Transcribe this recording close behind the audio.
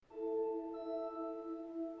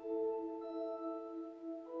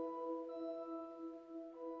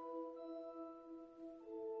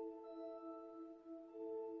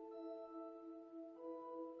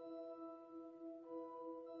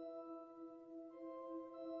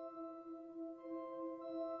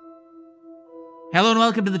Hello and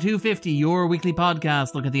welcome to the 250, your weekly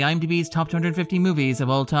podcast. Look at the IMDb's top 250 movies of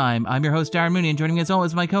all time. I'm your host, Darren Mooney, and joining me as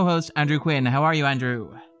always, my co-host, Andrew Quinn. How are you,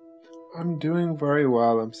 Andrew? I'm doing very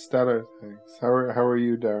well. I'm stellar, thanks. How are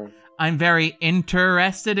you, Darren? I'm very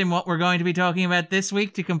interested in what we're going to be talking about this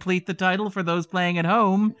week to complete the title for those playing at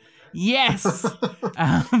home. Yes!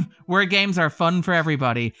 Word games are fun for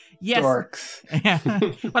everybody. Yes. Dorks. Yeah.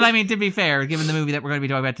 Well, I mean, to be fair, given the movie that we're going to be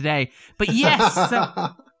talking about today. But yes!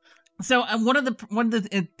 So one of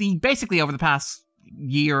the basically over the past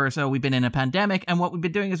year or so, we've been in a pandemic, and what we've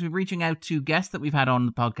been doing is we're reaching out to guests that we've had on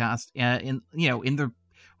the podcast in the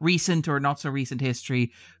recent or not so recent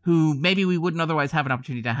history, who maybe we wouldn't otherwise have an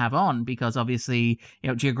opportunity to have on because obviously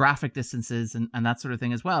geographic distances and that sort of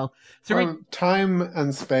thing as well. So time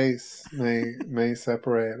and space may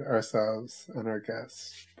separate ourselves and our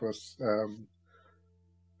guests, but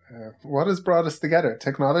what has brought us together?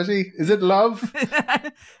 Technology? Is it love?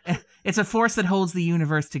 It's a force that holds the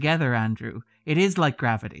universe together, Andrew. It is like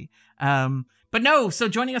gravity. But no, so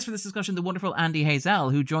joining us for this discussion, the wonderful Andy Hazel,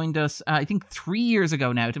 who joined us, I think 3 years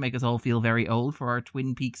ago now to make us all feel very old for our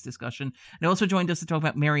Twin Peaks discussion. And also joined us to talk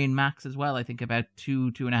about Mary and Max as well, I think about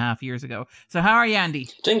two and a half years ago. So how are you, Andy?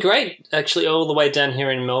 Doing great, actually, all the way down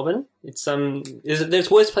here in Melbourne. It's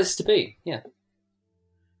there's worse places to be, yeah.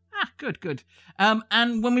 Good.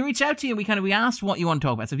 And when we reached out to you, we asked what you want to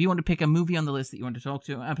talk about. So if you want to pick a movie on the list that you want to talk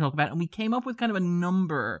about, and we came up with kind of a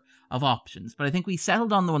number of options. But I think we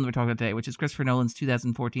settled on the one that we're talking about today, which is Christopher Nolan's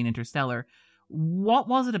 2014 Interstellar. What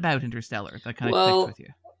was it about Interstellar that kind of clicked with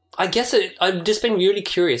you? I guess I've just been really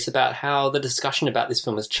curious about how the discussion about this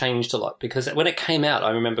film has changed a lot. Because when it came out,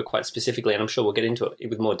 I remember quite specifically, and I'm sure we'll get into it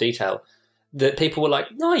with more detail, that people were like,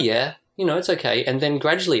 oh yeah, it's okay. And then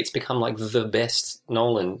gradually it's become like the best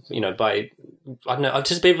Nolan, I don't know. I've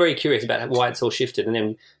just been very curious about why it's all shifted. And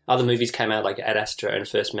then other movies came out like Ad Astra and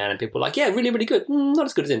First Man, and people were like, yeah, really, really good. Not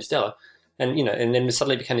as good as Interstellar. And, and then it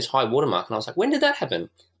suddenly became this high watermark. And I was like, when did that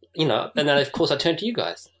happen? And then, of course, I turned to you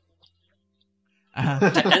guys to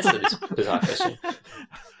answer this bizarre question.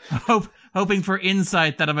 Hoping for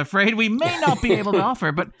insight that I'm afraid we may not be able to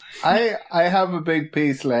offer, but I have a big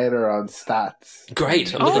piece later on stats.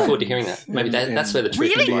 Great, I'm looking forward to hearing that. Maybe that's where the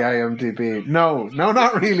truth really? The IMDb. No,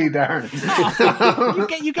 not really, Darren.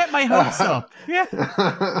 You get my hopes up. Yeah.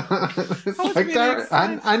 It's like really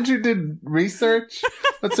that. Andrew did research.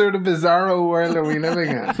 What sort of bizarro world are we living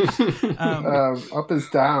in? Up is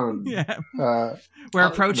down. Yeah. We're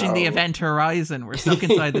approaching the event horizon. We're stuck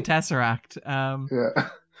inside the Tesseract. Yeah.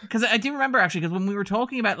 Because I do remember, actually, because when we were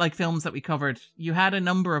talking about like films that we covered, you had a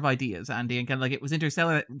number of ideas, Andy, and kind of like it was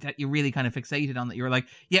Interstellar that you really kind of fixated on, that you were like,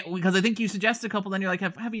 yeah, because I think you suggested a couple, then you're like,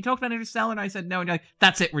 have you talked about Interstellar? And I said no, and you're like,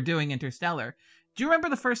 that's it, we're doing Interstellar. Do you remember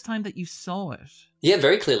the first time that you saw it? Yeah,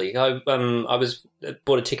 very clearly. I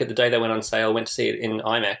bought a ticket the day they went on sale, went to see it in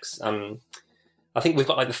IMAX. I think we've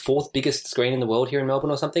got like the fourth biggest screen in the world here in Melbourne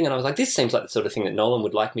or something, and I was like, this seems like the sort of thing that Nolan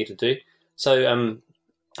would like me to do. So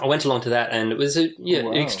I went along to that, and it was an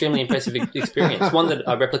extremely impressive experience. One that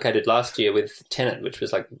I replicated last year with Tenet, which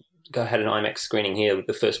was like, had an IMAX screening here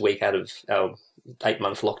the first week out of our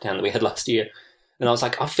 8-month lockdown that we had last year. And I was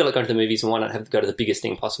like, I feel like going to the movies, and why not have to go to the biggest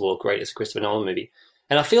thing possible or greatest Christopher Nolan movie?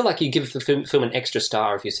 And I feel like you give the film an extra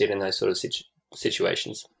star if you see it in those sort of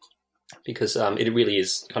situations, because it really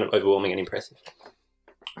is kind of overwhelming and impressive.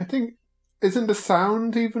 I think... Isn't the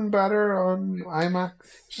sound even better on IMAX?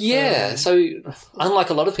 Yeah, so unlike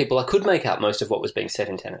a lot of people, I could make out most of what was being said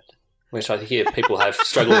in Tenet, which I hear people have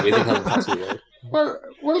struggled with in other parts of the world.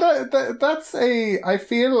 Well, that's I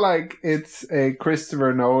feel like it's a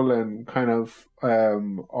Christopher Nolan kind of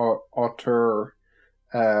auteur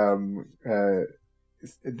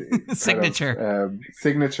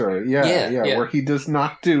signature, yeah, where he does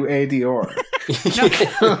not do ADR.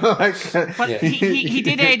 But he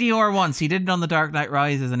did ADR once. He did it on The Dark Knight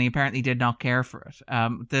Rises, and he apparently did not care for it.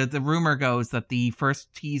 The rumor goes that the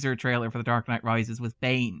first teaser trailer for The Dark Knight Rises with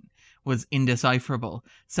Bane was indecipherable,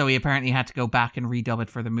 so he apparently had to go back and redub it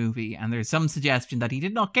for the movie, and there's some suggestion that he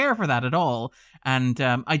did not care for that at all. And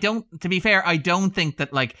to be fair, I don't think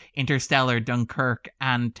that like Interstellar, Dunkirk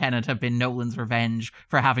and Tenet have been Nolan's revenge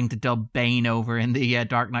for having to dub Bane over in the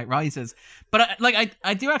Dark Knight Rises. But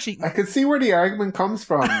I do actually... I could see where the argument comes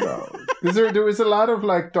from, though. Because there was a lot of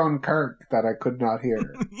like Dunkirk that I could not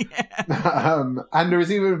hear. Yeah. And there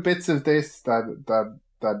was even bits of this that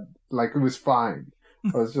like it was fine.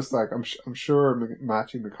 I was just like, I'm sure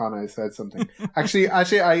Matthew McConaughey said something. Actually,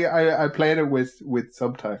 I played it with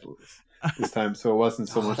subtitles this time, so it wasn't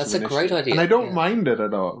so much. That's a great idea. And I don't mind it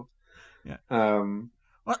at all. Yeah.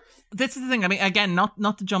 Well, this is the thing. I mean, again,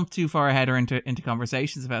 not to jump too far ahead or into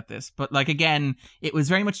conversations about this, but like again, it was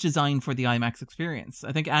very much designed for the IMAX experience.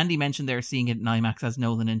 I think Andy mentioned they're seeing it in IMAX as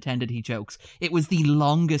Nolan intended. He jokes it was the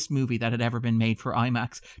longest movie that had ever been made for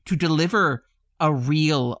IMAX. To deliver a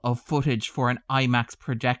reel of footage for an IMAX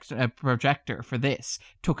projector for this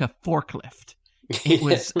took a forklift. It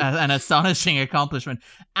was an astonishing accomplishment.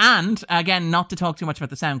 And again, not to talk too much about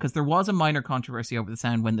the sound, because there was a minor controversy over the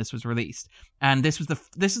sound when this was released. And this is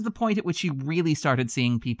the point at which you really started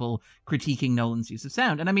seeing people critiquing Nolan's use of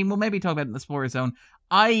sound. And I mean, we'll maybe talk about it in the spoiler zone.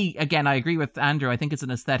 I agree with Andrew. I think it's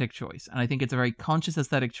an aesthetic choice. And I think it's a very conscious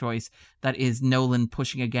aesthetic choice that is Nolan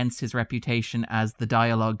pushing against his reputation as the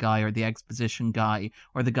dialogue guy or the exposition guy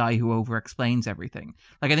or the guy who over-explains everything.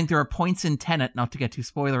 Like, I think there are points in Tenet, not to get too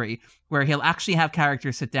spoilery, where he'll actually have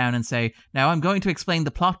characters sit down and say, now I'm going to explain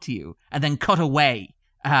the plot to you, and then cut away.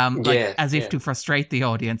 As if to frustrate the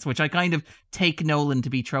audience, which I kind of take Nolan to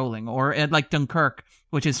be trolling, or like Dunkirk,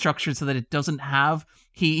 which is structured so that it doesn't have.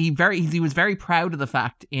 He was very proud of the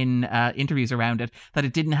fact in interviews around it that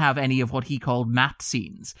it didn't have any of what he called map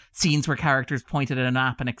scenes where characters pointed at a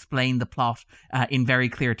map and explained the plot in very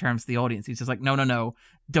clear terms to the audience. He's just like, no,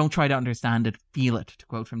 don't try to understand it, feel it, to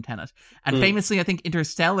quote from Tenet. And famously, I think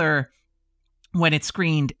Interstellar, when it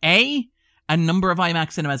screened, a number of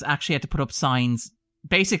IMAX cinemas actually had to put up signs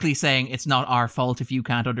basically saying it's not our fault if you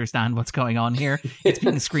can't understand what's going on here. It's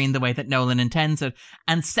being screened the way that Nolan intends it.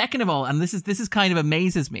 And second of all, and this is kind of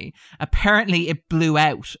amazes me, apparently it blew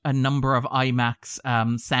out a number of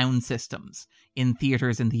IMAX sound systems in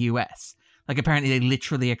theaters in the US. Like, apparently they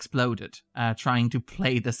literally exploded trying to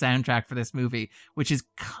play the soundtrack for this movie, which is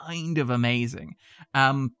kind of amazing.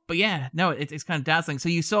 But yeah, no, it's kind of dazzling. So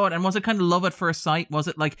you saw it, and was it kind of love at first sight? Was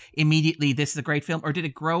it like immediately, this is a great film, or did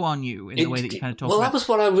it grow on you in the way that you kind of talked about? Well, that was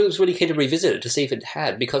what I was really keen to revisit it, to see if it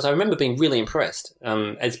had, because I remember being really impressed.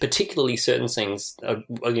 As particularly certain scenes,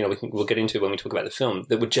 we'll get into when we talk about the film,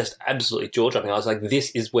 that were just absolutely jaw-dropping. I was like,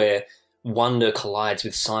 this is where wonder collides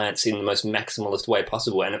with science in the most maximalist way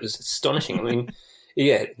possible, and it was astonishing. I mean,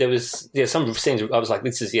 there was some scenes I was like,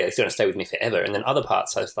 it's going to stay with me forever, and then other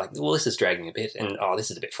parts I was like, well, this is dragging a bit, and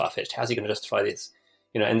this is a bit far-fetched. How's he going to justify this?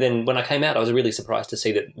 And then when I came out, I was really surprised to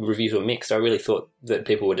see that reviews were mixed. I really thought that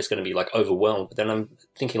people were just going to be like overwhelmed, but then I'm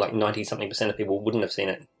thinking like 90-something% of people wouldn't have seen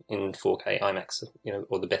it in 4K IMAX,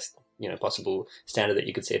 or the best, possible standard that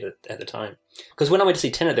you could see it at the time. Because when I went to see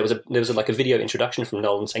Tenet, there was like a video introduction from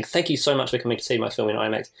Nolan saying, "Thank you so much for coming to see my film in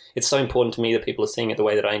IMAX. It's so important to me that people are seeing it the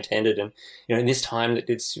way that I intended, and in this time that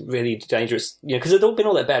it's really dangerous." Because there'd been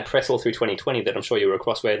all that bad press all through 2020 that I'm sure you were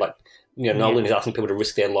across, where like Nolan is asking people to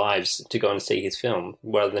risk their lives to go and see his film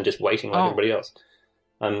rather than just waiting like everybody else.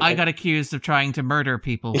 I got accused of trying to murder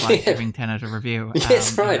people by giving Tenet a review.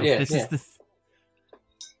 Yes, right.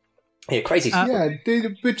 Crazy.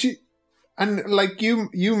 But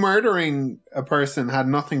you murdering a person had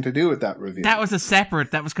nothing to do with that review. That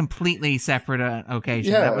was completely separate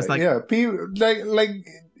occasion. That was people,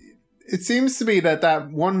 it seems to be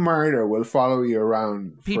that one murder will follow you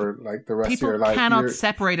around for like the rest of your life. People cannot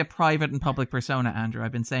separate a private and public persona, Andrew.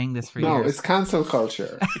 I've been saying this for years. No, it's cancel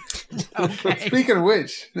culture. Okay. Speaking of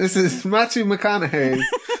which, this is Matthew McConaughey's.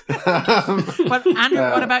 But Andrew,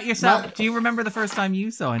 what about yourself? Do you remember the first time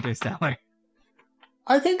you saw Interstellar?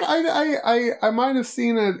 I think I might have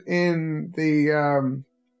seen it in the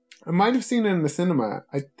cinema.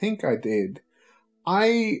 I think I did.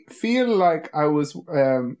 I feel like I was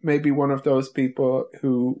maybe one of those people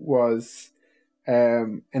who was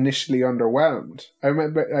initially underwhelmed. I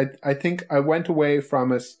remember I think I went away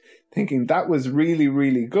from it thinking that was really,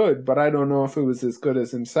 really good, but I don't know if it was as good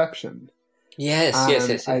as Inception. Yes.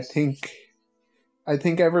 I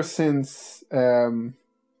think ever since the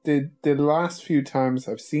last few times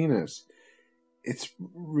I've seen it, it's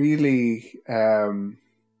really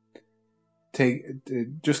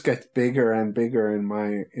it just gets bigger and bigger in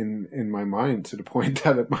my mind, to the point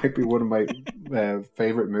that it might be one of my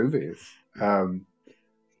favorite movies. I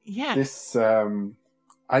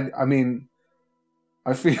mean,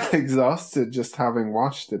 I feel exhausted just having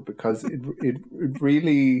watched it, because it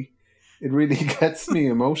really gets me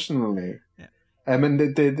emotionally. Yeah. I mean, the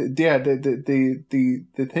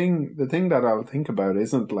thing that I'll think about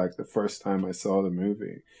isn't like the first time I saw the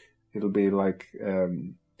movie. It'll be like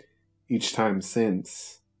each time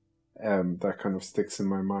since, that kind of sticks in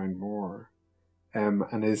my mind more. And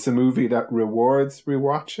it's a movie that rewards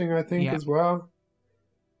rewatching, I think, as well.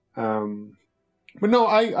 But no,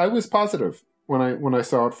 I was positive when I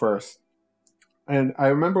saw it first. And I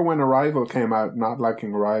remember when Arrival came out, not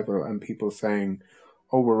liking Arrival, and people saying,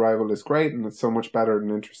 "Oh, Arrival is great and it's so much better than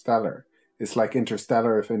Interstellar." it's like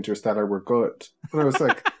Interstellar if Interstellar were good. And I was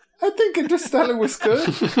like, I think Interstellar was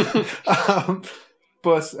good.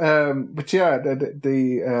 But yeah,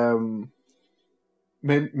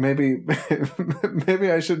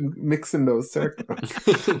 maybe I shouldn't mix in those circles.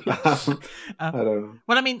 I don't know.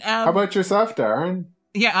 Well, I mean, how about yourself, Darren?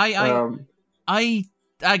 Yeah, I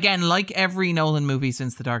again, like every Nolan movie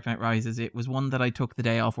since The Dark Knight Rises, it was one that I took the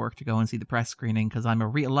day off work to go and see the press screening because I'm a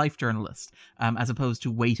real life journalist, as opposed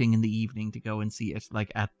to waiting in the evening to go and see it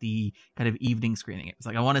like at the kind of evening screening. It was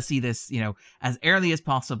like, I want to see this, as early as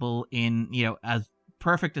possible in, as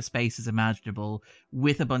perfect a space as imaginable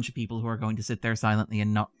with a bunch of people who are going to sit there silently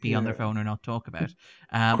and not be on their phone or not talk about.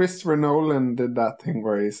 Christopher Nolan did that thing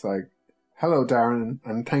where he's like, hello, Darren,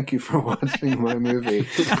 and thank you for watching my movie.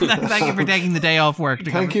 Thank you for taking the day off work.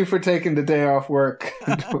 Thank you for taking the day off work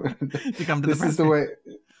to come to this is the way.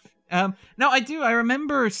 No, I do. I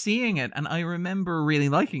remember seeing it, and I remember really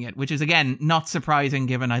liking it, which is, again, not surprising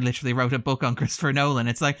given I literally wrote a book on Christopher Nolan.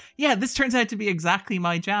 It's like, yeah, this turns out to be exactly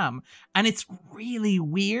my jam. And it's really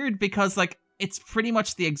weird because, like, it's pretty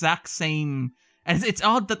much the exact same. And it's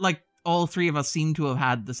odd that, like, all three of us seem to have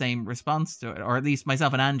had the same response to it, or at least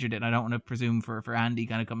myself and Andrew did. I don't want to presume for Andy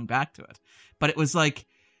kind of coming back to it. But it was like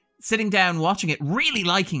sitting down, watching it, really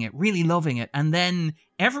liking it, really loving it. And then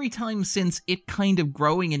every time since, it kind of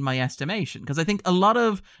growing in my estimation. Because I think a lot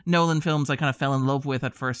of Nolan films I kind of fell in love with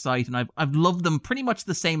at first sight, and I've loved them pretty much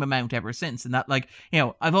the same amount ever since. And that, like,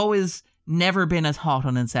 I've always never been as hot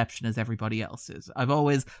on Inception as everybody else is. I've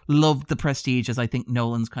always loved The Prestige as I think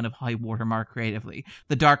Nolan's kind of high watermark creatively.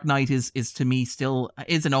 The Dark Knight is to me still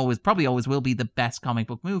is and always probably always will be the best comic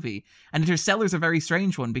book movie. And Interstellar's a very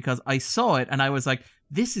strange one because I saw it and I was like,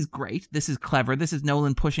 this is great. This is clever. This is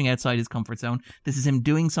Nolan pushing outside his comfort zone. This is him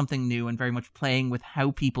doing something new and very much playing with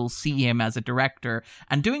how people see him as a director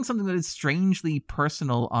and doing something that is strangely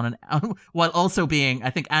personal while also being, I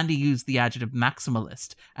think Andy used the adjective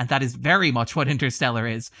maximalist, and that is very much what Interstellar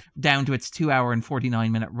is, down to its 2 hour and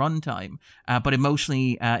 49-minute runtime. But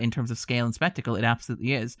emotionally, in terms of scale and spectacle, it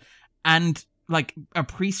absolutely is. And like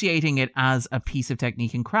appreciating it as a piece of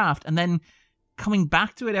technique and craft, and then coming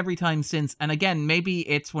back to it every time since. And again, maybe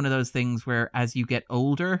it's one of those things where as you get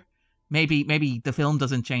older, maybe the film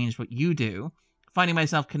doesn't change what you do, finding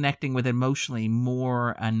myself connecting with it emotionally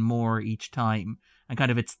more and more each time, and kind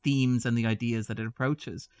of its themes and the ideas that it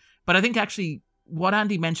approaches. But I think actually what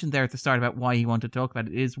Andy mentioned there at the start about why he wanted to talk about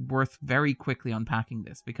it is worth very quickly unpacking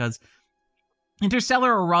this, because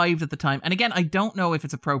Interstellar arrived at the time, and again, I don't know if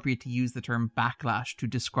it's appropriate to use the term backlash to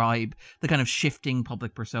describe the kind of shifting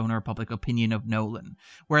public persona or public opinion of Nolan,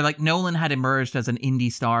 where like Nolan had emerged as an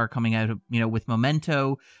indie star coming out of, with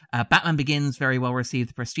Memento, Batman Begins very well received,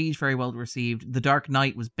 The Prestige very well received, The Dark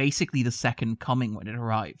Knight was basically the second coming when it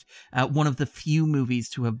arrived, one of the few movies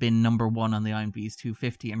to have been number one on the IMDb's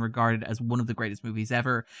 250 and regarded as one of the greatest movies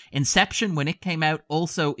ever. Inception, when it came out,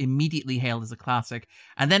 also immediately hailed as a classic,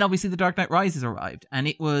 and then obviously The Dark Knight Rises arrived, and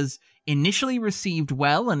it was initially received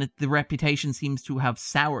well, and the reputation seems to have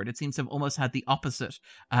soured. It seems to have almost had the opposite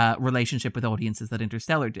relationship with audiences that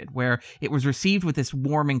Interstellar did, where it was received with this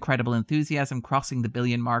warm, incredible enthusiasm, crossing the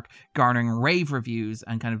billion mark, garnering rave reviews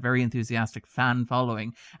and kind of very enthusiastic fan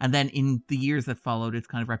following. And then in the years that followed, its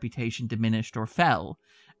kind of reputation diminished or fell.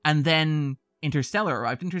 And then Interstellar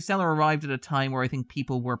arrived. Interstellar arrived at a time where I think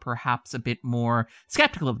people were perhaps a bit more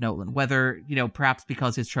skeptical of Nolan, whether, perhaps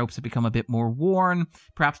because his tropes have become a bit more worn,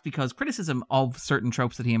 perhaps because criticism of certain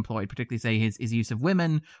tropes that he employed, particularly say his use of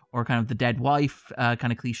women or kind of the dead wife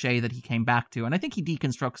kind of cliche that he came back to. And I think he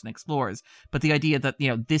deconstructs and explores, but the idea that,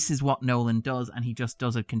 this is what Nolan does and he just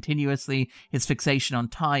does it continuously, his fixation on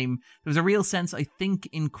time, there was a real sense, I think,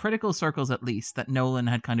 in critical circles at least, that Nolan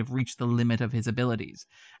had kind of reached the limit of his abilities.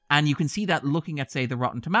 And you can see that looking at, say, the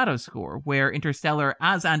Rotten Tomatoes score, where Interstellar,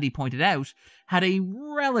 as Andy pointed out, had a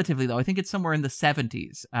relatively low, I think it's somewhere in the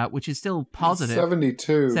 70s, which is still positive.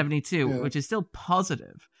 72. 72, yeah. Which is still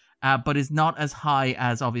positive, but is not as high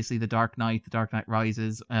as, obviously, The Dark Knight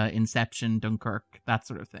Rises, Inception, Dunkirk, that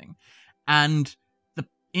sort of thing. And the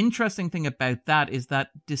interesting thing about that is that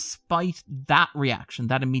despite that reaction,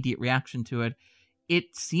 that immediate reaction to it,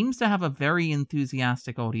 it seems to have a very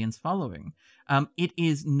enthusiastic audience following. It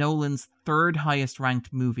is Nolan's third highest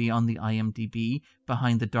ranked movie on the IMDb,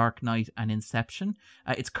 behind The Dark Knight and Inception.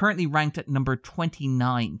 It's currently ranked at number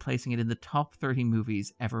 29, placing it in the top 30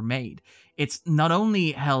 movies ever made. It's not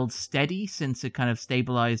only held steady since it kind of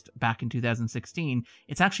stabilized back in 2016,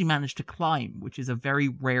 it's actually managed to climb, which is a very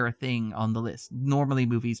rare thing on the list. Normally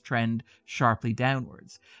movies trend sharply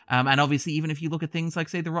downwards. And obviously, even if you look at things like,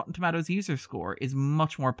 say, the Rotten Tomatoes user score is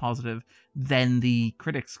much more positive than the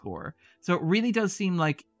critic score. So it really does seem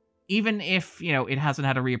like even if, it hasn't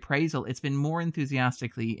had a reappraisal, it's been more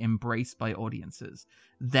enthusiastically embraced by audiences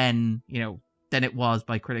than it was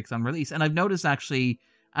by critics on release. And I've noticed, actually,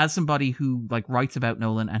 as somebody who writes about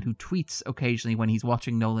Nolan and who tweets occasionally when he's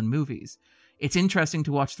watching Nolan movies, it's interesting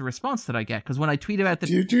to watch the response that I get, because when I tweet about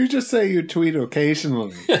Do you just say you tweet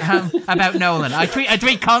occasionally? About Nolan. I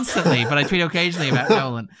tweet constantly, but I tweet occasionally about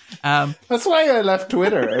Nolan. That's why I left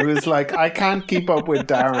Twitter. It was like, I can't keep up with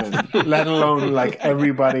Darren, let alone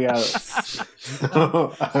everybody else.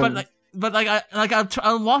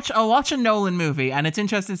 I'll watch a Nolan movie, and it's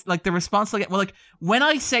interesting. The response I get. Well, when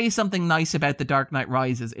I say something nice about The Dark Knight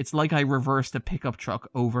Rises, it's like I reversed a pickup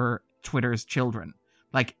truck over Twitter's children.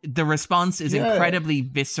 The response is incredibly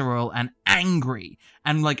visceral and angry,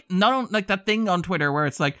 and not that thing on Twitter where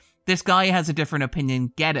it's this guy has a different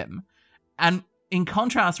opinion, get him. And in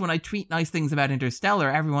contrast, when I tweet nice things about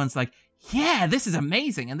Interstellar, everyone's like, yeah, this is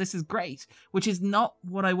amazing and this is great, which is not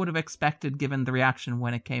what I would have expected given the reaction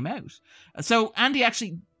when it came out. So, Andy,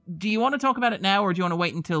 actually, do you want to talk about it now, or do you want to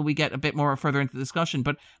wait until we get a bit more further into the discussion?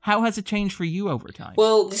 But how has it changed for you over time?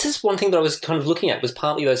 Well, this is one thing that I was kind of looking at, was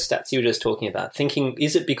partly those stats you were just talking about, thinking,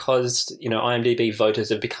 is it because, IMDb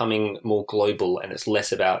voters are becoming more global and it's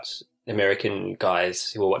less about American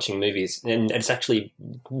guys who are watching movies, and it's actually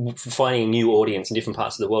finding a new audience in different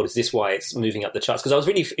parts of the world? Is this why it's moving up the charts? Because I was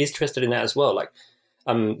really interested in that as well. Like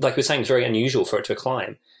we're saying, it's very unusual for it to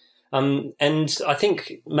climb. And I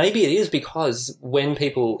think maybe it is because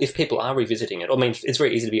if people are revisiting it, it's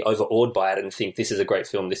very easy to be overawed by it and think this is a great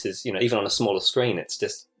film. This is, even on a smaller screen, it's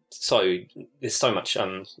just there's so much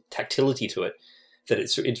tactility to it that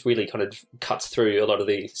it's really kind of cuts through a lot of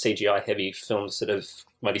the CGI heavy films that have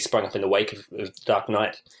maybe sprung up in the wake of Dark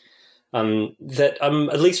Knight.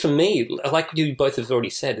 At least for me, like you both have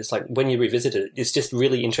already said, it's when you revisit it, it's just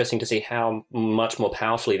really interesting to see how much more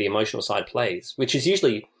powerfully the emotional side plays, which is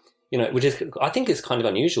usually, I think is kind of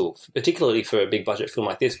unusual, particularly for a big budget film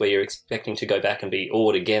like this, where you're expecting to go back and be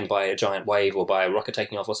awed again by a giant wave or by a rocket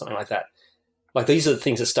taking off or something like that. These are the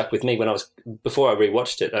things that stuck with me before I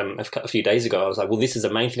rewatched it a few days ago. I was like, well, this is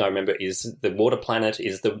the main thing I remember, is the water planet,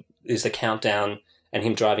 is the countdown, and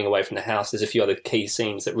him driving away from the house. There's a few other key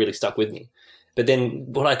scenes that really stuck with me. But then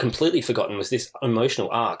what I'd completely forgotten was this emotional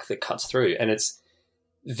arc that cuts through, and it's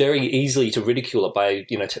very easily to ridicule it by,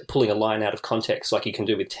 pulling a line out of context like you can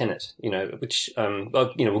do with Tenet, which,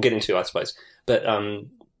 we'll get into, I suppose.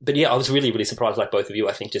 But yeah, I was really, really surprised, like both of you,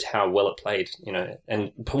 I think, just how well it played,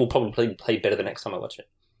 and will probably play better the next time I watch it.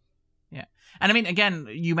 Yeah. And again,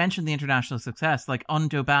 you mentioned the international success. On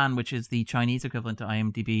Douban, which is the Chinese equivalent to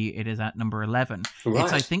IMDb, it is at number 11. Right.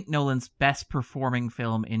 It's, I think, Nolan's best performing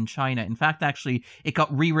film in China. In fact, actually, it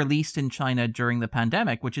got re-released in China during the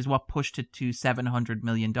pandemic, which is what pushed it to $700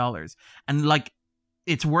 million. And,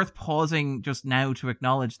 it's worth pausing just now to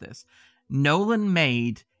acknowledge this. Nolan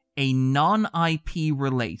made a non-IP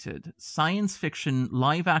related science fiction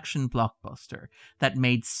live-action blockbuster that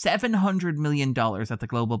made $700 million at the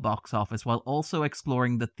global box office while also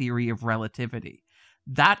exploring the theory of relativity.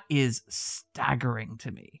 That is staggering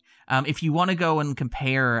to me. If you want to go and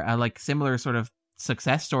compare similar sort of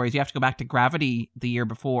success stories, you have to go back to Gravity the year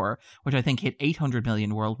before, which I think hit 800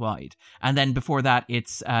 million worldwide, and then before that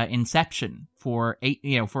it's Inception for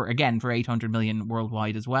 800 million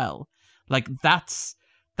worldwide as well.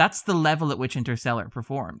 That's the level at which Interstellar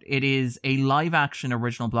performed. It is a live-action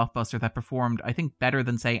original blockbuster that performed, I think, better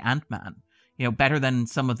than, say, Ant-Man. Better than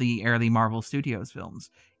some of the early Marvel Studios films.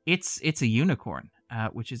 It's a unicorn,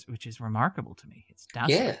 which is remarkable to me. It's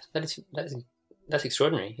dazzling. Yeah, that's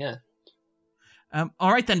extraordinary. Yeah.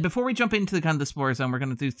 All right, then, before we jump into the kind of the spoiler zone, we're going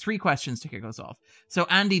to do 3 questions to kick us off. So,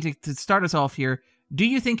 Andy, to start us off here, do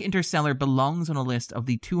you think Interstellar belongs on a list of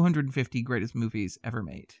the 250 greatest movies ever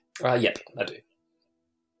made? Yep, I do.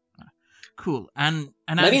 Cool. And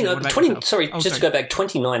maybe 20. Sorry, to go back,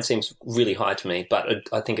 29 seems really high to me, but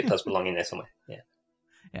I think it does belong in there somewhere. Yeah.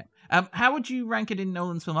 Yeah. How would you rank it in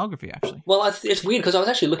Nolan's filmography? Actually, well, it's weird because I was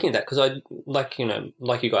actually looking at that because I like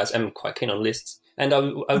you guys, am quite keen on lists, and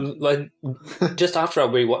I just after I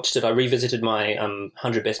rewatched it, I revisited my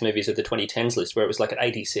 100 best movies of the 2010s list where it was at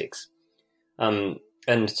 86, and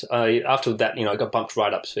after that, I got bumped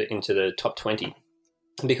right up into the top 20.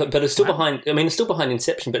 But it's still behind. It's still behind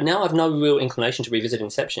Inception. But now I've no real inclination to revisit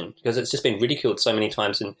Inception because it's just been ridiculed so many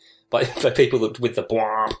times and by people with the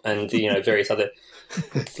blah and various other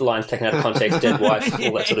lines taken out of context, dead wife,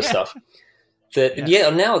 all that sort of stuff.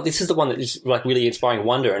 Now this is the one that is really inspiring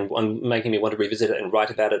wonder and making me want to revisit it and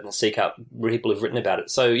write about it and seek out people who've written about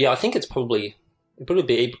it. So I think it'd probably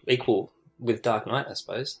be equal with Dark Knight, I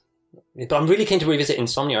suppose. But I'm really keen to revisit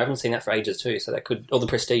Insomnia. I haven't seen that for ages too, so that could, or The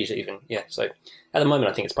Prestige even. Yeah, so at the moment,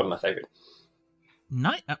 I think it's probably my favourite.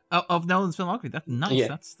 Nice of Nolan's filmography. That's nice. Yeah.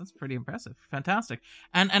 That's pretty impressive. Fantastic.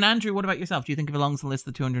 And Andrew, what about yourself? Do you think it belongs on the list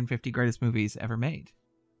of the 250 greatest movies ever made?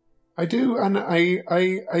 I do, and I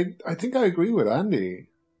think I agree with Andy.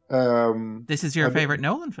 This is your favorite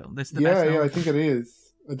Nolan film. This is the best. Nolan I think it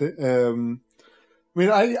is. I mean,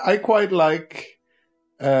 I quite like.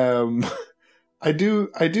 I do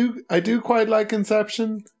quite like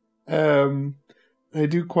Inception. I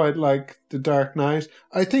do quite like The Dark Knight.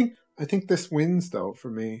 I think this wins though for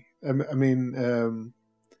me.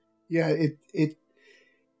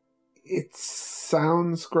 It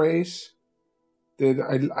sounds great.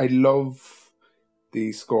 I love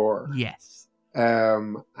the score. Yes.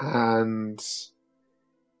 And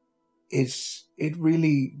it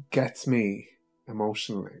really gets me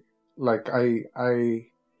emotionally. Like I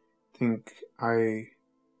think I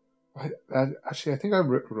think I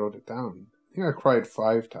wrote it down. I think I cried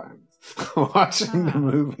 5 times watching the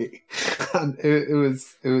movie, and it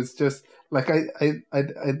was just like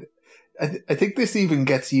I think this even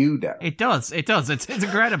gets you down. It does. It's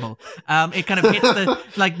incredible. It kind of hits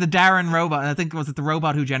the Darren robot. And I think was it the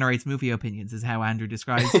robot who generates movie opinions is how Andrew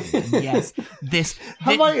describes it. And yes,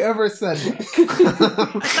 have I ever said that?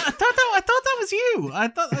 I thought that was you. I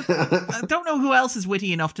don't know who else is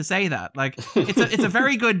witty enough to say that. Like it's a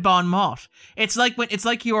very good bon mot. It's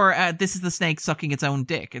like your this is the snake sucking its own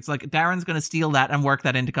dick. It's like Darren's going to steal that and work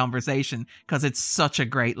that into conversation because it's such a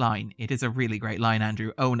great line. It is a really great line,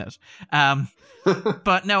 Andrew. Own it.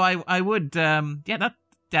 But no, I would, so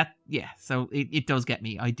it does get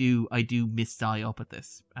me. I do miss die up at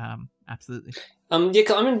this. Absolutely. I mean,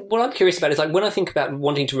 what I'm curious about is like when I think about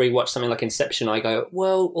wanting to rewatch something like Inception, I go,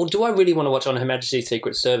 well, or do I really want to watch On Her Majesty's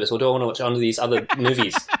Secret Service, or do I want to watch one of these other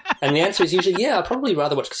movies? And the answer is usually, I'd probably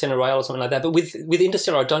rather watch Casino Royale or something like that. But with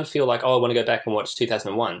Interstellar, I don't feel like, I want to go back and watch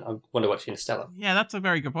 2001. I want to watch Interstellar. Yeah, that's a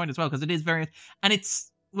very good point as well, because it is very, and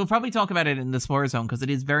we'll probably talk about it in the spoiler zone because it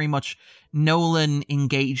is very much Nolan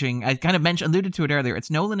engaging. I kind of alluded to it earlier. It's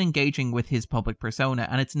Nolan engaging with his public persona,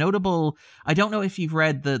 and it's notable. I don't know if you've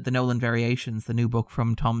read the Nolan Variations, the new book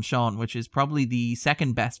from Tom Shawn, which is probably the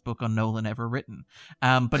second best book on Nolan ever written.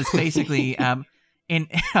 But it's basically I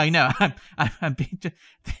know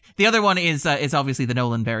the other one is obviously the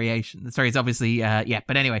Nolan Variations. Sorry, it's obviously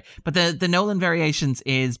But anyway, but the Nolan Variations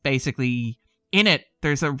is basically. In it,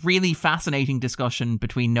 there's a really fascinating discussion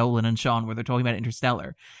between Nolan and Shawn where they're talking about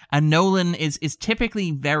Interstellar. And Nolan is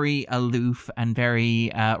typically very aloof and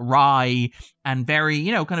very wry and very,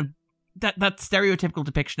 kind of that stereotypical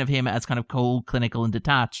depiction of him as kind of cold, clinical, and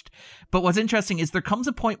detached. But what's interesting is there comes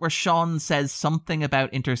a point where Shawn says something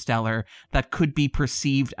about Interstellar that could be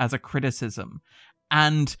perceived as a criticism.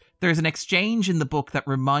 And there's an exchange in the book that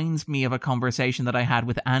reminds me of a conversation that I had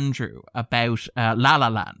with Andrew about La La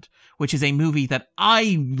Land, which is a movie that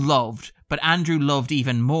I loved, but Andrew loved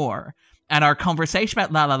even more. And our conversation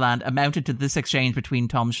about La La Land amounted to this exchange between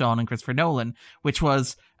Tom Shawn and Christopher Nolan, which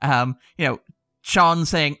was, Shawn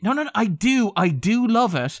saying, no, I do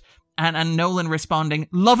love it. And Nolan responding,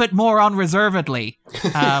 love it more unreservedly. But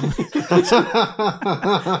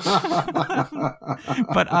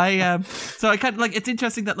so I kind of like, it's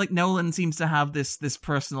interesting that like Nolan seems to have this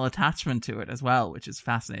personal attachment to it as well, which is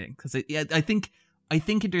fascinating because I think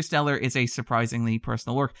Interstellar is a surprisingly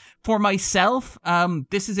personal work. For myself,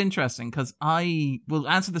 this is interesting because I will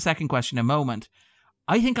answer the second question in a moment.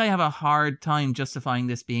 I think I have a hard time justifying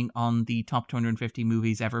this being on the top 250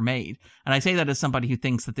 movies ever made. And I say that as somebody who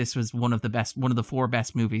thinks that this was one of the 4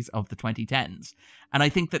 best movies of the 2010s. And I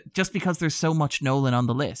think that just because there's so much Nolan on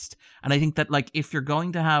the list, and I think that like if you're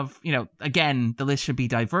going to have, again, the list should be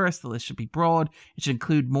diverse, the list should be broad, it should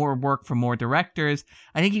include more work from more directors.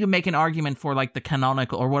 I think you can make an argument for like the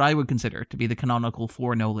canonical, or what I would consider to be the canonical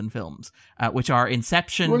 4 Nolan films, which are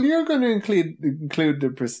Inception. Well, you're going to include The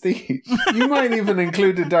Prestige. You might even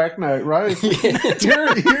include The Dark Knight Rises.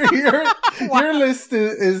 Your list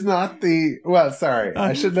is not the. Well, sorry,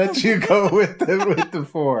 I should let you go with the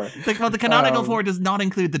 4. The canonical 4 does not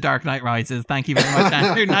include The Dark Knight Rises. Thank you very much,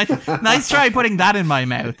 Andrew. Nice try putting that in my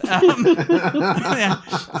mouth.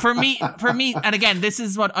 For me, and again, this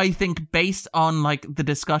is what I think based on like the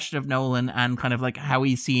discussion of Nolan and kind of like how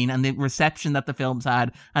he's seen and the reception that the films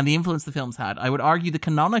had and the influence the films had. I would argue the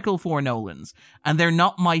canonical 4 Nolans, and they're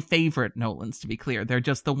not my favorite Nolans, to be clear. They're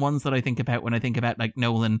just the ones that I think about when I think about like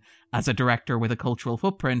Nolan as a director with a cultural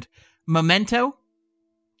footprint. Memento,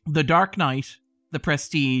 The Dark Knight, The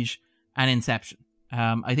Prestige, and Inception.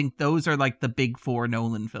 I think those are like the big 4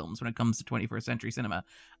 Nolan films when it comes to 21st century cinema.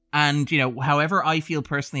 And, however I feel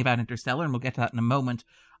personally about Interstellar, and we'll get to that in a moment,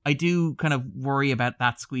 I do kind of worry about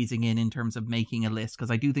that squeezing in terms of making a list, because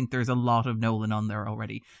I do think there's a lot of Nolan on there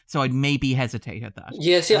already. So I'd maybe hesitate at that.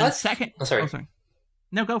 Yeah, see, second... Oh, sorry.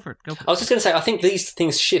 No, go for it. I was just going to say, I think these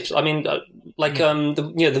things shift. I mean,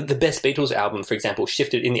 the best Beatles album, for example,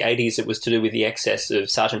 shifted in the 80s. It was to do with the excess of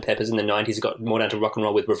Sgt. Pepper's. In the 90s, it got more down to rock and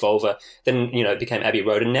roll with Revolver. Then, it became Abbey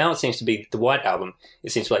Road. And now it seems to be the White Album.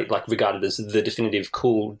 It seems like regarded as the definitive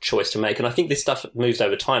cool choice to make. And I think this stuff moves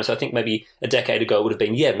over time. So I think maybe a decade ago it would have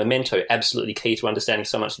been, Memento, absolutely key to understanding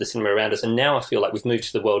so much of the cinema around us. And now I feel like we've moved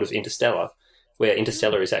to the world of Interstellar, where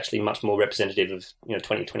Interstellar is actually much more representative of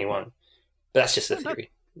 2021. But that's just the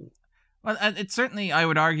theory. Well, it's certainly, I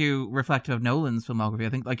would argue, reflective of Nolan's filmography. I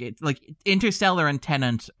think Interstellar and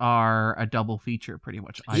Tenet are a double feature, pretty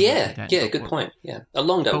much. Good point. Yeah, a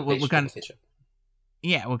long double feature.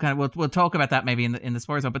 Yeah, we'll talk about that maybe in the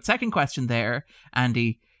spoiler zone. But second question there,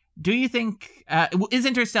 Andy, do you think is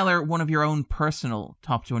Interstellar one of your own personal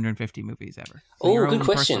top 250 movies ever? So good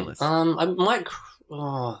question. I might.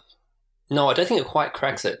 No, I don't think it quite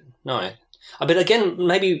cracks it. No. But again,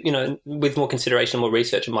 maybe, with more consideration and more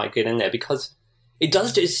research, it might get in there, because it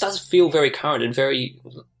does feel very current and very...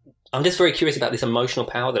 I'm just very curious about this emotional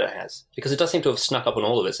power that it has, because it does seem to have snuck up on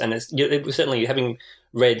all of us. And it was certainly, having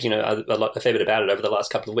read, a fair bit about it over the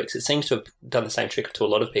last couple of weeks, it seems to have done the same trick to a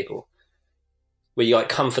lot of people, where you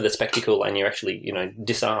come for the spectacle and you're actually,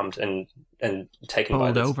 disarmed and taken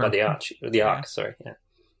by the arc. Sorry, yeah.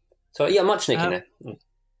 So yeah, I might sneak in there.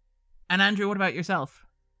 And Andrew, what about yourself?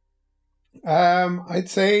 I'd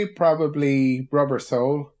say probably Rubber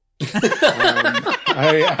Soul. I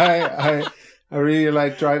really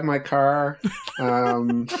like Drive My Car.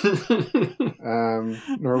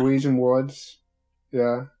 Norwegian Woods.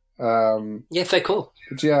 Yeah. Fair call.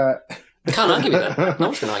 But yeah. I can't argue with that. No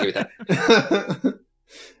one's going to argue with that.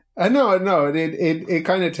 I know. It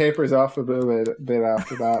kind of tapers off a bit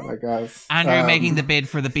after that, I guess. Andrew making the bid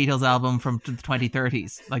for the Beatles album from the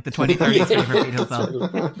 2030s, like the 2030s favorite Beatles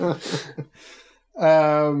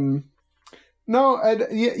album. No,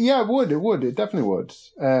 it would. It definitely would.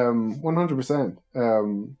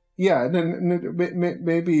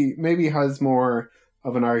 100%. Maybe has more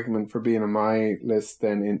of an argument for being on my list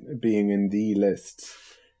than being in the list.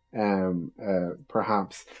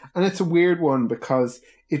 Perhaps. And it's a weird one because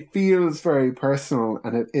it feels very personal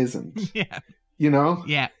and it isn't. Yeah.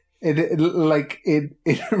 Yeah. It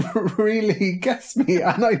really gets me,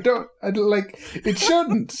 and it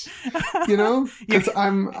shouldn't, because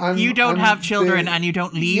you don't have children and you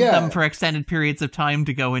don't leave them for extended periods of time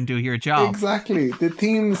to go and do your job. Exactly. The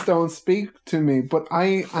themes don't speak to me, but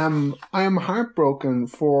I am heartbroken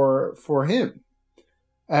for him.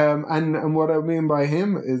 And what I mean by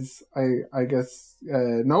him is, I guess,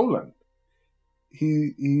 Nolan.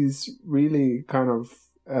 He's really kind of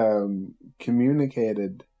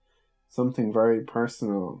communicated something very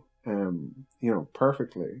personal,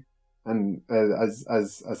 perfectly, and as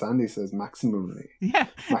Andy says, maximally. Yeah,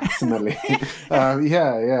 maximally.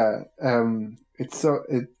 It's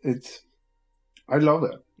I love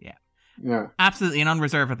it. Yeah, absolutely and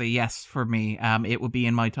unreservedly, yes, for me. It would be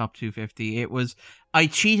in my top 250. I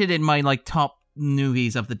cheated in my top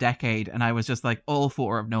movies of the decade, and I was just like, all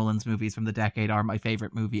four of Nolan's movies from the decade are my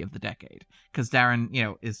favorite movie of the decade, because Darren,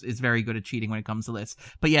 is very good at cheating when it comes to lists.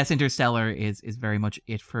 But yes, Interstellar is very much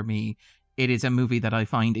it for me. It is a movie that I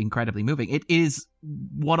find incredibly moving. It is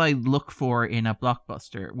what I look for in a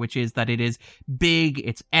blockbuster, which is that it is big,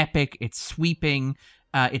 it's epic, it's sweeping,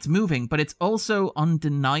 it's moving, but it's also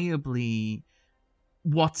undeniably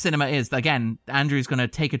what cinema is. Again, Andrew's going to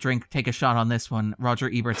take a shot on this one, Roger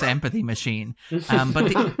Ebert's empathy machine.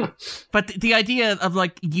 But the idea of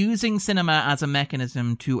using cinema as a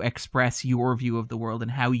mechanism to express your view of the world and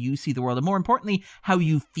how you see the world, and more importantly, how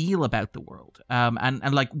you feel about the world, and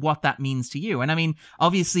what that means to you. And I mean,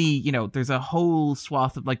 obviously, there's a whole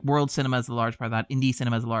swath of world cinema is a large part of that, indie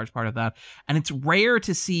cinema is a large part of that, and it's rare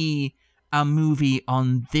to see a movie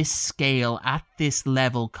on this scale, at this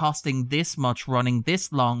level, costing this much, running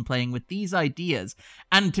this long, playing with these ideas.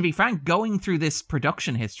 And to be frank, going through this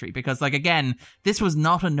production history, because again, this was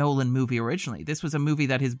not a Nolan movie originally. This was a movie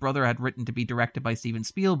that his brother had written to be directed by Steven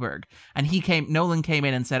Spielberg. And Nolan came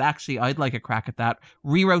in and said, actually, I'd like a crack at that,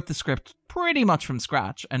 rewrote the script pretty much from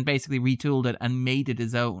scratch and basically retooled it and made it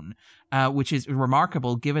his own, which is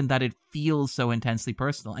remarkable given that it feels so intensely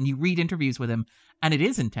personal. And you read interviews with him, and it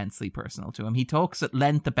is intensely personal to him. He talks at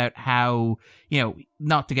length about how,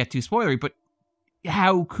 not to get too spoilery, but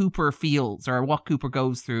how Cooper feels or what Cooper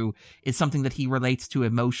goes through is something that he relates to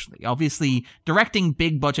emotionally. Obviously, directing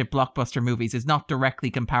big budget blockbuster movies is not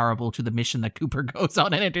directly comparable to the mission that Cooper goes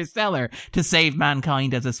on in Interstellar to save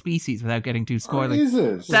mankind as a species without getting too spoiling. Or is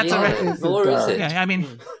it? That's Or is it? Yeah, I mean,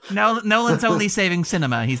 Nolan's only saving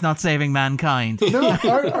cinema. He's not saving mankind. No,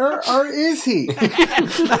 or is he?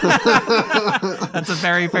 That's a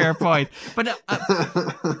very fair point. But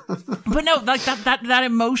no, like that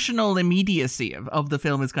emotional immediacy of the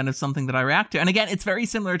film is kind of something that I react to. And again, it's very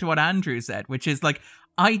similar to what Andrew said, which is like,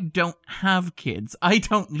 I don't have kids. I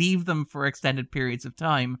don't leave them for extended periods of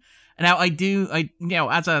time. Now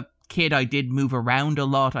as a kid, I did move around a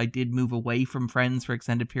lot. I did move away from friends for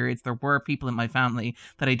extended periods. There were people in my family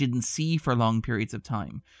that I didn't see for long periods of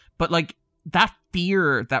time. But like, that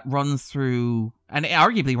fear that runs through, and it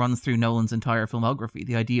arguably runs through Nolan's entire filmography,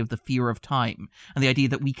 the idea of the fear of time and the idea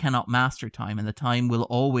that we cannot master time and the time will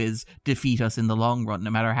always defeat us in the long run, no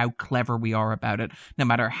matter how clever we are about it, no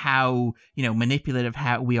matter how, manipulative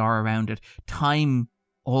how we are around it, time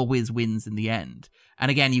always wins in the end. And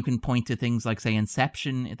again, you can point to things like, say,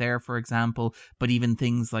 Inception there, for example, but even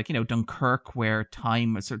things like, Dunkirk, where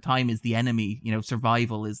time is the enemy,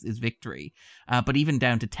 survival is victory. But even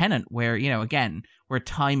down to Tenet, where, again, where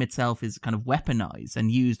time itself is kind of weaponized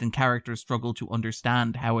and used and characters struggle to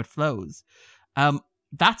understand how it flows.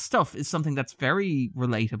 That stuff is something that's very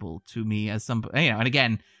relatable to me as some, and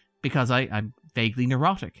again, because I'm vaguely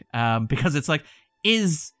neurotic, because it's like,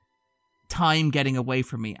 is time getting away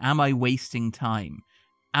from me? Am I wasting time?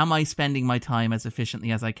 Am I spending my time as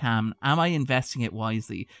efficiently as I can? Am I investing it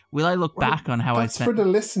wisely? Will I look back on how I spent... That's for the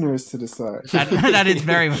listeners to decide. That is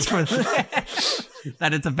very much for...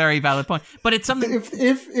 That is a very valid point. But it's something...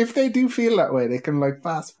 If they do feel that way, they can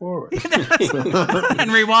fast forward.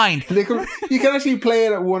 And rewind. You can actually play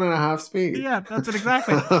it at 1.5 speed. Yeah, that's it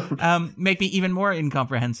exactly. Make me even more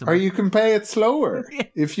incomprehensible. Or you can play it slower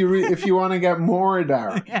if you want to get more,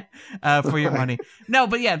 Darren. Yeah, for your money. No,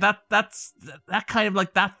 but yeah, that's kind of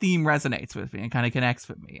like that theme resonates with me and kind of connects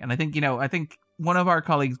with me. And I think, one of our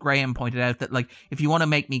colleagues, Graham, pointed out that, if you want to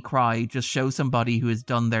make me cry, just show somebody who has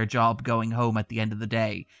done their job going home at the end of the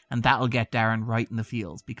day, and that'll get Darren right in the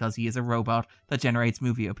feels, because he is a robot that generates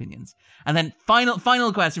movie opinions. And then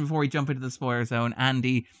final question before we jump into the spoiler zone,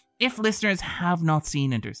 Andy, if listeners have not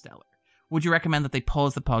seen Interstellar, would you recommend that they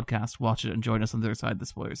pause the podcast, watch it, and join us on the other side of the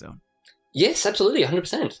spoiler zone? Yes, absolutely,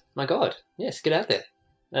 100%. My God, yes, get out there.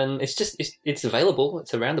 And it's available.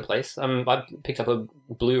 It's around the place. I picked up a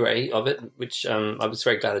Blu-ray of it, which I was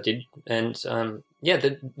very glad I did. And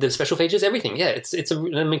the special features, everything. Yeah, it's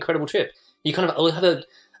an incredible trip. You kind of have a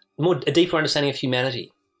deeper understanding of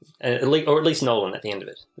humanity, or at least Nolan at the end of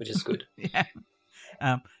it, which is good. Yeah.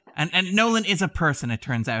 And Nolan is a person, it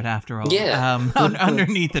turns out, after all. Yeah.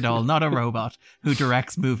 Underneath it all, not a robot who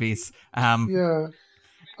directs movies. Yeah.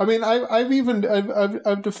 I mean,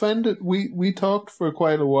 I've defended. We talked for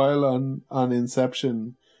quite a while on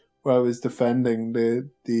Inception, where I was defending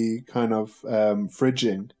the kind of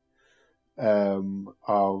fridging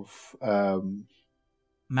of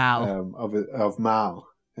Mal of Mal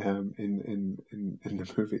in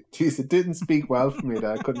the movie. Jeez, it didn't speak well for me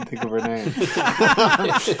that I couldn't think of her name.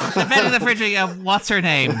 Defending the fridging of what's her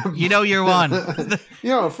name? You're one.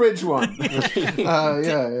 Fridge one.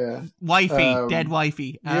 Yeah. Wifey, dead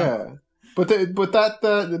wifey. Yeah. But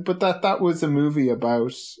that was a movie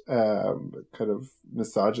about kind of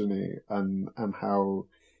misogyny and how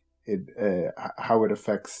it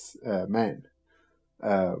affects men,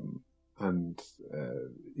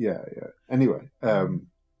 Anyway,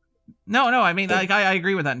 No, I mean, I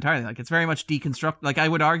agree with that entirely. It's very much deconstruct. I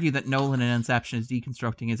would argue that Nolan in Inception is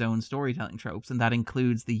deconstructing his own storytelling tropes, and that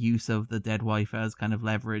includes the use of the dead wife as kind of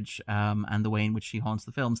leverage, and the way in which she haunts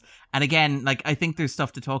the films. And again, I think there's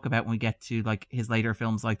stuff to talk about when we get to his later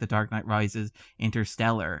films, like The Dark Knight Rises,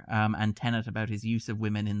 Interstellar, and Tenet, about his use of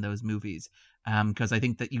women in those movies. Because I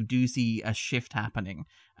think that you do see a shift happening.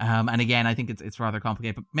 And again, I think it's rather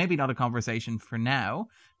complicated, but maybe not a conversation for now.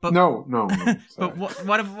 But no. But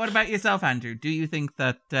what about yourself, Andrew? Do you think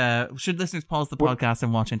that should listeners pause the podcast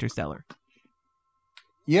and watch Interstellar?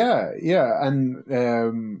 Yeah, and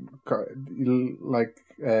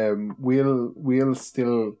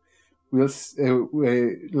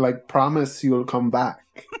we'll promise you'll come back.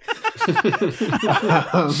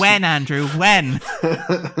 When, Andrew? When?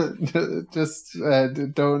 Just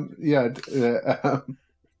don't. Yeah.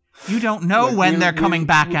 You don't know when they're coming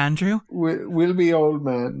back, Andrew. We'll be old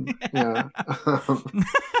men. Yeah.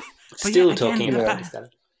 Still talking about Interstellar.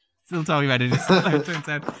 Still talking about Interstellar, it turns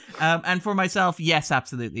out. And for myself, yes,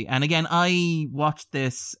 absolutely. And again, I watched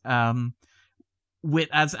this with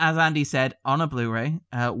as Andy said, on a Blu-ray,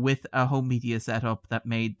 with a home media setup that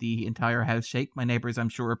made the entire house shake. My neighbors, I'm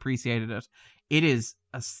sure, appreciated it. It is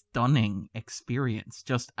a stunning experience,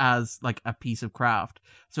 just as like a piece of craft.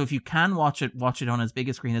 So if you can watch it on as big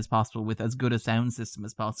a screen as possible with as good a sound system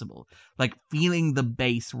as possible, like feeling the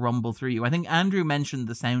bass rumble through you. I think Andrew mentioned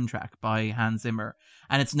the soundtrack by Hans Zimmer,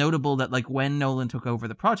 and it's notable that like when Nolan took over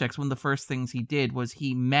the projects, one of the first things he did was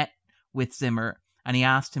he met with Zimmer and he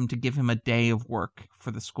asked him to give him a day of work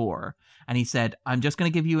for the score. And he said, I'm just going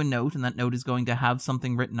to give you a note, and that note is going to have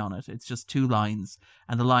something written on it. It's just 2 lines.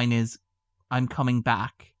 And the line is, I'm coming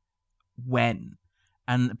back. When?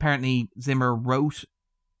 And apparently Zimmer wrote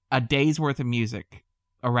a day's worth of music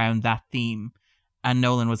around that theme. And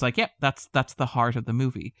Nolan was like, yep, that's the heart of the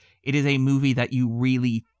movie. It is a movie that you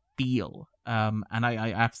really feel. And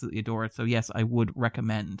I absolutely adore it. So yes, I would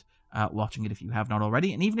recommend watching it if you have not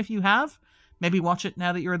already. And even if you have, maybe watch it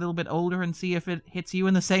now that you're a little bit older and see if it hits you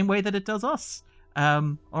in the same way that it does us.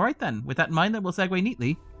 All right then. With that in mind, then we'll segue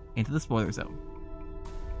neatly into the spoiler zone.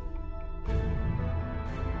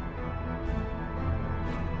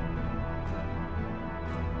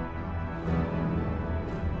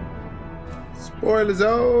 Spoiler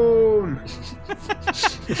zone.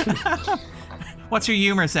 What's your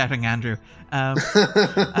humor setting, Andrew? All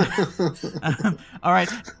right,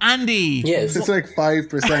 Andy. Yes, it's like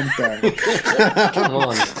 5% there. Come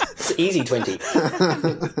on, it's easy 20.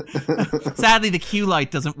 Sadly, the cue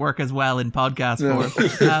light doesn't work as well in podcast form.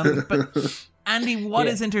 But Andy, what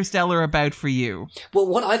is Interstellar about for you? Well,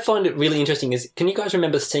 what I find it really interesting is, can you guys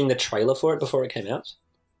remember seeing the trailer for it before it came out?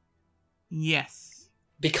 Yes.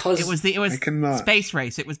 Because it was space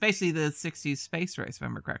race. It was basically the 60s space race, if I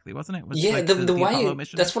remember correctly, wasn't it? Yeah, like the way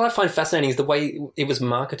that's what I find fascinating is the way it was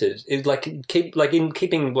marketed. It in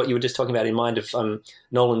keeping what you were just talking about in mind of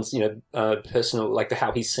Nolan's personal, like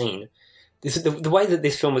how he's seen. This is the way that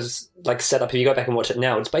this film was like set up. If you go back and watch it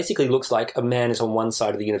now, it basically looks like a man is on one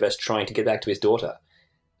side of the universe trying to get back to his daughter,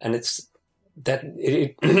 and it's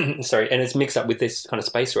sorry, and it's mixed up with this kind of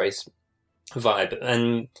space race vibe.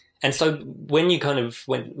 And so when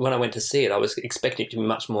I went to see it, I was expecting it to be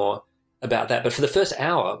much more about that. But for the first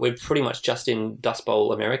hour, we're pretty much just in Dust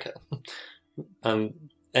Bowl America.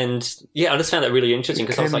 And yeah, I just found that really interesting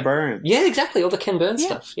because I was like, Burns. Yeah, exactly, all the Ken Burns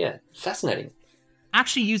stuff. Yeah, fascinating.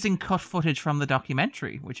 Actually, using cut footage from the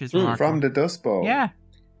documentary, which is remarkable. From the Dust Bowl. Yeah,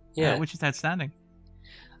 which is outstanding.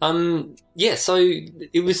 So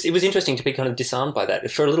it was interesting to be kind of disarmed by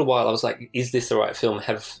that. For a little while, I was like, is this the right film?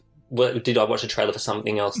 Did I watch a trailer for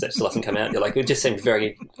something else that still hasn't come out? Like, it just seemed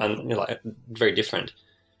very, very different.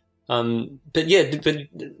 But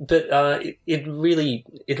it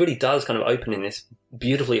really does kind of open in this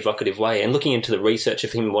beautifully evocative way. And looking into the research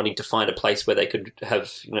of him wanting to find a place where they could have,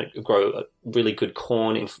 grow a really good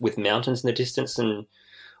corn with mountains in the distance and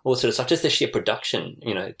all sort of stuff. Just the sheer production,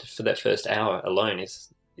 for that first hour alone is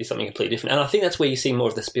something completely different. And I think that's where you see more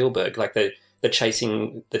of the Spielberg, like the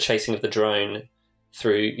chasing of the drone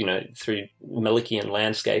through Malikian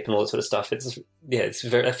landscape and all that sort of stuff.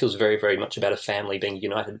 That feels very, very much about a family being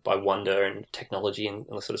united by wonder and technology and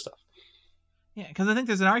all that sort of stuff. Yeah, because I think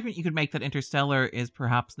there's an argument you could make that Interstellar is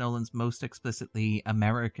perhaps Nolan's most explicitly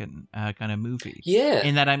American kind of movie. Yeah.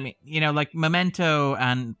 In that, I mean, like Memento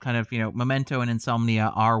and kind of, Memento and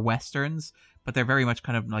Insomnia are Westerns, but they're very much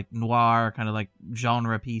kind of like noir, kind of like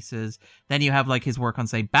genre pieces. Then you have like his work on,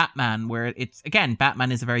 say, Batman, where it's, again,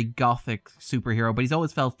 Batman is a very gothic superhero, but he's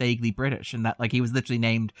always felt vaguely British, and that like he was literally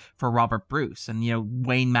named for Robert Bruce. And,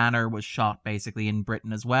 Wayne Manor was shot basically in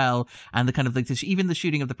Britain as well. And the kind of like, even the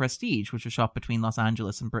shooting of The Prestige, which was shot between Los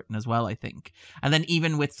Angeles and Britain as well, I think. And then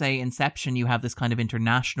even with, say, Inception, you have this kind of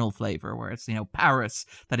international flavor where it's, Paris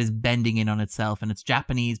that is bending in on itself, and it's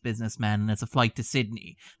Japanese businessmen, and it's a flight to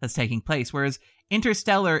Sydney that's taking place. Whereas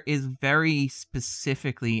Interstellar is very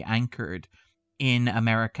specifically anchored in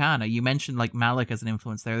Americana. You mentioned like Malick as an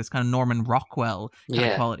influence there, this kind of Norman Rockwell kind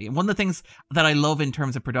of quality. And one of the things that I love in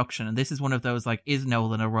terms of production, and this is one of those, like, is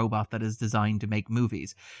Nolan a robot that is designed to make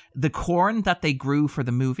movies? The corn that they grew for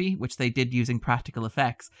the movie, which they did using practical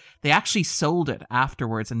effects, they actually sold it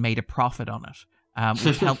afterwards and made a profit on it.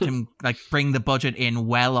 Which helped him like bring the budget in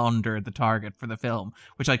well under the target for the film,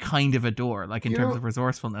 which I kind of adore, like in terms of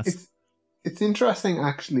resourcefulness. It's interesting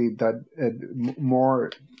actually that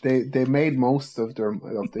they made most of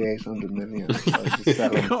the 800 million by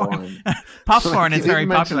selling corn. Popcorn is very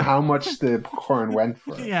popular. How much the corn went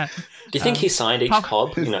for? Yeah. Do you think he signed each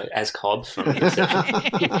Cobb, as Cobb from as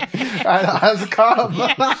Cobb?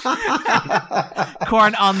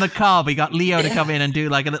 Corn on the cob. He got Leo to come in and do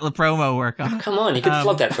like a little promo work on. Come on, you could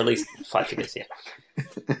flog that for at least 5 figures, yeah.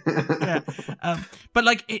 Yeah. But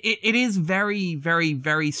like it is very, very,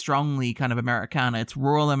 very strongly kind of Americana. It's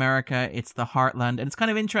rural America. It's the heartland. And it's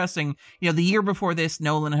kind of interesting. You know, the year before this,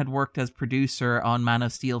 Nolan had worked as producer on Man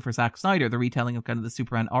of Steel for Zack Snyder, the retelling of kind of the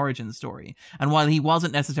Superman origin story. And while he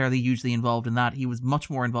wasn't necessarily hugely involved in that, he was much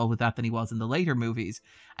more involved with that than he was in the later movies.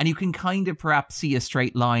 And you can kind of perhaps see a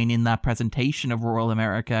straight line in that presentation of rural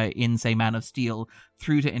America in, say, Man of Steel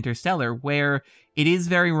through to Interstellar, where it is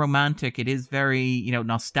very romantic. It is very, you know,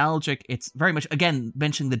 nostalgic. It's very much, again,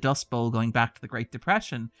 mentioning the Dust Bowl going back to the Great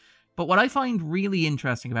Depression. But what I find really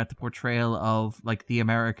interesting about the portrayal of, like, the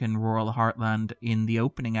American rural heartland in the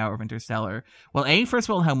opening hour of Interstellar, well, first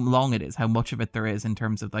of all, how long it is, how much of it there is in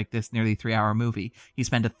terms of, like, this nearly 3-hour movie. You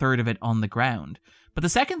spend a third of it on the ground. But the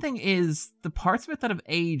second thing is the parts of it that have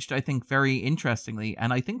aged, I think, very interestingly,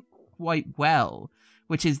 and I think quite well,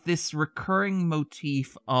 which is this recurring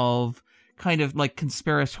motif of kind of like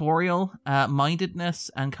conspiratorial mindedness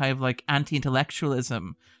and kind of like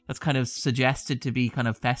anti-intellectualism that's kind of suggested to be kind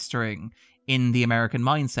of festering in the American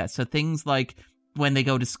mindset. So things like when they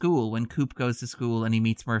go to school, when Coop goes to school and he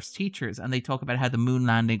meets Murph's teachers, and they talk about how the moon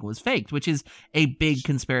landing was faked, which is a big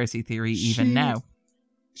conspiracy theory even now.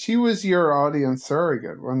 She was your audience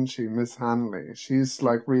surrogate, wasn't she, Miss Hanley? She's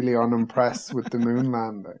like really unimpressed with the moon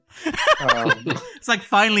landing. It's like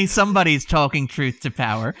finally somebody's talking truth to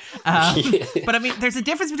power. But I mean, there's a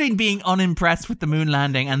difference between being unimpressed with the moon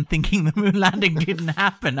landing and thinking the moon landing didn't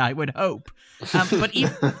happen, I would hope. But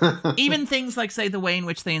even things like, say, the way in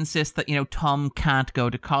which they insist that, you know, Tom can't go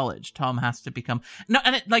to college. Tom has to become... No,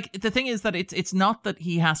 and the thing is that it's not that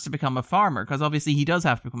he has to become a farmer, because obviously he does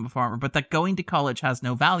have to become a farmer, but that going to college has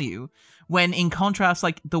no value. When in contrast,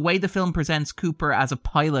 like the way the film presents Cooper as a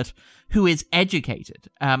pilot who is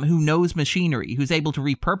educated, who knows machinery, who's able to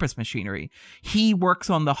repurpose machinery. He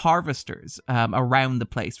works on the harvesters around the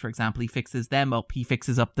place, for example. He fixes them up. He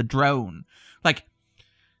fixes up the drone. Like,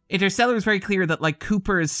 Interstellar is very clear that like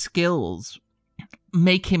Cooper's skills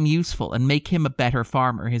make him useful and make him a better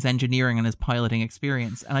farmer, his engineering and his piloting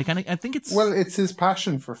experience. And I think it's... Well, it's his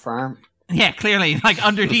passion for farming. Yeah, clearly, like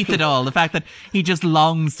underneath it all, the fact that he just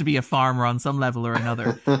longs to be a farmer on some level or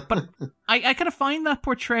another. But I kind of find that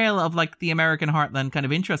portrayal of like the American heartland kind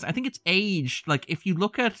of interesting. I think it's aged. Like if you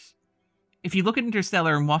look at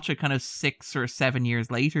Interstellar and watch it kind of 6 or 7 years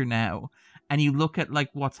later now, and you look at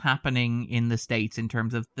like what's happening in the States in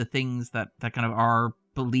terms of the things that kind of are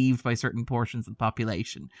believed by certain portions of the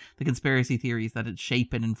population, the conspiracy theories that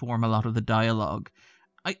shape and inform a lot of the dialogue,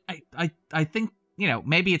 I think, you know,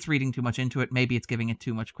 maybe it's reading too much into it, maybe it's giving it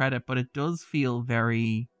too much credit, but it does feel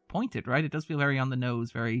very pointed, right? It does feel very on the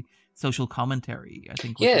nose, very social commentary, I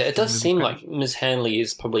think. Yeah, it does seem like Ms. Hanley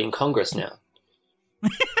is probably in Congress now.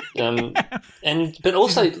 But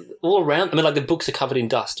also all around, I mean, like the books are covered in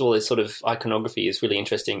dust, all this sort of iconography is really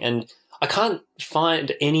interesting. And I can't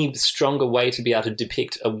find any stronger way to be able to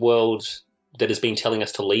depict a world that has been telling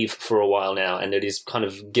us to leave for a while now, and it is kind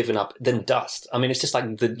of given up, than dust. I mean, it's just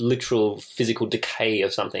like the literal physical decay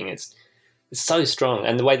of something. It's so strong.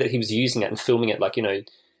 And the way that he was using it and filming it, like, you know,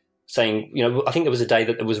 saying, you know, I think there was a day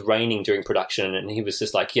that it was raining during production, and he was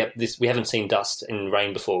just like, yep, we haven't seen dust and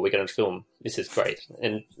rain before. We're going to film. This is great.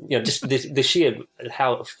 And, you know, just the sheer,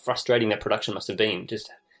 how frustrating that production must have been,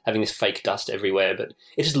 just having this fake dust everywhere. But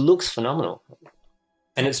it just looks phenomenal.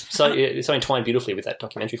 And it's so entwined beautifully with that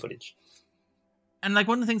documentary footage. And like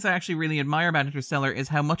one of the things I actually really admire about Interstellar is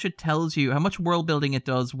how much it tells you, how much world building it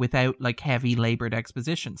does without like heavy labored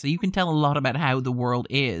exposition. So you can tell a lot about how the world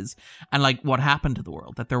is and like what happened to the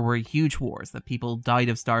world, that there were huge wars, that people died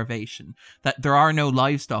of starvation, that there are no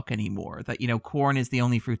livestock anymore, that, you know, corn is the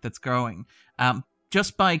only fruit that's growing.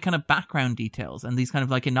 Just by kind of background details and these kind of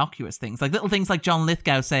like innocuous things, like little things like John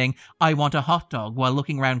Lithgow saying, I want a hot dog, while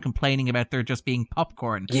looking around complaining about there just being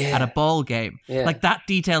popcorn at a ball game. Yeah. Like that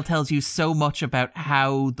detail tells you so much about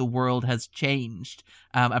how the world has changed,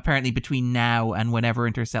 apparently between now and whenever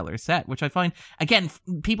Interstellar is set, which I find, again,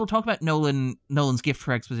 people talk about Nolan's gift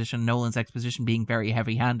for exposition, Nolan's exposition being very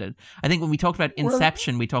heavy handed. I think when we talked about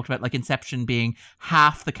Inception, we talked about like Inception being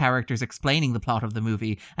half the characters explaining the plot of the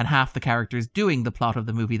movie and half the characters doing the plot of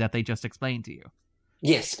the movie that they just explained to you.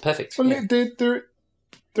 Yes, perfect. Well, yeah.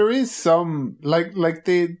 there is some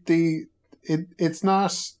it's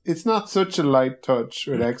not such a light touch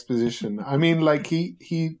with exposition. I mean, like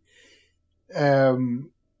he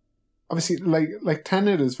obviously like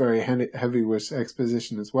Tenet is very heavy with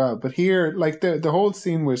exposition as well. But here, like the whole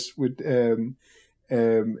scene with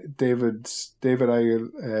David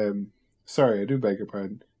sorry, I do beg your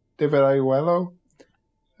pardon, David Aiello.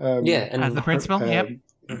 And as the principal, yep.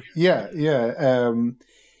 Yeah.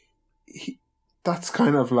 That's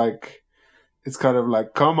kind of like it's kind of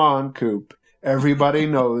like, come on, Coop. Everybody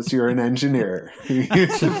knows you're an engineer. You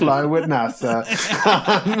used to fly with NASA.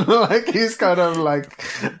 And, like, he's kind of like...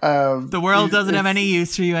 the world doesn't have any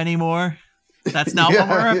use for you anymore. That's not what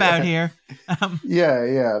we're about here.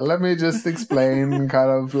 Yeah. Let me just explain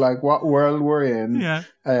kind of like what world we're in. Yeah.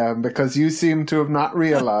 Because you seem to have not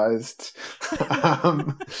realized.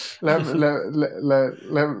 Let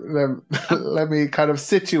me kind of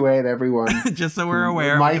situate everyone. Just so we're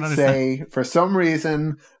aware. Might say, for some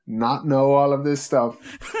reason, not know all of this stuff.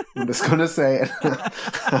 I'm just going to say it.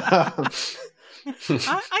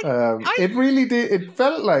 It really did. It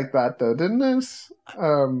felt like that, though, didn't it?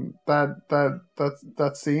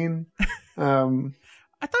 That scene.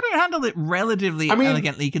 I thought it handled it relatively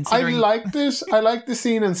elegantly, considering. I liked it. I liked the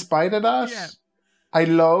scene in spite of that. Yeah. I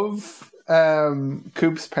love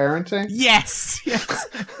Coop's parenting. Yes.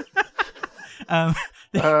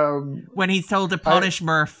 When he's told to punish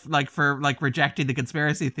Murph for rejecting the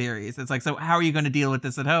conspiracy theories, it's like, so how are you going to deal with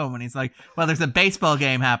this at home? And he's like, well, there's a baseball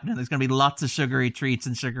game happening. There's going to be lots of sugary treats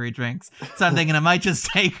and sugary drinks. So I'm thinking I might just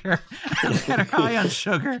take her and get her high on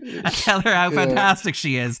sugar and tell her how fantastic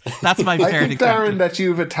she is. That's my parenting. I think, Darren, that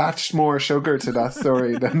you've attached more sugar to that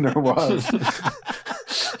story than there was.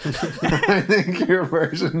 I think your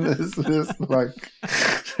version is just like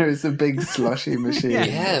there's a big slushy machine.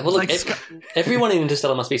 Yeah, well, look, everyone in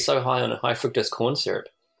Interstellar must be so high on high fructose corn syrup.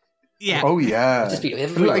 Yeah. Oh yeah. Just be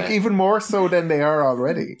everywhere. Like even more so than they are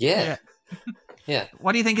already. Yeah. Yeah.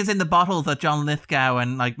 What do you think is in the bottles that John Lithgow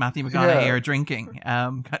and like Matthew McConaughey are drinking?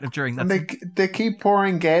 Kind of during that. And they keep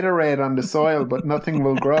pouring Gatorade on the soil, but nothing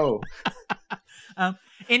will grow.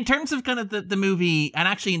 In terms of kind of the movie, and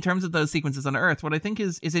actually in terms of those sequences on Earth, what I think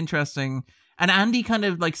is interesting, and Andy kind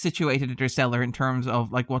of like situated Interstellar in terms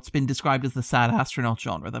of like what's been described as the sad astronaut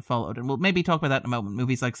genre that followed. And we'll maybe talk about that in a moment.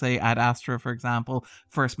 Movies like, say, Ad Astra, for example,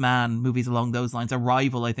 First Man, movies along those lines.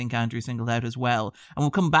 Arrival, I think Andrew singled out as well. And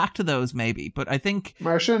we'll come back to those maybe. But I think...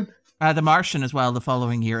 Martian? The Martian as well, the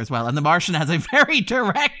following year as well. And The Martian has a very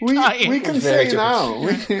direct tie-in. We can say now.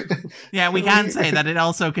 Yeah, we can say that it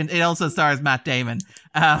also stars Matt Damon.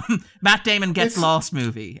 Matt Damon Gets Lost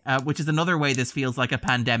movie, which is another way this feels like a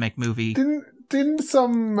pandemic movie. Didn't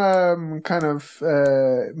some kind of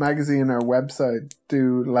magazine or website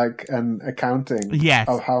do like an accounting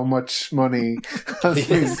of how much money has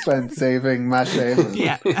been spent saving Matt Damon?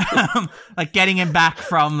 Yeah, like getting him back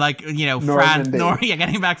from France,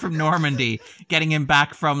 getting him back from Normandy, getting him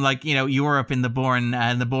back from Europe in the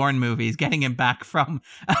Bourne movies, getting him back from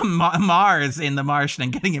Mars in The Martian,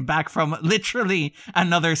 and getting him back from literally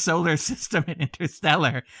another solar system in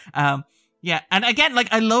Interstellar. Yeah, and again,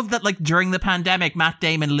 I love that, during the pandemic, Matt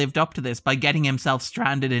Damon lived up to this by getting himself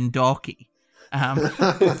stranded in Dalkey.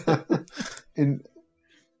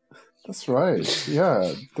 That's right.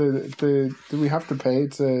 Yeah, do we have to pay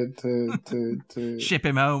to ship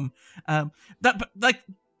him home?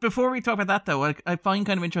 Before we talk about that, though, what I find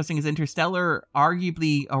kind of interesting is Interstellar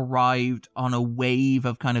arguably arrived on a wave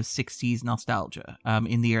of kind of 60s nostalgia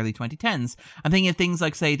in the early 2010s. I'm thinking of things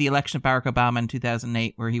like, say, the election of Barack Obama in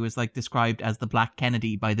 2008, where he was described as the Black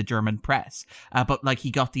Kennedy by the German press. But he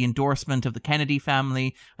got the endorsement of the Kennedy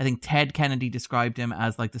family. I think Ted Kennedy described him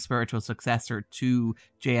as the spiritual successor to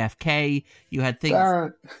JFK. You had things...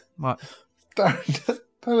 Darren. What? Darren.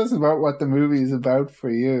 Tell us about what the movie is about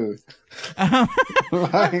for you.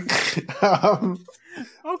 Okay.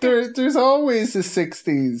 There's always a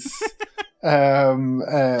 60s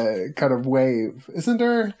kind of wave, isn't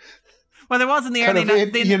there? Well, there was in the early... in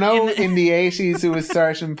the 80s it was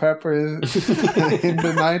Sgt. Pepper. In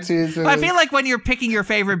the 90s I feel like when you're picking your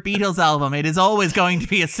favorite Beatles album, it is always going to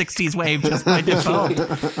be a 60s wave just by default.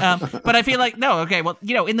 But I feel like, in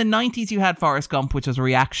the 90s you had Forrest Gump, which was a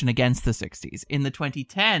reaction against the 60s. In the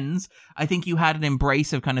 2010s, I think you had an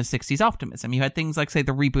embrace of kind of 60s optimism. You had things like, say,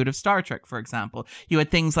 the reboot of Star Trek, for example. You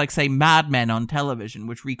had things like, say, Mad Men on television,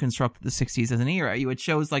 which reconstructed the 60s as an era. You had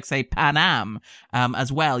shows like, say, Pan Am as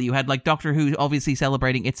well. You had Doctor Who obviously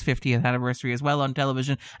celebrating its 50th anniversary as well on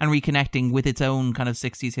television and reconnecting with its own kind of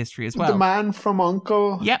 60s history as well. The Man from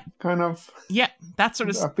U.N.C.L.E. Yep. Kind of. Yeah, that sort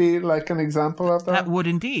of... That'd be an example of that. That would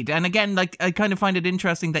indeed. And again, I kind of find it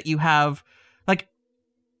interesting that you have,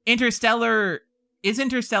 Interstellar... Is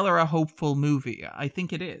Interstellar a hopeful movie? I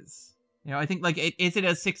think it is. I think, is it a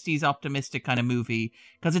 60s optimistic kind of movie?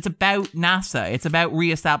 Because it's about NASA. It's about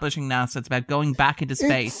reestablishing NASA. It's about going back into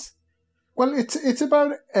space. Well, it's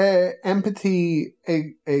about empathy.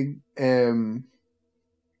 There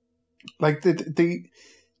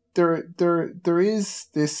is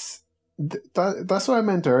this. That's what I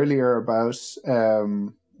meant earlier about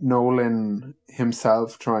Nolan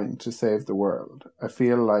himself trying to save the world. I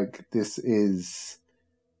feel like this is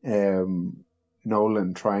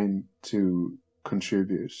Nolan trying to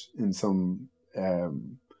contribute in some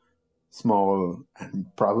small and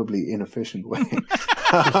probably inefficient way.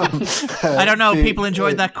 I don't know. People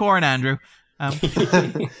enjoyed that corn, Andrew. No,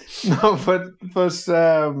 but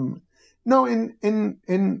no, in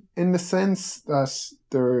the sense that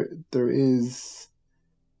there is,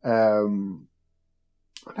 I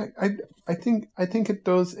think it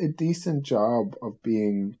does a decent job of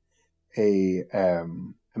being a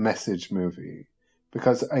message movie,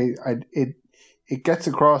 because it gets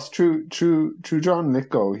across through John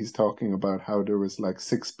Lithgow. He's talking about how there was like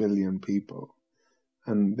 6 billion people,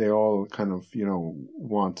 and they all kind of,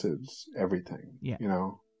 wanted everything. Yeah.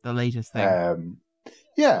 The latest thing.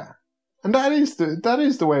 Yeah. And that is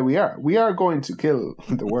the way we are. We are going to kill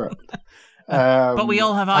the world. But we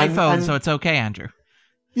all have iPhones, so it's okay, Andrew.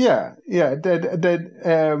 Yeah.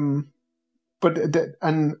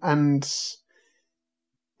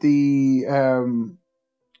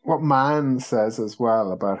 What Mann says as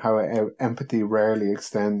well about how empathy rarely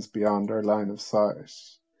extends beyond our line of sight.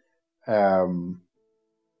 And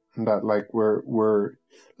that we're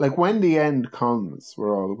like, when the end comes,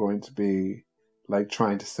 we're all going to be like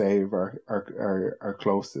trying to save our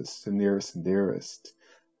closest and nearest and dearest,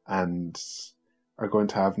 and are going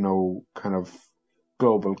to have no kind of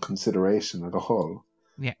global consideration at all.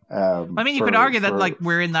 Yeah. You could argue that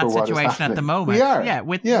we're in that situation at the moment. We are. Yeah.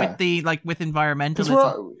 With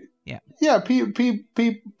environmentalism.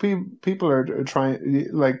 People are trying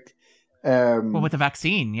well, with the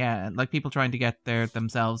vaccine, like people trying to get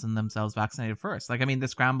themselves vaccinated first. The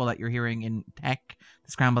scramble that you're hearing in tech,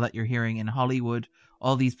 the scramble that you're hearing in Hollywood,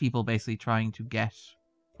 all these people basically trying to get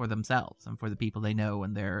for themselves and for the people they know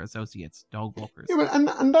and their associates, dog walkers. Yeah,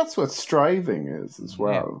 and that's what striving is as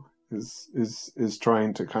well. Yeah. Is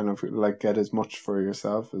trying to kind of like get as much for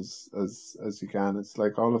yourself as you can. It's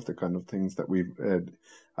like all of the kind of things that we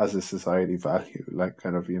as a society value, like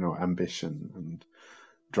kind of ambition and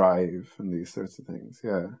drive and these sorts of things.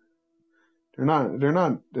 Yeah, they're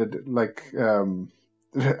not like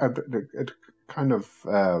kind of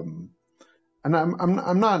and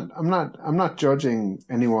I'm not judging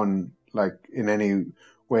anyone like in any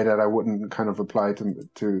way that I wouldn't kind of apply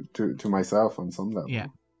to myself on some level. Yeah,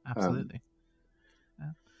 absolutely.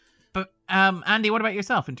 But Andy, what about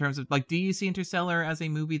yourself in terms of do you see Interstellar as a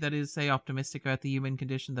movie that is, say, optimistic about the human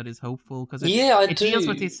condition, that is hopeful? Because it deals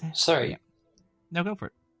with this. Sorry. Yeah. No, go for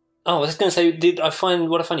it. Oh, I was just going to say,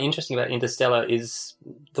 what I find interesting about Interstellar is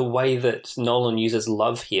the way that Nolan uses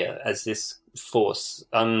love here as this force.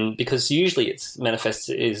 Because usually it's manifests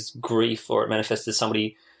as grief, or it manifests as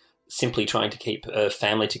somebody simply trying to keep a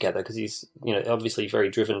family together, because he's obviously very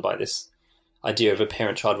driven by this idea of a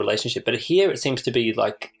parent-child relationship. But here it seems to be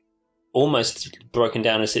like almost broken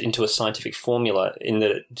down into a scientific formula, in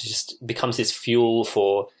that it just becomes this fuel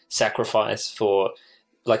for sacrifice, for,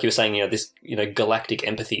 like you were saying, this galactic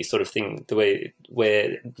empathy sort of thing, the way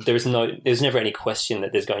where there's never any question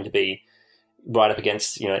that there's going to be, right up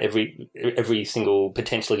against every single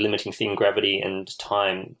potentially limiting thing, gravity and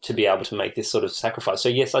time, to be able to make this sort of sacrifice. So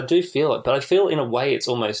yes, I do feel it, but I feel in a way it's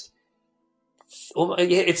almost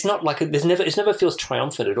it's not like it never feels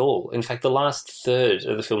triumphant at all. In fact, the last third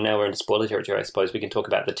of the film, now we're into spoiler territory, I suppose we can talk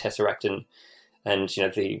about the Tesseract and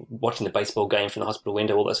the watching the baseball game from the hospital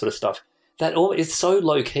window, all that sort of stuff. That all is so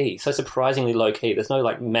low key, so surprisingly low key. There's no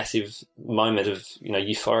massive moment of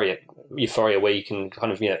euphoria where you can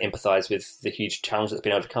kind of empathize with the huge challenge that's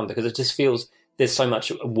been overcome, because it just feels there's so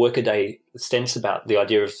much workaday sense about the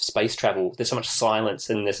idea of space travel. There's so much silence,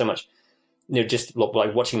 and there's so much just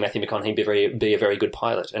like watching Matthew McConaughey be a very good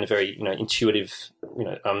pilot and a very intuitive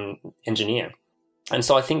engineer. And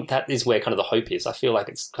so I think that is where kind of the hope is. I feel like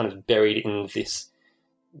it's kind of buried in this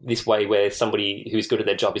way where somebody who's good at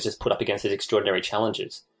their job is just put up against these extraordinary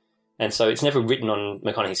challenges. And so it's never written on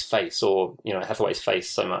McConaughey's face or, Hathaway's face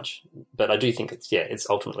so much. But I do think it's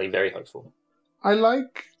ultimately very hopeful. I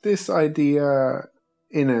like this idea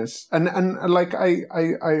in it. And like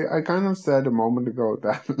I kind of said a moment ago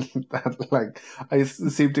that like I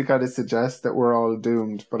seem to kind of suggest that we're all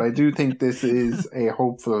doomed, but I do think this is a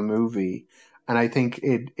hopeful movie, and I think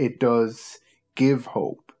it does give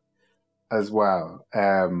hope as well.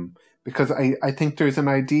 Because I think there's an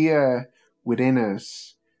idea within it,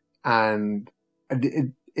 and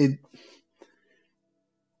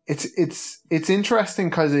it's interesting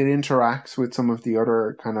because it interacts with some of the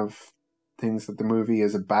other kind of things that the movie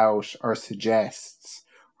is about or suggests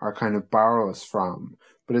or kind of borrows from.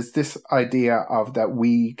 But it's this idea of that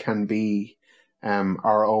we can be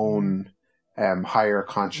our own higher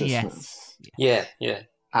consciousness. Yeah, yeah.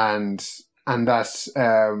 And that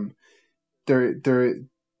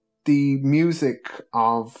the music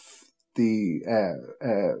of the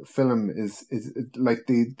film is like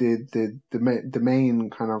the main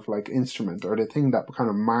kind of like instrument, or the thing that kind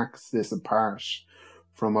of marks this apart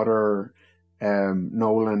from other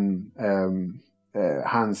Nolan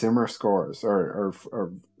Hans Zimmer scores, or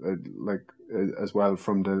as well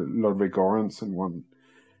from the Ludwig Göransson one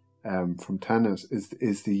from Tenet,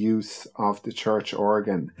 is the use of the church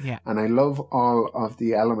organ. Yeah. And I love all of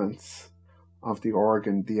the elements of the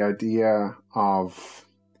organ, the idea of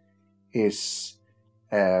it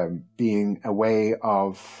being a way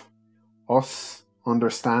of us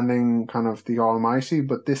understanding kind of the Almighty,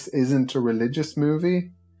 but this isn't a religious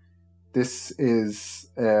movie. This is.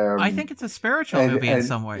 I think it's a spiritual movie in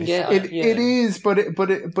some ways. Yeah, it is, but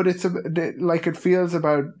it's like it feels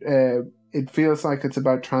about. It feels like it's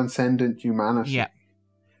about transcendent humanity. Yeah.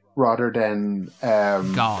 Rather than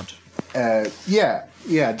God. That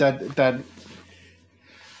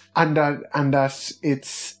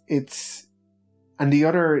it's and the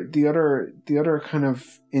other kind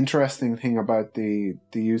of interesting thing about the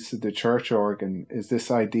use of the church organ is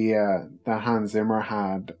this idea that Hans Zimmer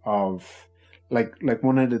had of like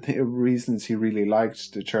one of the reasons he really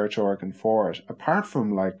liked the church organ for it, apart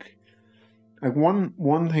from like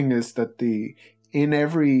one thing is that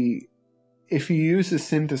if you use a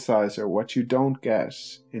synthesizer, what you don't get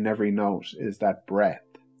in every note is that breath,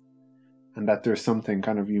 and that there's something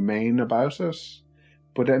kind of humane about it.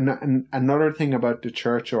 But another thing about the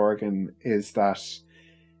church organ is that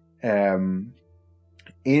in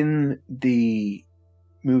the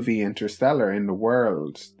movie Interstellar, in the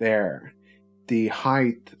world there, the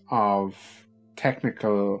height of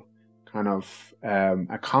technical kind of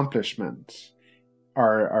accomplishment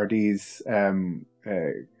are these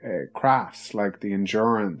crafts like the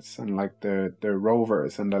Endurance and like the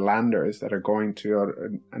rovers and the landers that are going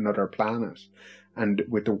to another planet, and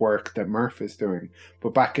with the work that Murph is doing.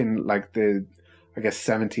 But back in like the, I guess,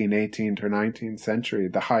 17th, 18th or 19th century,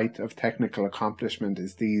 the height of technical accomplishment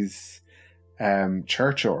is these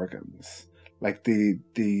church organs, like the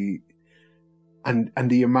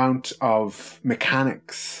amount of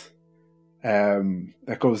mechanics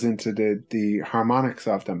that goes into the harmonics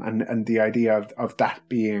of them, and the idea of that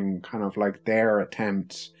being kind of like their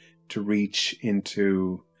attempt to reach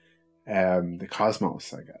into the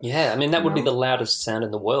cosmos, I guess. Yeah, I mean, that would be the loudest sound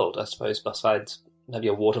in the world, I suppose, besides maybe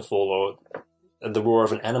a waterfall or the roar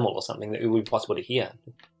of an animal or something that it would be possible to hear.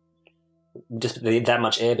 Just that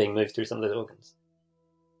much air being moved through some of those organs.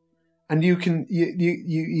 And you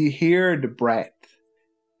hear the breath.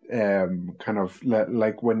 Kind of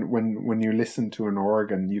like when you listen to an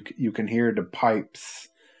organ, you can hear the pipes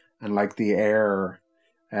and like the air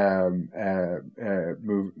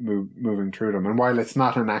moving through them. And while it's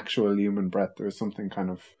not an actual human breath, there's something kind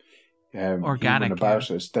of organic human about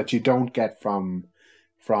it that you don't get from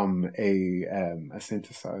a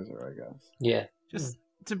synthesizer, I guess. Yeah. Just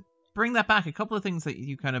to bring that back, a couple of things that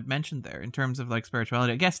you kind of mentioned there in terms of like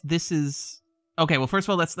spirituality. I guess this is. Okay, well, first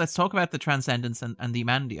of all, let's talk about the transcendence and the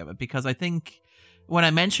humanity of it, because I think when I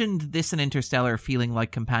mentioned this and Interstellar feeling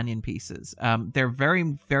like companion pieces, they're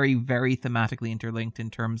very, very, very thematically interlinked in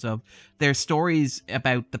terms of their stories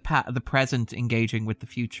about the present engaging with the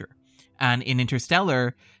future. And in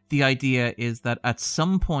Interstellar, the idea is that at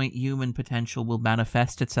some point human potential will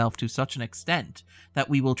manifest itself to such an extent that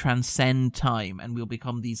we will transcend time and we'll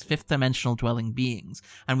become these fifth dimensional dwelling beings,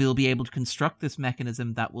 and we will be able to construct this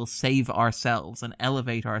mechanism that will save ourselves and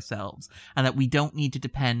elevate ourselves, and that we don't need to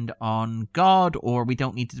depend on God, or we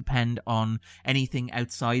don't need to depend on anything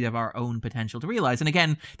outside of our own potential to realize. And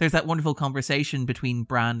again, there's that wonderful conversation between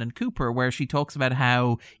Brand and Cooper where she talks about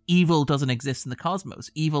how evil doesn't exist in the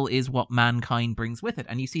cosmos. Evil is what mankind brings with it.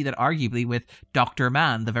 And you see that arguably with Dr.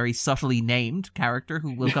 Man, the very subtly named character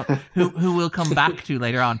who will who will come back to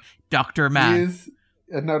later on. Dr. Man. He is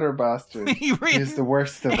another bastard. He's the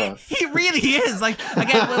worst of us. He really is. Like,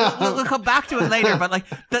 again, we'll come back to it later, but like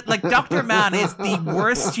Dr. Man is the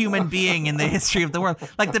worst human being in the history of the world.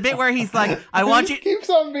 Like the bit where he's like, I want you... keeps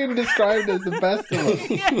on being described as the best of us.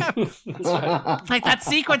 Yeah. Like that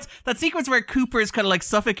sequence where Cooper's kind of like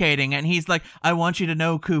suffocating and he's like, I want you to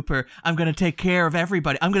know, Cooper, I'm going to take care of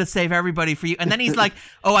everybody. I'm going to save everybody for you. And then he's like,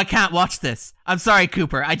 oh, I can't watch this. I'm sorry,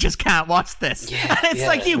 Cooper. I just can't watch this. Yeah, and it's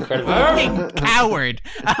like, you fucking coward.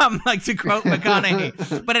 like to quote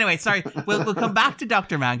McConaughey. But anyway, sorry, we'll come back to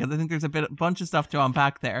Dr. Mann because I think there's a bunch of stuff to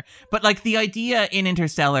unpack there. But like the idea in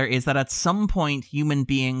Interstellar is that at some point human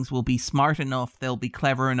beings will be smart enough, they'll be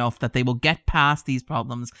clever enough that they will get past these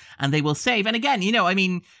problems and they will save. And again, you know, I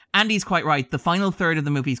mean, Andy's quite right. The final third of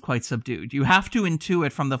the movie is quite subdued. You have to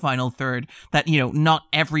intuit from the final third that, you know, not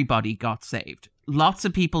everybody got saved. Lots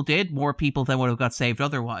of people did, more people than would have got saved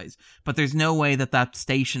otherwise. But there's no way that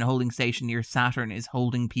holding station near Saturn is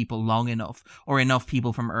holding people long enough or enough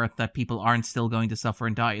people from Earth that people aren't still going to suffer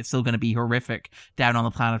and die. It's still going to be horrific down on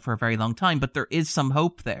the planet for a very long time. But there is some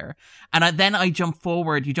hope there. And you jump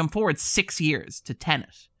forward 6 years to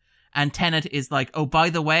Tenet. And Tenet is like, oh, by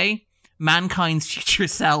the way, mankind's future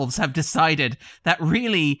selves have decided that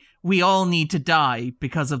really we all need to die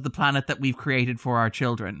because of the planet that we've created for our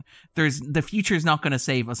children. The future's not going to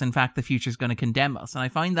save us. In fact, the future's going to condemn us. And I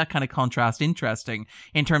find that kind of contrast interesting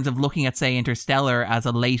in terms of looking at, say, Interstellar as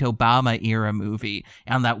a late Obama era movie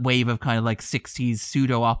and that wave of kind of like 60s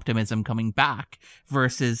pseudo-optimism coming back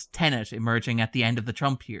versus Tenet emerging at the end of the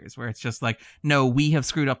Trump years, where it's just like, no, we have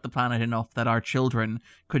screwed up the planet enough that our children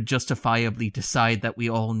could justifiably decide that we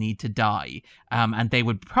all need to die. And they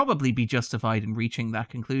would probably be justified in reaching that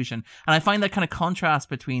conclusion. And I find that kind of contrast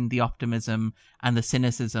between the optimism and the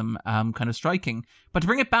cynicism kind of striking. But to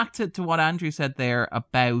bring it back to what Andrew said there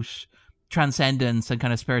about transcendence and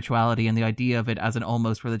kind of spirituality and the idea of it as an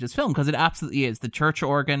almost religious film, because it absolutely is. The church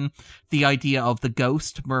organ, the idea of the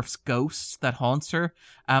ghost, Murph's ghost that haunts her.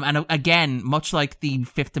 And again, much like the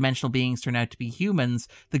fifth dimensional beings turn out to be humans,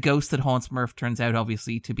 the ghost that haunts Murph turns out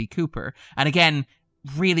obviously to be Cooper. And again,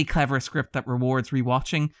 really clever script that rewards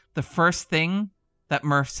rewatching. The first thing that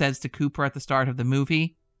Murph says to Cooper at the start of the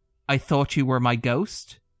movie, I thought you were my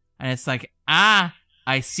ghost. And it's like, I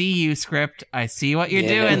see you, script. I see what you're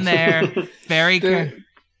doing there. Very good.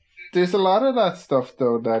 There's a lot of that stuff,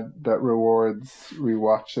 though, that rewards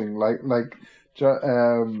rewatching. Like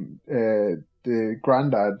the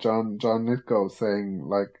granddad, John Lithgow, saying,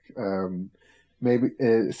 like, maybe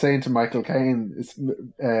saying to Michael Caine,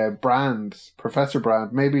 Professor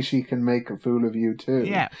Brand, maybe she can make a fool of you too.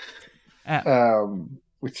 Yeah.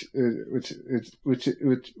 Which is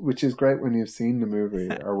great when you've seen the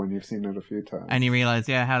movie or when you've seen it a few times, and you realize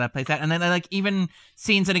how that plays out. And then like even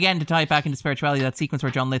scenes, and again to tie it back into spirituality, that sequence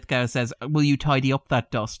where John Lithgow says, "Will you tidy up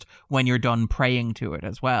that dust when you're done praying to it?"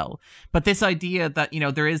 as well. But this idea that, you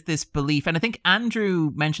know, there is this belief, and I think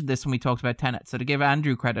Andrew mentioned this when we talked about Tenet. So to give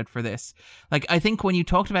Andrew credit for this, like I think when you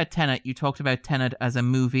talked about Tenet, you talked about Tenet as a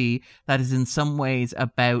movie that is in some ways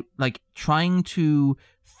about like trying to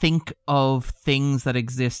think of things that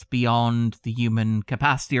exist beyond the human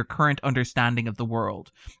capacity or current understanding of the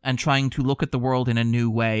world, and trying to look at the world in a new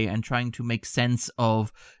way and trying to make sense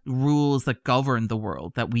of rules that govern the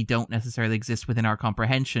world that we don't necessarily exist within our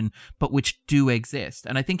comprehension, but which do exist.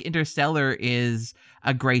 And I think Interstellar is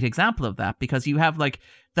a great example of that, because you have like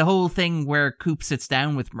the whole thing where Coop sits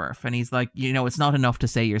down with Murph and he's like, you know, it's not enough to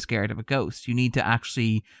say you're scared of a ghost. You need to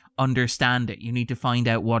actually understand it. You need to find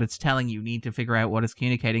out what it's telling you. You need to figure out what it's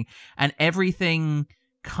communicating. And everything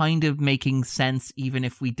kind of making sense, even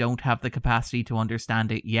if we don't have the capacity to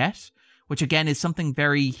understand it yet, which again is something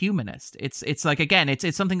very humanist. It's like, again,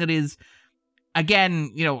 it's something that is,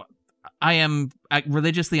 again, you know, I'm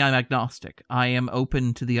agnostic. I am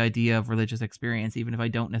open to the idea of religious experience, even if I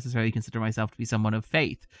don't necessarily consider myself to be someone of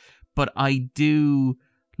faith. But I do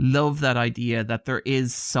love that idea that there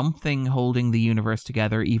is something holding the universe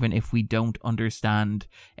together, even if we don't understand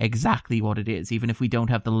exactly what it is, even if we don't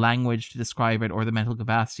have the language to describe it or the mental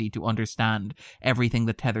capacity to understand everything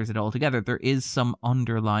that tethers it all together. There is some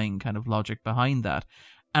underlying kind of logic behind that.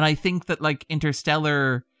 And I think that like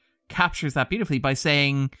Interstellar captures that beautifully by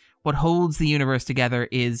saying what holds the universe together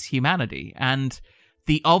is humanity. And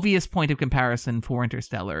the obvious point of comparison for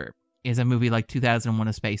Interstellar is a movie like 2001: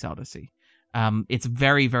 A Space Odyssey. It's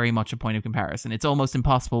very, very much a point of comparison. It's almost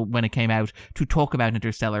impossible when it came out to talk about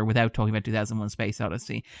Interstellar without talking about 2001: Space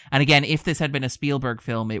Odyssey. And again, if this had been a Spielberg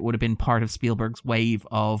film, it would have been part of Spielberg's wave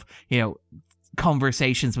of, you know,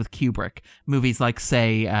 conversations with Kubrick, movies like,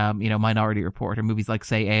 say, Minority Report, or movies like,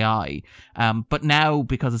 say, AI. But now,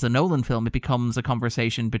 because it's a Nolan film, it becomes a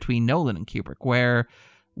conversation between Nolan and Kubrick, where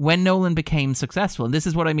when Nolan became successful, and this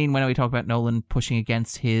is what I mean when we talk about Nolan pushing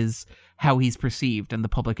against how he's perceived and the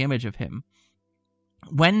public image of him.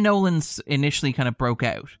 When Nolan initially kind of broke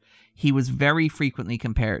out, he was very frequently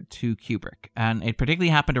compared to Kubrick, and it particularly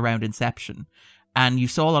happened around Inception. And you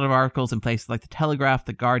saw a lot of articles in places like The Telegraph,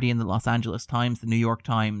 The Guardian, The Los Angeles Times, The New York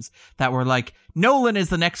Times that were like, Nolan is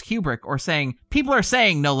the next Kubrick, or saying, people are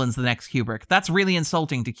saying Nolan's the next Kubrick. That's really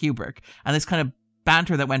insulting to Kubrick. And this kind of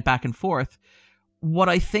banter that went back and forth. what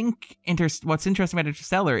I think what's interesting about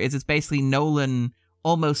Interstellar is it's basically Nolan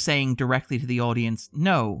almost saying directly to the audience,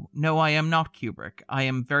 no, I am not Kubrick. I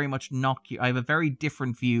am very much not I have a very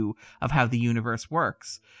different view of how the universe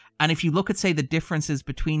works. And if you look at, say, the differences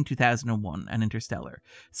between 2001 and Interstellar,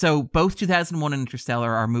 so both 2001 and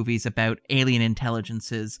Interstellar are movies about alien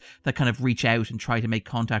intelligences that kind of reach out and try to make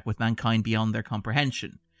contact with mankind beyond their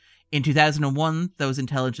comprehension. In 2001, those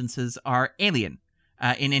intelligences are alien.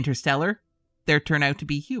 In Interstellar, they turn out to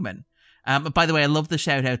be human. By the way, I love the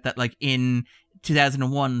shout out that, like, in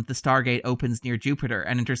 2001, the Stargate opens near Jupiter,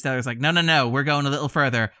 and Interstellar's like, no, we're going a little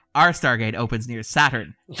further. Our Stargate opens near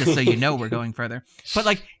Saturn, just so you know we're going further. But,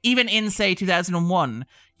 like, even in, say, 2001,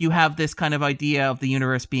 you have this kind of idea of the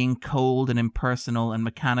universe being cold and impersonal and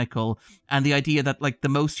mechanical, and the idea that, like, the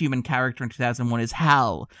most human character in 2001 is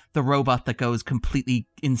Hal, the robot that goes completely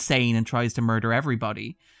insane and tries to murder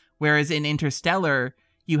everybody. Whereas in Interstellar,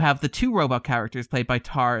 you have the two robot characters played by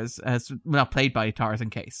Tars, not played by Tars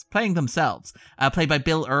and Case, playing themselves, played by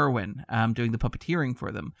Bill Irwin, doing the puppeteering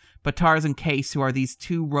for them. But Tars and Case, who are these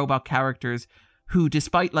two robot characters who,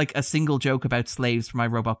 despite, like, a single joke about slaves from My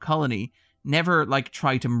Robot Colony, never, like,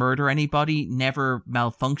 try to murder anybody, never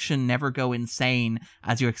malfunction, never go insane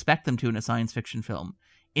as you expect them to in a science fiction film.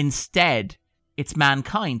 Instead, it's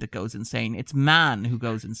mankind that goes insane. It's man who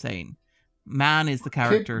goes insane. Man is the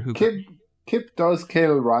character who... Kip does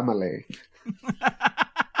kill Romilly.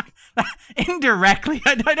 Indirectly.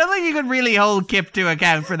 I don't think you could really hold Kip to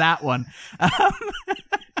account for that one.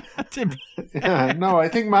 Yeah, no, I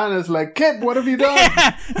think man is like, Kip, what have you done?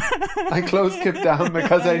 Yeah. I closed Kip down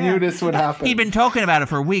because I knew this would happen. He'd been talking about it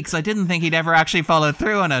for weeks. I didn't think he'd ever actually follow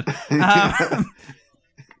through on it. Yeah.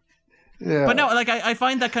 But no, like, I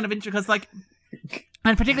find that kind of interesting because, like,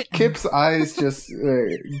 and particularly Kip's eyes just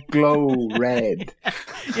glow red.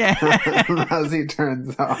 Yeah. As he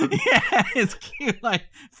turns on. Yeah, it's cute. Like,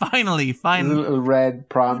 finally. A little red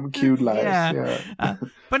prom cute light. Yeah.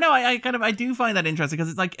 But no, I do find that interesting because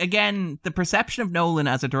it's like, again, the perception of Nolan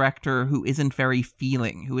as a director who isn't very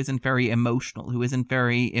feeling, who isn't very emotional, who isn't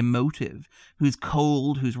very emotive, who's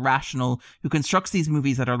cold, who's rational, who constructs these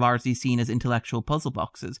movies that are largely seen as intellectual puzzle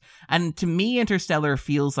boxes. And to me, Interstellar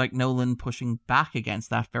feels like Nolan pushing back against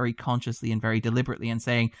that very consciously and very deliberately and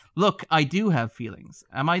saying, look, I do have feelings.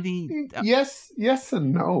 Am I the... Yes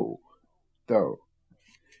and no, though.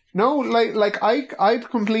 No, like I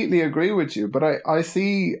completely agree with you, but I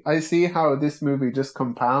see how this movie just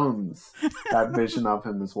compounds that vision of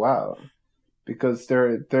him as well, because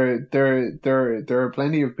there are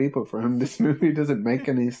plenty of people for whom this movie doesn't make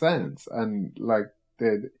any sense, and like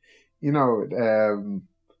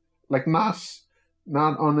like not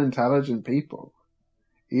unintelligent people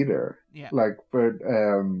either. Yeah. Like, but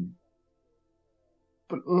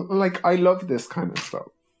like I love this kind of stuff.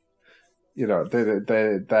 You know,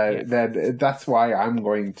 that's why I'm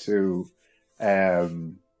going to,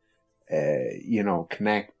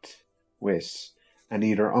 connect with and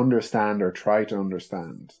either understand or try to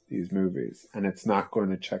understand these movies, and it's not going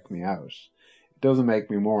to check me out. It doesn't make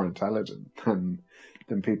me more intelligent than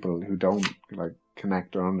people who don't like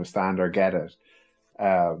connect or understand or get it.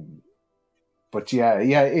 But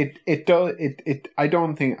it does. I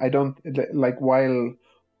don't like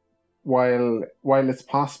while it's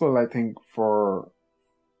possible, I think, for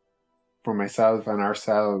myself and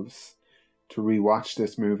ourselves to rewatch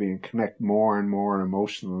this movie and connect more and more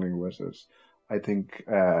emotionally with it, I think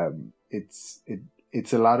it's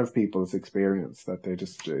a lot of people's experience that they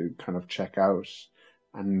just kind of check out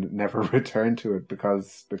and never return to it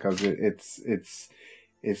because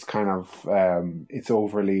it's kind of it's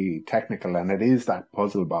overly technical, and it is that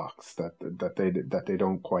puzzle box that they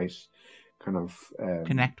don't quite kind of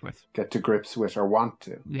connect with, get to grips with, or want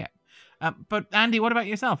to. Yeah. But Andy, what about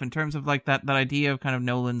yourself in terms of like that idea of kind of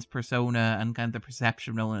Nolan's persona and kind of the perception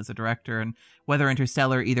of Nolan as a director, and whether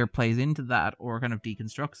Interstellar either plays into that or kind of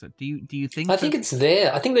deconstructs it? Do you think? I think it's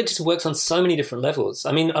there. I think that just works on so many different levels.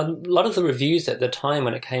 I mean, a lot of the reviews at the time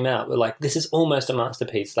when it came out were like, "This is almost a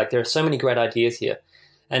masterpiece. Like, there are so many great ideas here."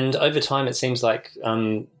 And over time, it seems like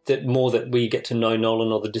that more that we get to know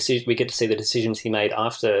Nolan, or we get to see the decisions he made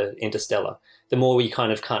after Interstellar, the more we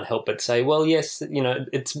kind of can't help but say, well, yes, you know,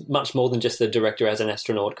 it's much more than just the director as an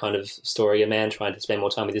astronaut kind of story, a man trying to spend more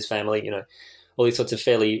time with his family, you know, all these sorts of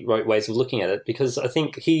fairly rote ways of looking at it. Because I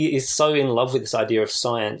think he is so in love with this idea of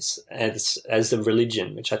science as a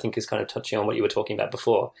religion, which I think is kind of touching on what you were talking about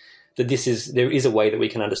before, that there is a way that we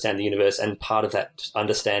can understand the universe, and part of that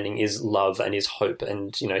understanding is love and is hope,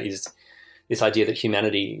 and, you know, is this idea that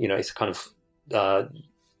humanity, you know, is kind of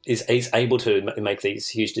is able to make these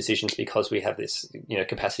huge decisions because we have this, you know,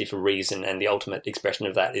 capacity for reason, and the ultimate expression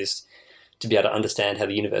of that is to be able to understand how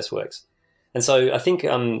the universe works. And so I think,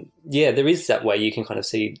 there is that way you can kind of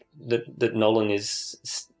see that Nolan is,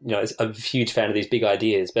 is a huge fan of these big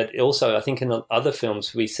ideas. But also, I think in other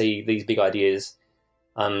films we see these big ideas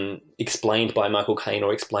explained by Michael Caine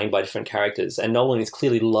or explained by different characters. And Nolan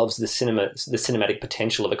clearly loves the cinematic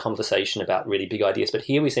potential of a conversation about really big ideas. But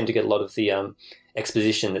here we seem to get a lot of the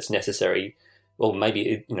exposition that's necessary. Or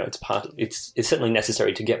maybe it's certainly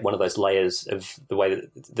necessary to get one of those layers of the way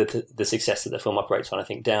that the success that the film operates on, I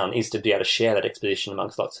think, down, is to be able to share that exposition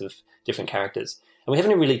amongst lots of different characters. And we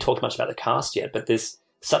haven't really talked much about the cast yet, but there's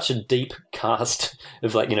such a deep cast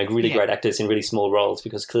of really great actors in really small roles,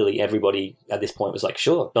 because clearly everybody at this point was like,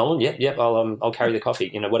 sure, Nolan, yep, I'll carry the coffee,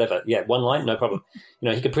 whatever, one line, no problem.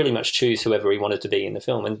 He could pretty much choose whoever he wanted to be in the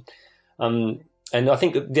film, and I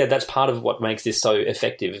think that's part of what makes this so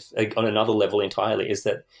effective on another level entirely, is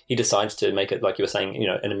that he decides to make it, like you were saying,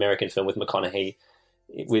 an American film with McConaughey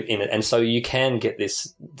in it. And so you can get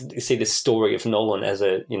see this story of Nolan as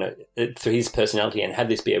through his personality, and have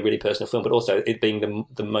this be a really personal film, but also it being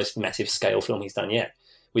the most massive scale film he's done yet,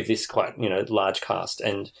 with this quite, large cast,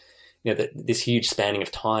 and, this huge spanning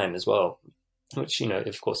of time as well, which,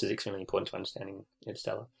 of course is extremely important to understanding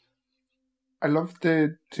Interstellar. I love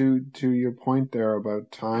to your point there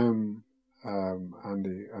about time,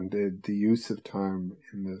 Andy, and the use of time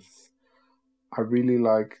in this. I really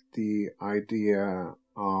like the idea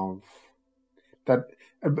of that.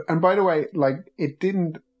 And by the way,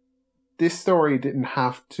 this story didn't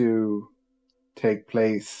have to take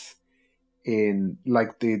place in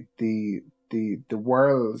the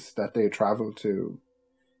worlds that they travel to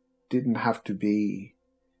didn't have to be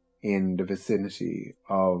in the vicinity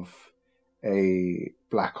of a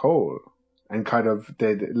black hole, and kind of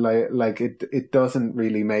it doesn't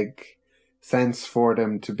really make sense for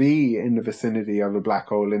them to be in the vicinity of a black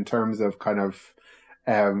hole in terms of kind of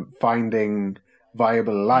finding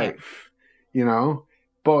viable life,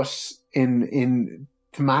 but in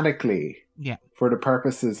thematically, for the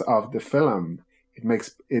purposes of the film, it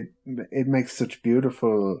makes such a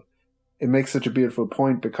beautiful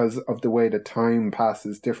point, because of the way that time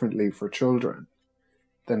passes differently for children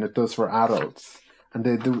than it does for adults. And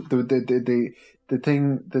the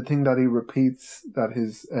thing that he repeats, that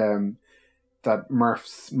his that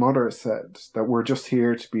Murph's mother said, that we're just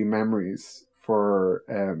here to be memories for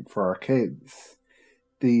our kids.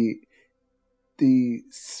 The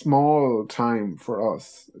small time for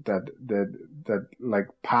us that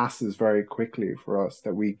passes very quickly for us,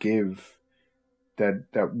 that we give,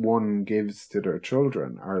 that one gives to their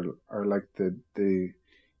children, are like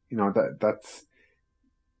that's.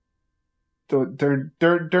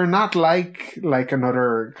 They're not like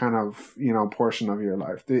another kind of portion of your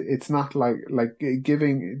life. It's not like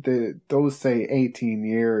giving those say 18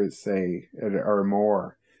 years, say, or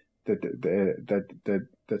more,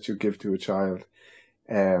 that you give to a child.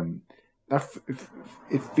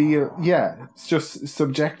 It's just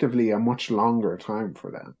subjectively a much longer time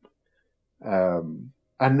for them.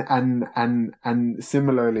 And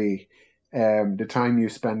similarly, the time you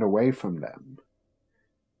spend away from them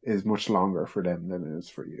is much longer for them than it is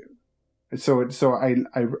for you. So I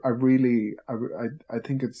really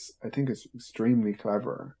think it's extremely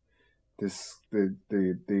clever,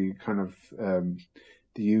 the kind of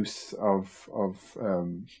the use of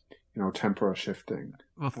temporal shifting.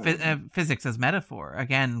 Well, physics as metaphor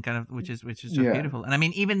again, kind of, which is just beautiful. And I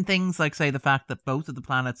mean, even things like, say, the fact that both of the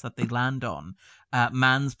planets that they land on,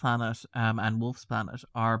 Man's planet and Wolf's planet,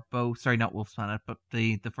 are both, sorry, not Wolf's planet, but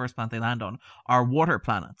the first planet they land on, are water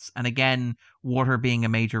planets. And again, water being a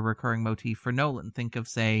major recurring motif for Nolan. Think of,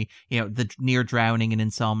 say, the near drowning in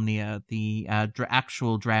Insomnia, the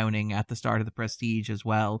actual drowning at the start of The Prestige as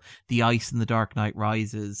well, the ice in The Dark Knight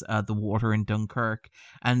Rises, the water in Dunkirk,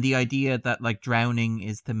 and the idea that drowning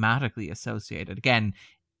is thematically associated. Again,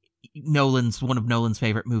 one of Nolan's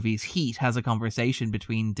favorite movies, Heat, has a conversation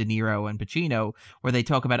between De Niro and Pacino where they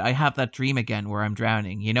talk about, I have that dream again where I'm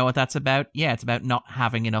drowning. You know what that's about? Yeah, it's about not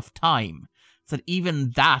having enough time. So that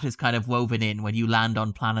even that is kind of woven in when you land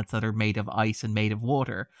on planets that are made of ice and made of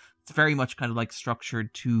water. It's very much kind of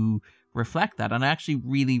structured to reflect that. And I actually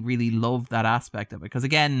really, really love that aspect of it. Because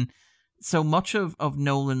again, so much of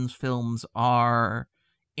Nolan's films are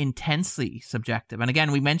intensely subjective. And again,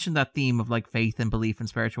 we mentioned that theme of faith and belief and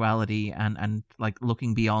spirituality and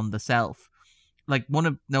looking beyond the self. One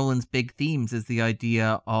of Nolan's big themes is the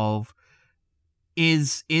idea of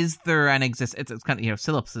is there an it's kind of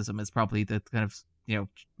solipsism is probably the kind of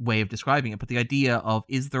way of describing it, but the idea of,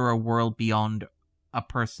 is there a world beyond a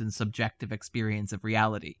person's subjective experience of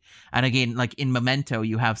reality. And again, like in Memento,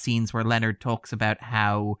 you have scenes where Leonard talks about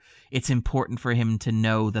how it's important for him to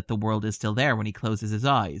know that the world is still there when he closes his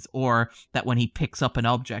eyes, or that when he picks up an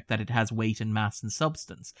object that it has weight and mass and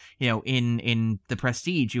substance. You know, in The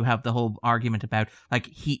Prestige, you have the whole argument about like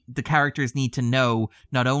the characters need to know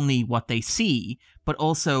not only what they see, but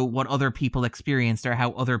also what other people experienced or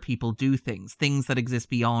how other people do things that exist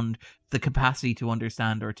beyond the capacity to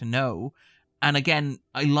understand or to know. And again,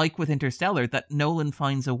 I like with Interstellar that Nolan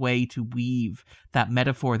finds a way to weave that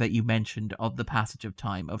metaphor that you mentioned of the passage of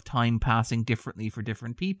time passing differently for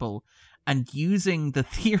different people, and using the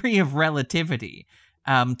theory of relativity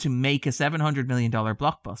to make a $700 million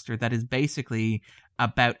blockbuster that is basically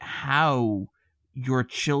about how your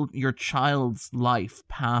child's life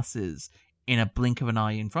passes in a blink of an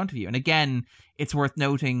eye in front of you. And again, it's worth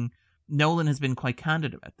noting, Nolan has been quite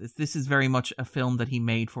candid about this. This is very much a film that he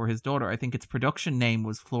made for his daughter. I think its production name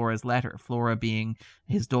was Flora's Letter, Flora being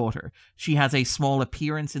his daughter. She has a small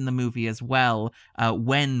appearance in the movie as well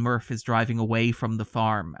when Murph is driving away from the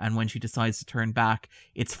farm, and when she decides to turn back,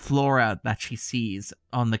 it's Flora that she sees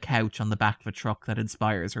on the couch on the back of a truck that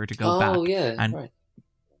inspires her to go back. Oh, yeah, and, right.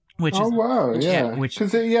 Which oh, is, wow, yeah.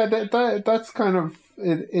 Because, that's kind of...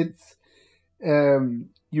 It's...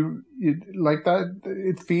 You like that.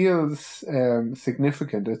 It feels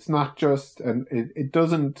significant. It's not just, and it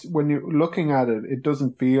doesn't. When you're looking at it, it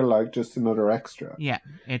doesn't feel like just another extra. Yeah,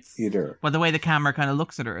 it's either. Well, the way the camera kind of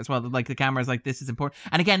looks at her as well. Like the camera's like, this is important.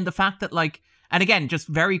 And again, the fact that like. And again, just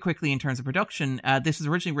very quickly in terms of production, this was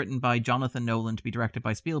originally written by Jonathan Nolan to be directed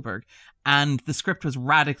by Spielberg, and the script was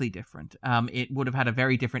radically different. It would have had a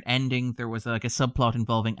very different ending. There was like a subplot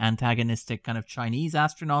involving antagonistic kind of Chinese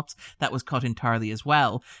astronauts that was cut entirely as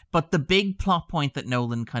well. But the big plot point that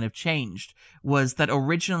Nolan kind of changed was that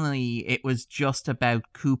originally it was just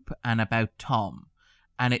about Coop and about Tom.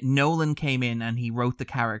 And Nolan came in and he wrote the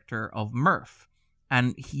character of Murph.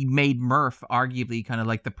 And he made Murph arguably kind of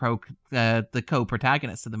like the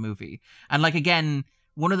co-protagonist of the movie. And like, again,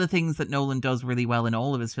 one of the things that Nolan does really well in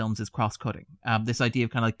all of his films is cross-cutting. This idea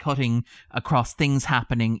of kind of like cutting across things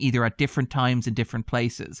happening either at different times in different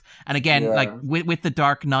places. And again, like with The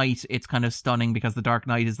Dark Knight, it's kind of stunning because The Dark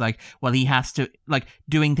Knight is like, well, he has to, like,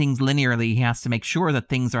 doing things linearly, he has to make sure that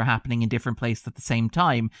things are happening in different places at the same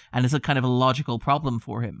time. And it's a kind of a logical problem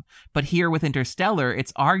for him. But here with Interstellar,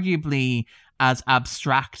 it's arguably as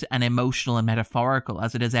abstract and emotional and metaphorical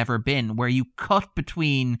as it has ever been, where you cut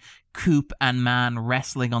between Coop and Man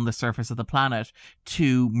wrestling on the surface of the planet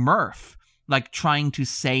to Murph, like trying to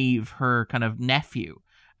save her kind of nephew,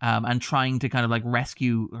 and trying to kind of like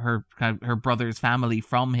rescue her brother's family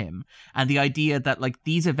from him. And the idea that like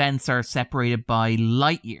these events are separated by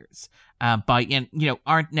light years,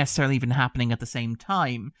 aren't necessarily even happening at the same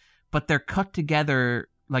time, but they're cut together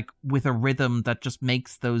like with a rhythm that just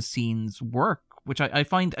makes those scenes work, which I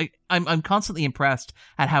find I'm constantly impressed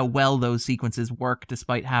at how well those sequences work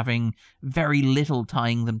despite having very little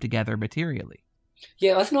tying them together materially.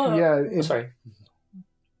 Yeah, I think. Yeah, sorry.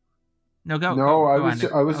 No,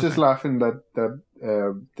 I was just laughing that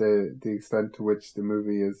the extent to which the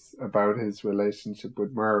movie is about his relationship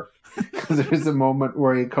with Murph, because there's a moment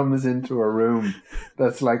where he comes into a room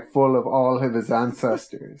that's like full of all of his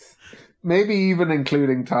ancestors. Maybe even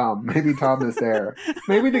including Tom. Maybe Tom is there.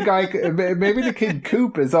 Maybe the kid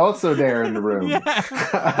Coop is also there in the room.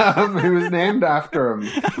 Yeah. He was named after him.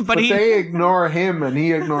 But they ignore him and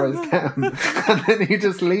he ignores them. And then he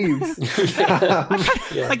just leaves.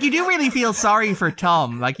 Like, you do really feel sorry for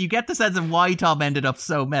Tom. Like, you get the sense of why Tom ended up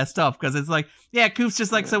so messed up. Because it's like, yeah, Coop's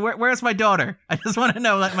just like, so where's my daughter? I just want to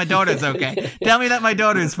know that my daughter's okay. Tell me that my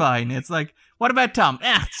daughter's fine. It's like, what about Tom?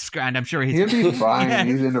 It's grand. I'm sure he'll be fine. Yeah.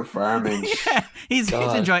 He's into farming. Yeah, he's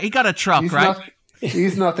enjoying. He got a truck, right?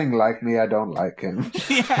 He's nothing like me. I don't like him.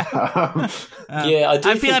 Yeah,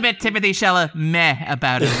 I feel a bit Timothy Chalamet meh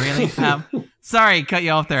about it. Really. Sorry, cut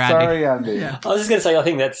you off there, Andy. Sorry, Andy. Yeah. I was just going to say, I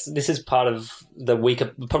think this is part of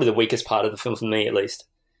probably the weakest part of the film for me, at least.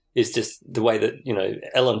 Is just the way that,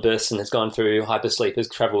 Ellen Burstyn has gone through hypersleep, has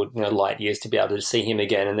travelled, light years to be able to see him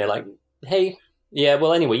again, and they're like, hey. Yeah,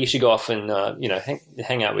 well, anyway, you should go off and,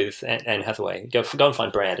 hang out with Anne Hathaway. Go and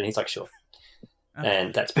find Brand. And he's like, sure.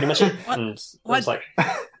 And that's pretty much it. And it's like...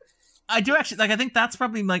 I do actually, I think that's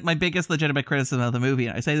probably like my biggest legitimate criticism of the movie.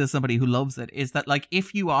 And I say this as somebody who loves it, is that like,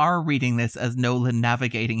 if you are reading this as Nolan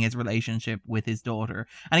navigating his relationship with his daughter,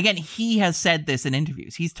 and again, he has said this in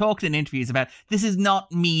interviews. He's talked in interviews about, this is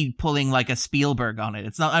not me pulling like a Spielberg on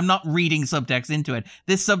it. I'm not reading subtext into it.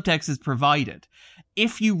 This subtext is provided.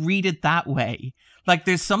 If you read it that way, like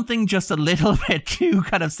there's something just a little bit too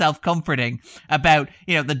kind of self-comforting about,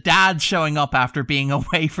 the dad showing up after being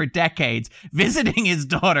away for decades, visiting his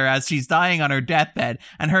daughter as she's dying on her deathbed,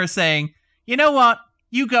 and her saying, you know what?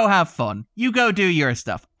 You go have fun. You go do your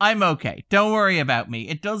stuff. I'm okay. Don't worry about me.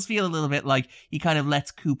 It does feel a little bit like he kind of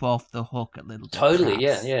lets Coop off the hook a little bit. Totally,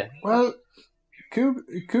 perhaps. yeah. Well,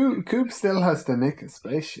 Coop still has to nick a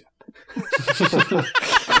spaceship.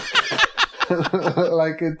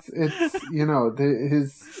 Like it's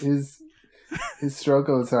his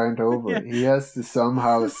struggles aren't over. Yeah. He has to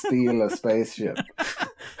somehow steal a spaceship.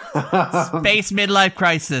 Space midlife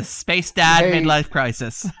crisis. Space dad midlife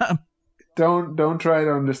crisis. Don't try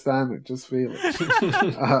to understand it. Just feel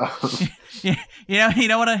it. You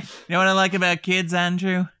know what I like about kids,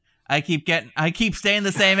 Andrew? I keep staying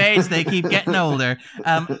the same age. They keep getting older.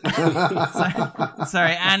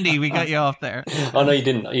 Sorry, Andy, we got you off there. Oh no, you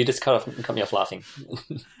didn't. You just cut me off laughing.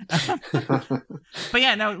 But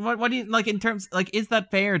yeah, now what do you like in terms? Like, is that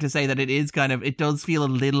fair to say that it is kind of? It does feel a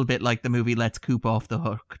little bit like the movie lets Coop off the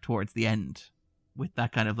hook towards the end, with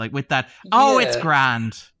that kind of like with that. Oh, it's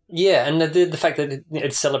grand. Yeah, and the fact that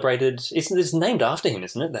it's celebrated, it's named after him,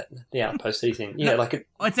 isn't it? That the outpost that he's in. Yeah, like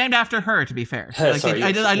it's named after her. To be fair, her, sorry,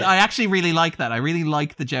 I actually really like that. I really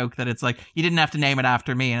like the joke that it's like you didn't have to name it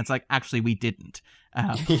after me, and it's like actually we didn't.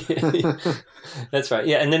 Yeah. That's right.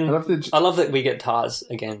 Yeah, and then I love that we get Tars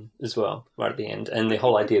again as well right at the end, and the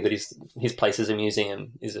whole idea that his place as a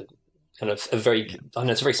museum is a kind of a very it's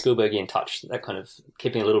a very Spielbergian touch. That kind of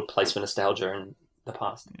keeping a little place for nostalgia in the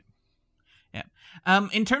past. Yeah.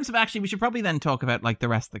 In terms of actually, we should probably then talk about like the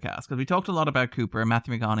rest of the cast, because we talked a lot about Cooper and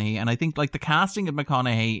Matthew McConaughey, and I think like the casting of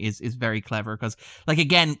McConaughey is very clever, because like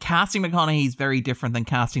again, casting McConaughey is very different than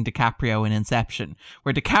casting DiCaprio in Inception,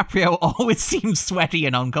 where DiCaprio always seems sweaty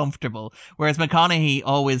and uncomfortable, whereas McConaughey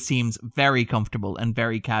always seems very comfortable and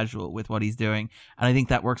very casual with what he's doing, and I think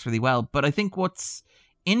that works really well. But I think what's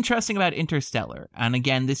interesting about Interstellar, and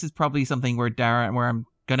again, this is probably something where I'm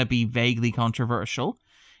going to be vaguely controversial,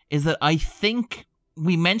 is that I think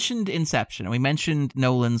we mentioned Inception and we mentioned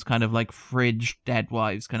Nolan's kind of like fridge dead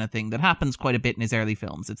wives kind of thing that happens quite a bit in his early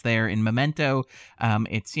films. It's there in Memento.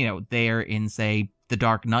 It's, there in, say, The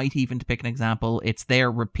Dark Knight, even to pick an example. It's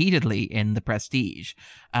there repeatedly in The Prestige.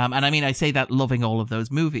 And I mean, I say that loving all of those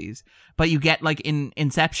movies, but you get like in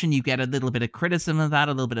Inception, you get a little bit of criticism of that,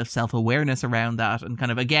 a little bit of self-awareness around that. And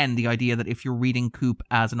kind of, again, the idea that if you're reading Coop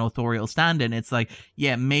as an authorial stand-in, it's like,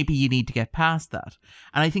 yeah, maybe you need to get past that.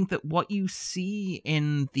 And I think that what you see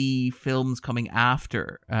in the films coming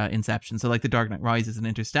after Inception, so like The Dark Knight Rises and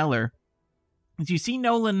Interstellar, is you see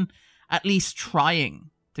Nolan at least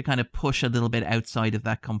trying to kind of push a little bit outside of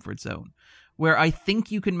that comfort zone, where I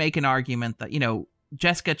think you can make an argument that,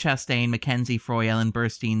 Jessica Chastain, Mackenzie Froy, Ellen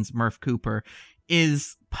Burstyn's Murph Cooper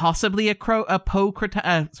is possibly a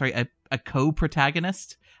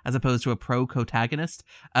co-protagonist as opposed to a pro-protagonist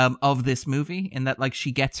of this movie, in that like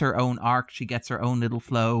she gets her own arc, she gets her own little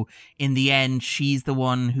flow. In the end, she's the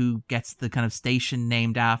one who gets the kind of station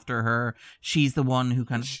named after her. She's the one who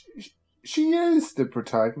kind of... She is the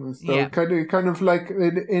protagonist, though. Yeah. Kind of like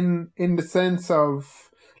in the sense of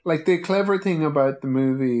like the clever thing about the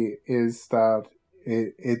movie is that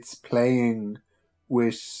it's playing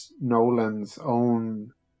with Nolan's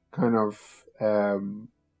own kind of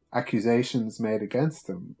accusations made against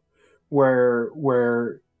him, where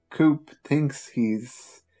Coop thinks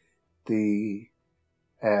he's the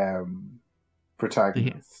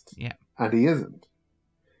protagonist, yeah, and he isn't.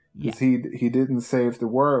 Because he didn't save the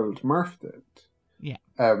world, Murph did. Yeah.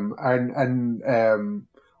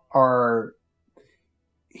 Or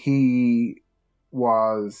he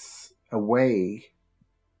was away,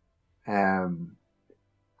 and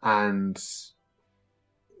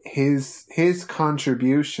his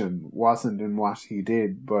contribution wasn't in what he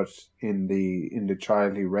did, but in the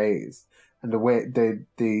child he raised, and the way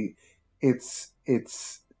it's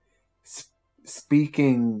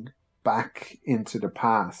speaking back into the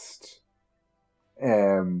past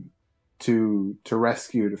to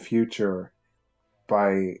rescue the future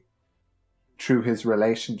through his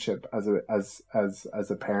relationship as a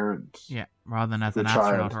parent, rather than as an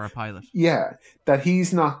astronaut or a pilot. That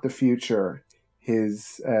he's not the future,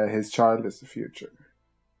 his child is the future.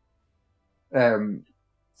 And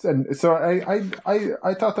so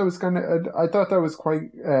I thought that was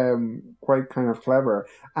quite kind of clever,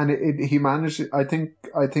 and he managed. I think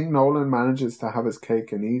Nolan manages to have his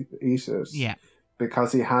cake and eat it. Yeah,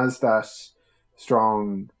 because he has that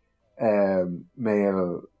strong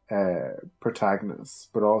male protagonist,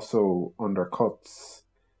 but also undercuts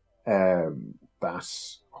that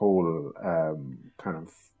whole kind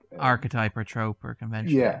of archetype or trope or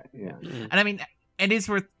convention. Yeah. And I mean, it is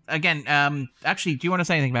worth again. Actually, do you want to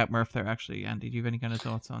say anything about Murph there? Actually, Andy, do you have any kind of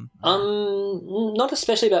thoughts on? Not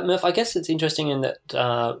especially about Murph. I guess it's interesting in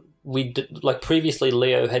that like previously,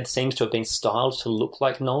 Leo seems to have been styled to look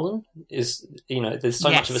like Nolan. There's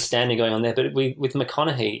so much of a standing going on there. But with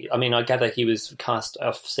McConaughey, I mean, I gather he was cast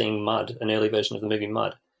off seeing Mud, an early version of the movie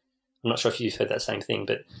Mud. I'm not sure if you've heard that same thing,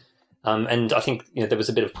 but. And I think there was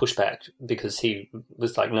a bit of pushback because he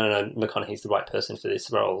was like, no, McConaughey's the right person for this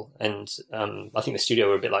role. And I think the studio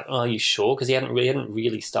were a bit like, oh, are you sure? Because he hadn't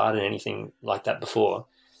really started anything like that before.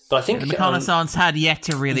 But I think the reconnaissance had yet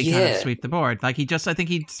to really kind of sweep the board. Like I think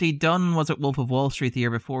he'd done, was it Wolf of Wall Street the year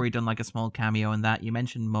before? He'd done like a small cameo in that. You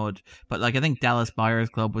mentioned Mud, but like I think Dallas Buyers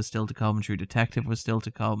Club was still to come. True Detective was still to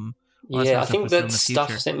come. I think that stuff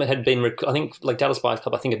had been. I think like Dallas Buyers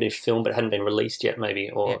Club, I think had been filmed, but it hadn't been released yet, maybe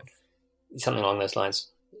something along those lines.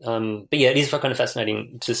 But yeah, it is kind of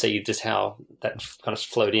fascinating to see just how that kind of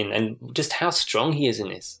flowed in and just how strong he is in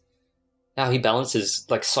this. How he balances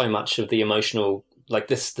like so much of the emotional, like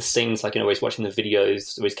the scenes, like, where he's watching the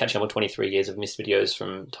videos, where he's catching up on 23 years of missed videos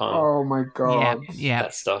from Tom. Oh my God. Yeah.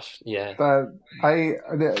 That stuff, yeah. That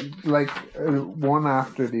one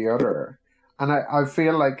after the other. And I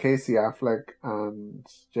feel like Casey Affleck and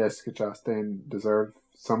Jessica Chastain deserve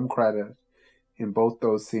some credit in both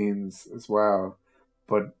those scenes as well,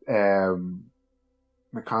 but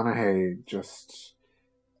McConaughey just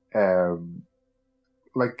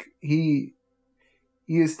he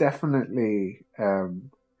is definitely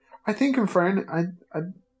I think in fairness I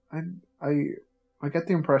get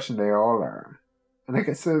the impression they all are, and I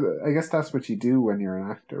guess that's what you do when you're an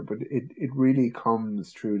actor, but it really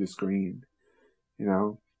comes through the screen,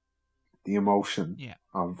 the emotion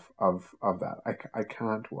of that. I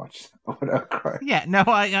can't watch that without crying. Yeah, no,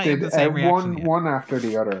 I have the same reaction. One after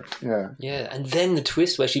the other. Yeah. Yeah, and then the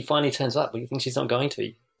twist where she finally turns up, but you think she's not going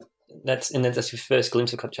to. That's your first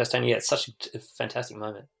glimpse of Chastain. Yeah, it's such a fantastic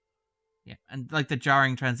moment. Yeah, and like the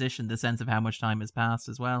jarring transition, the sense of how much time has passed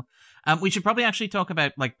as well. We should probably actually talk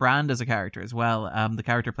about like Brand as a character as well. The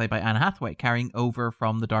character played by Anne Hathaway, carrying over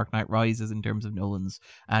from The Dark Knight Rises in terms of Nolan's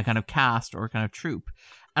kind of cast or kind of troupe.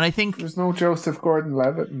 And I think there's no Joseph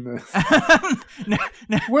Gordon-Levitt in this. no.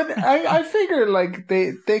 I figure like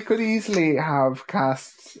they could easily have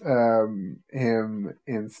cast him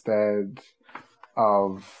instead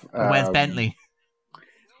of Wes Bentley.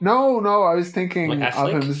 No, I was thinking of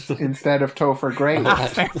him instead of Topher Grace. I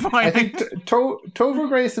think Topher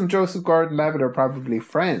Grace and Joseph Gordon-Levitt are probably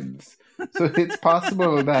friends, so it's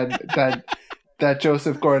possible that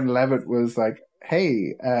Joseph Gordon-Levitt was like,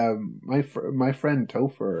 hey, my friend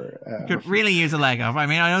Topher could really use a leg up. I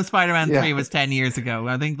mean, I know Spider-Man 3 was 10 years ago.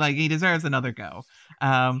 I think like he deserves another go.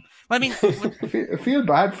 But I mean, I feel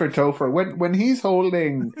bad for Topher when he's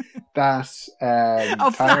holding that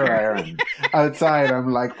tire iron outside.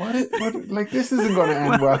 I'm like, what? Like this isn't going to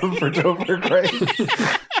end well for Topher Grace.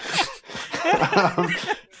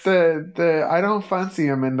 I don't fancy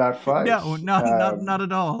him in that fight. No, not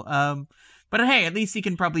at all. But hey, at least he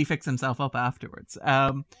can probably fix himself up afterwards.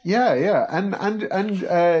 Yeah,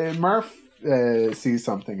 and Murph sees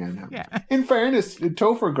something in him. Yeah. In fairness,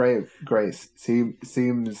 Topher Grace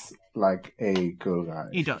seems like a cool guy.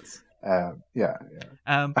 He does. Yeah.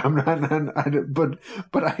 I'm not,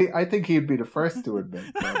 but I think he'd be the first to admit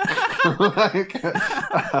that.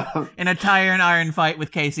 In a tire and iron fight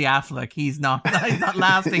with Casey Affleck, he's not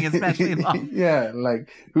lasting especially long. Yeah, like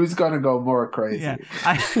who's gonna go more crazy? Yeah.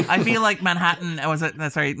 I feel like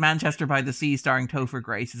Manchester by the Sea, starring Topher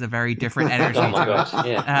Grace, is a very different energy. Oh my gosh,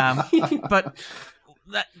 yeah. But.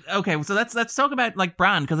 Okay, so let's talk about like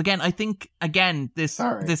Brand, because again, I think this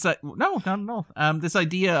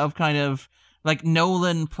idea of kind of like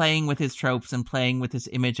Nolan playing with his tropes and playing with this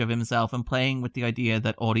image of himself and playing with the idea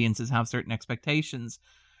that audiences have certain expectations.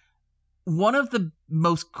 One of the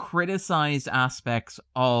most criticized aspects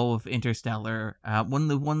of Interstellar, one of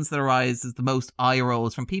the ones that arises the most eye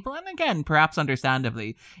rolls from people, and again, perhaps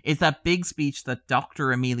understandably, is that big speech that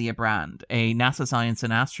Dr. Amelia Brand, a NASA science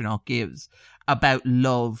and astronaut, gives about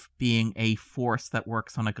love being a force that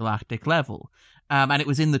works on a galactic level. And it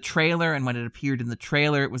was in the trailer, and when it appeared in the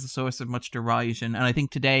trailer, it was a source of much derision. And I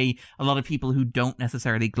think today, a lot of people who don't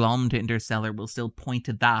necessarily glom to Interstellar will still point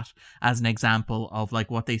to that as an example of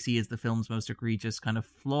like what they see as the film's most egregious kind of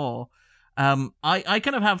flaw. I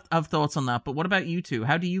kind of have thoughts on that, but what about you two?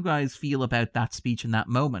 How do you guys feel about that speech in that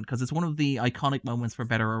moment? Because it's one of the iconic moments, for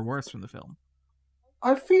better or worse, from the film.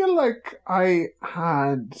 I feel like I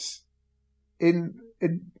had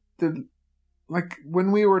like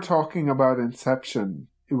when we were talking about Inception,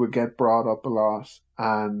 it would get brought up a lot,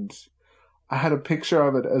 and I had a picture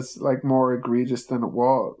of it as like more egregious than it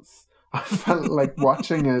was. I felt like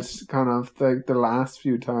watching it kind of the last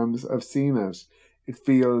few times I've seen it, it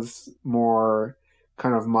feels more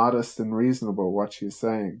kind of modest and reasonable what she's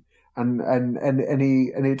saying. And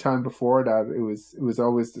any time before that, it was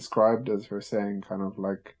always described as her saying kind of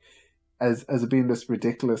like as it being this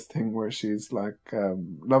ridiculous thing where she's like,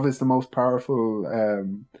 love is the most powerful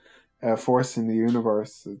force in the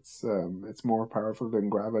universe. It's more powerful than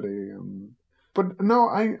gravity. But no,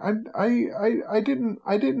 I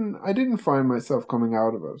didn't find myself coming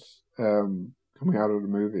out of it, coming out of the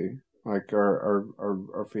movie, like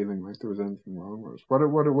or feeling like there was anything wrong with it.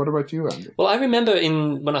 What about you, Andy? Well, I remember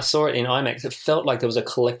when I saw it in IMAX, it felt like there was a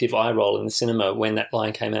collective eye roll in the cinema when that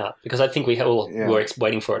line came out, because I think we all were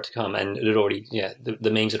waiting for it to come, and it had already,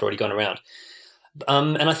 the memes had already gone around.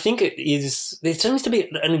 And I think there seems to be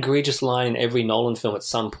an egregious line in every Nolan film at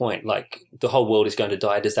some point, like the whole world is going to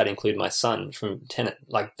die. Does that include my son from Tenet?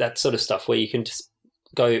 Like that sort of stuff where you can just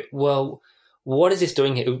go, well, what is this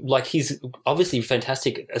doing here? Like he's obviously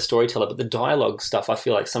fantastic a storyteller, but the dialogue stuff, I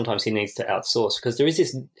feel like sometimes he needs to outsource, because there is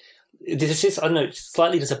this, I don't know,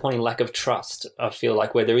 slightly disappointing lack of trust. I feel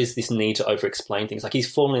like where there is this need to over-explain things. Like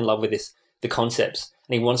he's fallen in love with the concepts,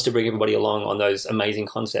 and he wants to bring everybody along on those amazing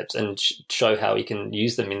concepts and show how he can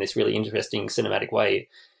use them in this really interesting cinematic way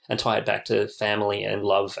and tie it back to family and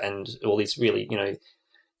love and all these really,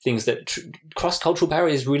 things that cross cultural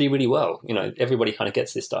barriers really, really well. Everybody kind of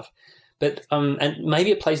gets this stuff. But and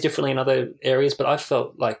maybe it plays differently in other areas, but I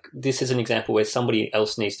felt like this is an example where somebody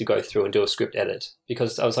else needs to go through and do a script edit,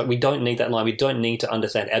 because I was like, we don't need that line. We don't need to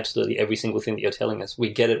understand absolutely every single thing that you're telling us.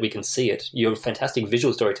 We get it. We can see it. You're a fantastic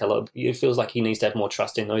visual storyteller. It feels like he needs to have more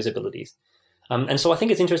trust in those abilities. And so I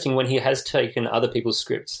think it's interesting when he has taken other people's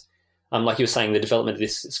scripts, like you were saying, the development of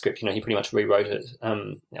this script, he pretty much rewrote it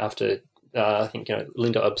after... I think,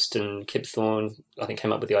 Linda Obst and Kip Thorne, I think,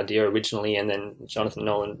 came up with the idea originally, and then Jonathan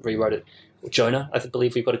Nolan rewrote it. Or Jonah, I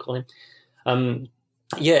believe we've got to call him.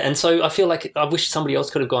 And so I feel like I wish somebody else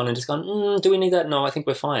could have gone and just gone, do we need that? No, I think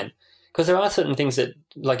we're fine. Because there are certain things that,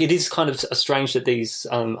 like, it is kind of strange that these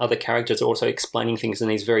other characters are also explaining things in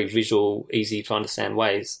these very visual, easy to understand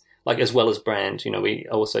ways. Like, as well as Brand, we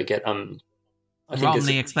also get...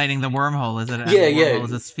 Romney explaining the wormhole. Is it? Wormhole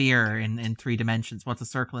is a sphere in 3 dimensions. What's a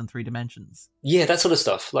circle in 3 dimensions? Yeah, that sort of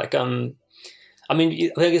stuff. Like, I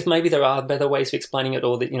guess maybe there are better ways of explaining it,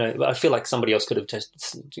 or that I feel like somebody else could have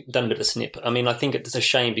just done a bit of a snip. I mean, I think it's a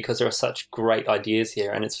shame because there are such great ideas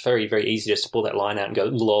here, and it's very, very easy just to pull that line out and go,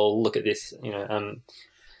 "Lol, look at this," And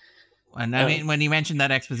I mean, when you mentioned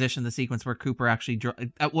that exposition, the sequence where Cooper actually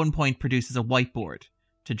at one point produces a whiteboard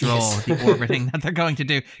to draw the orbiting that they're going to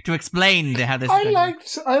do, to explain how this... I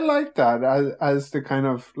liked that as the kind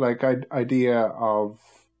of like idea of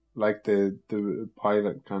like the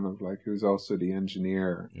pilot, kind of like, who's also the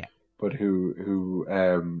engineer, but who's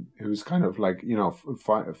kind of like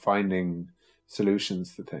finding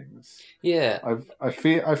solutions to things.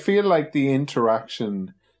 I feel like the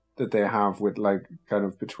interaction that they have with, like, kind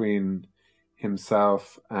of between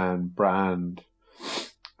himself and Brand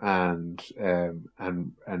and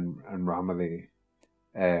Romilly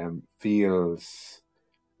feels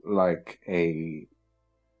like a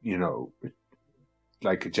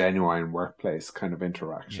like a genuine workplace kind of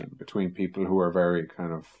interaction between people who are very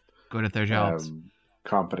kind of good at their jobs,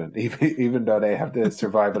 competent, even though they have the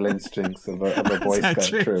survival instincts of a Boy Scout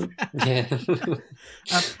troop. Yeah.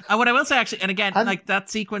 And what I will say, actually, and again, like that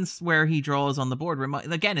sequence where he draws on the board,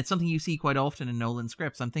 again, it's something you see quite often in Nolan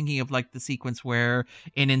scripts. I'm thinking of like the sequence where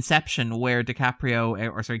in Inception, where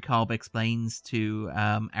Cobb explains to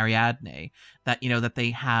Ariadne that that they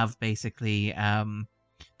have basically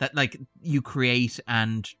that like you create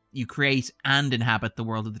and inhabit the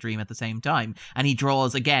world of the dream at the same time, and he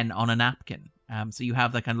draws again on a napkin. So you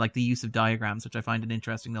have that kind of like the use of diagrams, which I find an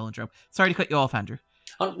interesting Nolan trope. Sorry to cut you off, Andrew.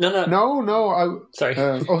 Oh, no. Sorry.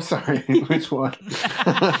 Sorry. Which one?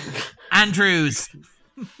 Andrews.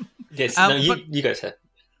 Yes. You go ahead.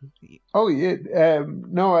 Oh yeah.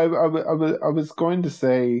 No, I was going to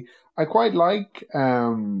say I quite like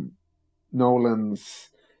Nolan's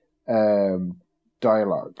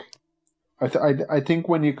dialogue. I think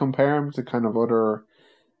when you compare him to kind of other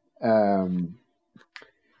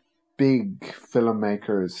big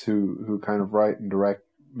filmmakers who kind of write and direct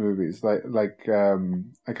movies, like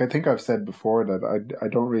I think I've said before that I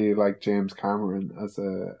don't really like James Cameron as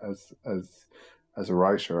a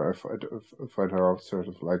writer. I find her sort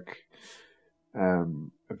of like a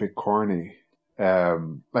bit corny,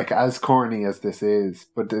 like as corny as this is.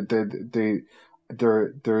 But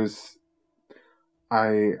there's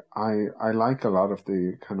I like a lot of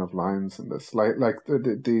the kind of lines in this, like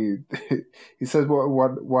the he says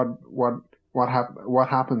what what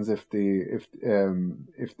happens if the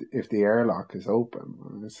airlock is open?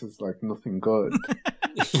 And this is like nothing good.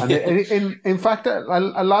 And in fact,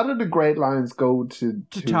 a lot of the great lines go to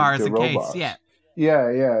Tars the and robot. Case, yeah.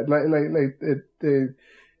 Yeah.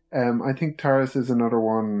 I think Tars is another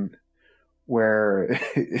one where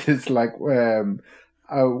it's like,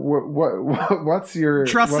 what's your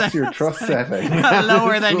trust setting?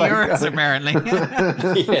 Lower than like, yours, apparently.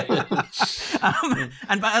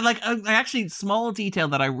 And actually, small detail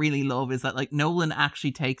that I really love is that like Nolan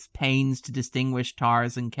actually takes pains to distinguish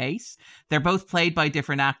Tars and Case. They're both played by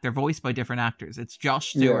they're voiced by different actors. It's Josh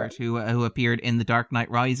Stewart who appeared in The Dark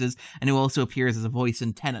Knight Rises and who also appears as a voice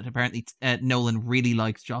in Tenet. Apparently, Nolan really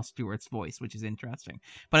likes Josh Stewart's voice, which is interesting.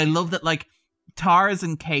 But I love that like Tars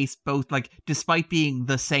and Case both, like, despite being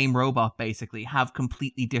the same robot, basically, have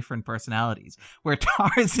completely different personalities. Where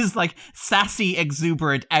Tars is, like, sassy,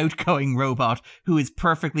 exuberant, outgoing robot who is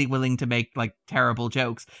perfectly willing to make, like, terrible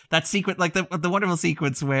jokes. That sequence, like, the wonderful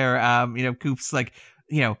sequence where, Coop's like,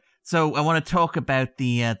 so I want to talk about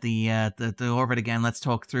the orbit again. Let's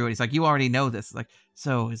talk through it. He's like, you already know this. It's like,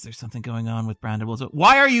 so is there something going on with Brandon Wilson?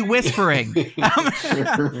 Why are you whispering?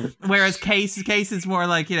 Whereas Case is more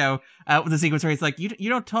like, the sequence where he's like, you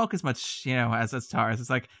don't talk as much, as Tars. It's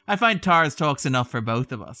like, I find Tars talks enough for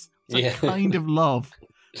both of us. It's I kind of love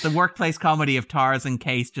the workplace comedy of Tars and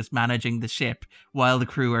Case just managing the ship while the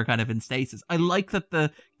crew are kind of in stasis. I like that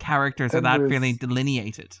the characters are that really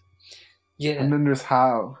delineated. Yeah. And then there's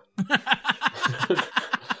Hal.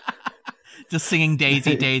 Just singing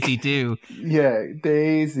Daisy, Daisy, do. Yeah,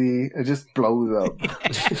 Daisy. It just blows up.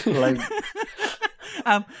 Like,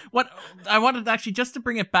 what I wanted actually just to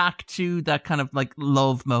bring it back to that kind of like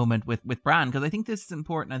love moment with Bran, because I think this is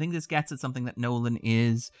important. I think this gets at something that Nolan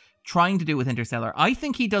is trying to do with Interstellar. I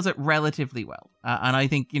think he does it relatively well. And I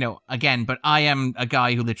think, again, but I am a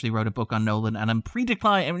guy who literally wrote a book on Nolan, and I'm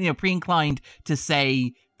pre-inclined to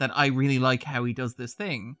say that I really like how he does this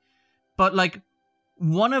thing. But like,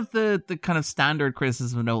 one of the kind of standard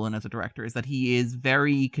criticisms of Nolan as a director is that he is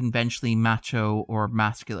very conventionally macho or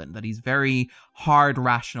masculine, that he's very hard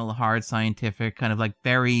rational, hard scientific, kind of like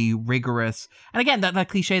very rigorous. And again, that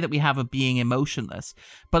cliche that we have of being emotionless.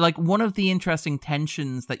 But like, one of the interesting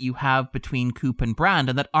tensions that you have between Coop and Brand,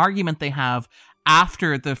 and that argument they have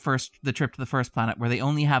after the trip to the first planet, where they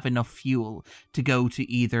only have enough fuel to go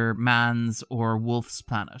to either Man's or Wolf's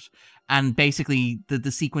planet. And basically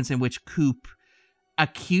the sequence in which Coop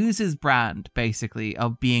accuses Brand basically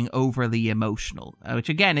of being overly emotional, which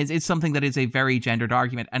again is something that is a very gendered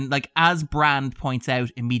argument. And like, as Brand points out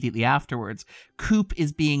immediately afterwards, Coop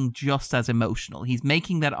is being just as emotional. He's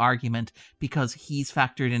making that argument because he's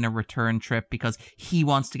factored in a return trip, because he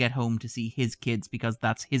wants to get home to see his kids, because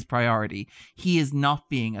that's his priority. He is not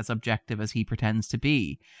being as objective as he pretends to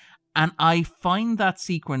be. And I find that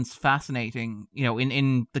sequence fascinating,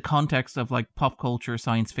 in the context of like pop culture,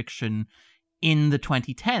 science fiction in the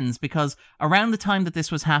 2010s, because around the time that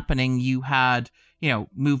this was happening, you had,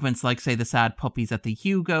 movements like, say, the sad puppies at the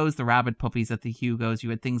Hugos, the rabid puppies at the Hugos.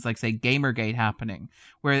 You had things like, say, Gamergate happening,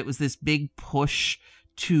 where it was this big push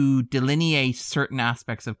to delineate certain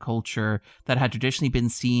aspects of culture that had traditionally been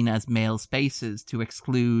seen as male spaces to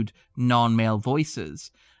exclude non-male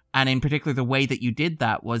voices. And in particular, the way that you did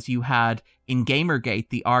that was you had, in Gamergate,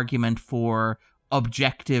 the argument for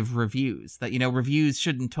objective reviews, that reviews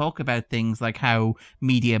shouldn't talk about things like how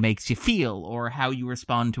media makes you feel or how you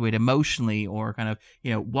respond to it emotionally or kind of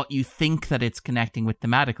what you think that it's connecting with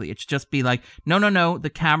thematically. It's just be like, no, the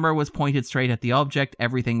camera was pointed straight at the object,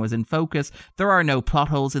 everything was in focus, there are no plot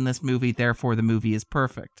holes in this movie, therefore the movie is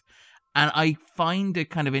perfect. And I find it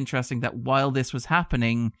kind of interesting that while this was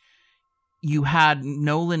happening, you had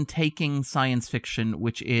Nolan taking science fiction,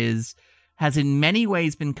 which has in many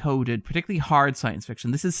ways been coded, particularly hard science fiction.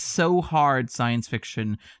 This is so hard science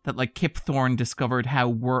fiction that like Kip Thorne discovered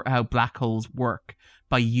how black holes work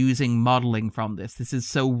by using modeling from this. This is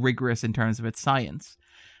so rigorous in terms of its science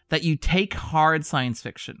that you take hard science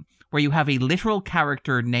fiction where you have a literal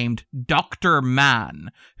character named Dr. Man,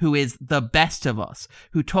 who is the best of us,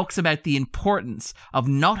 who talks about the importance of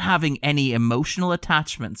not having any emotional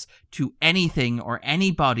attachments to anything or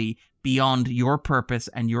anybody beyond your purpose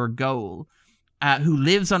and your goal, who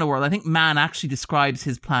lives on a world. I think Man actually describes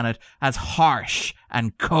his planet as harsh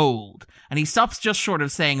and cold, and he stops just short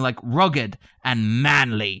of saying like rugged and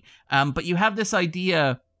manly. But you have this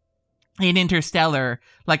idea in Interstellar,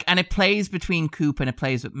 like, and it plays between Coop and it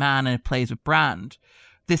plays with Man and it plays with Brand.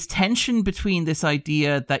 This tension between this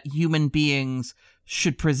idea that human beings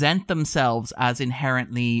should present themselves as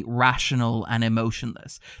inherently rational and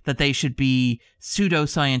emotionless, that they should be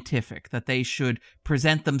pseudoscientific, that they should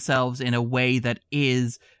present themselves in a way that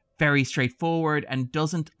is very straightforward and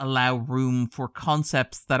doesn't allow room for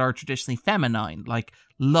concepts that are traditionally feminine, like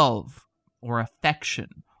love or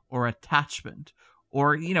affection or attachment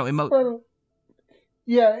or, Well,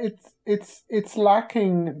 yeah, it's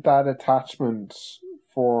lacking that attachment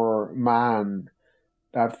for man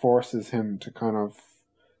that forces him to kind of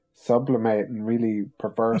sublimate in really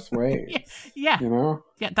perverse ways. Yeah. You know?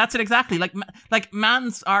 Yeah, that's it exactly. Like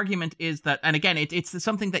man's argument is that, and again, it's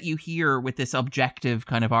something that you hear with this objective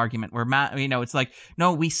kind of argument where man, it's like,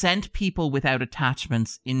 no, we sent people without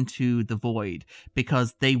attachments into the void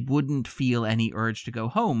because they wouldn't feel any urge to go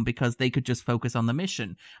home because they could just focus on the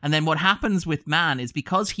mission. And then what happens with man is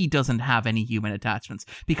because he doesn't have any human attachments,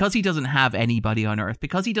 because he doesn't have anybody on Earth,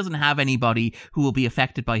 because he doesn't have anybody who will be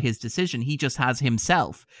affected by his decision, he just has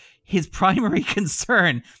himself. His primary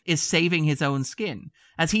concern is saving his own skin.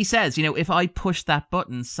 As he says, if I push that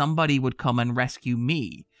button, somebody would come and rescue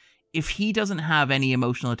me. If he doesn't have any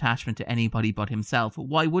emotional attachment to anybody but himself,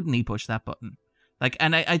 why wouldn't he push that button?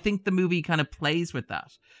 And I think the movie kind of plays with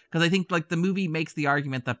that. Because I think, the movie makes the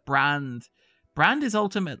argument that Brand is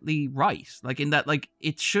ultimately right. In that,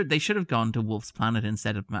 they should have gone to Wolf's Planet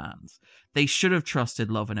instead of Man's. They should have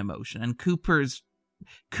trusted love and emotion. And Coop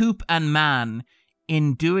and Man,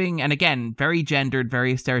 in doing, and again, very gendered,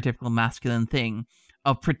 very stereotypical masculine thing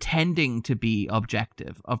of pretending to be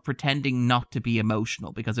objective, of pretending not to be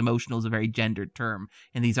emotional, because emotional is a very gendered term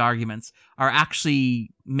in these arguments, are actually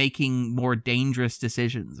making more dangerous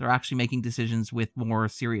decisions, or actually making decisions with more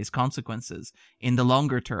serious consequences in the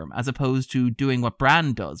longer term, as opposed to doing what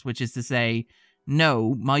Brand does, which is to say,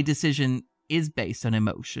 no, my decision is based on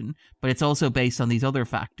emotion, but it's also based on these other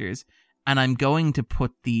factors. And I'm going to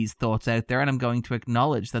put these thoughts out there and I'm going to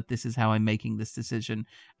acknowledge that this is how I'm making this decision.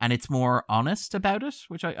 And it's more honest about it,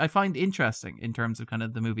 which I find interesting in terms of kind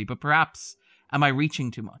of the movie. But perhaps, am I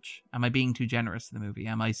reaching too much? Am I being too generous in the movie?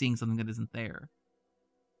 Am I seeing something that isn't there?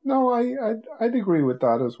 No, I'd agree with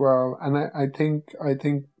that as well. And I think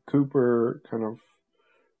Cooper kind of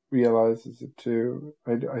realizes it too.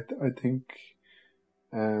 I think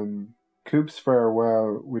Coop's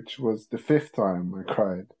farewell, which was the 5th time I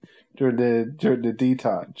cried during the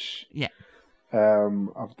detach,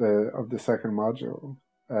 of the second module.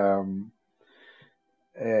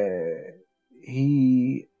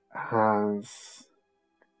 He has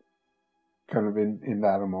kind of in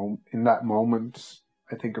that moment,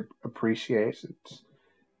 I think, appreciated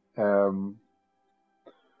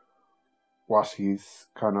what he's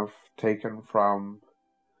kind of taken from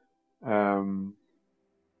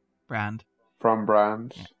Brand,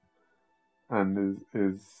 and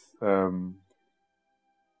is kind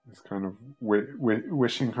of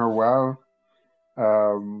wishing her well,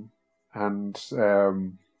 and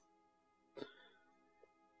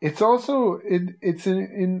it's also it's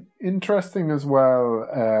interesting as well.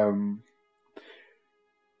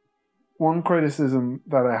 One criticism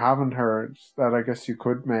that I haven't heard that I guess you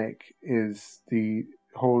could make is the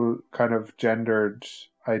whole kind of gendered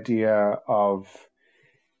idea of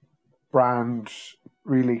Brand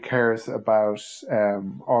really cares about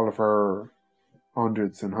all of her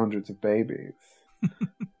hundreds and hundreds of babies.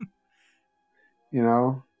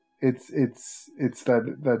 It's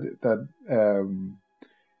that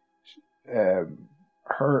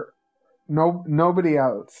her nobody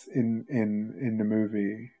else in the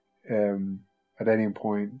movie at any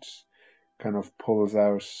point kind of pulls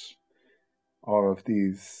out all of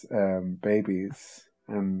these babies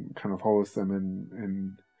and kind of holds them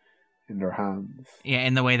in their hands. Yeah,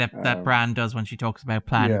 in the way that Brand does when she talks about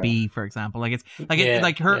Plan B, for example.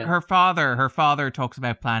 Her father talks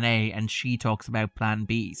about Plan A and she talks about Plan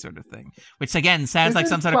B, sort of thing. Which again sounds like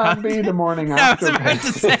some sort of Plan B the morning after. I was about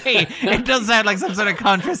to say it does sound like some sort of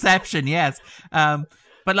contraception, yes.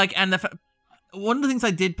 One of the things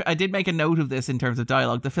I did make a note of this in terms of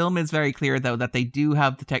dialogue. The film is very clear, though, that they do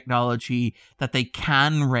have the technology that they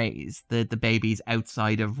can raise the babies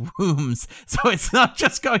outside of wombs. So it's not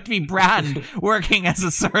just going to be Brand working as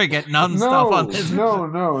a surrogate nonstop on this. No.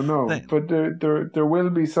 But there will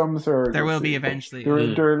be some surrogacy. There will be eventually.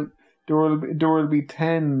 There will be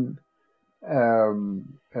 10.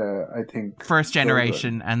 I think first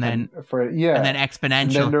generation, and then exponential,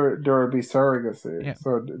 and then there will be surrogacy. Yeah.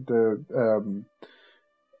 So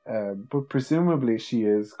but presumably she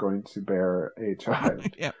is going to bear a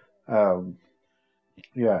child. Yeah.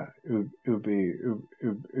 It would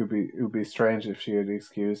be strange if she had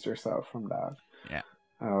excused herself from that. Yeah.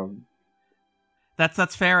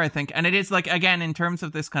 That's fair, I think. And it is like, again, in terms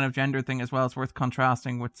of this kind of gender thing as well, it's worth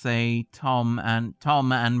contrasting with, say, Tom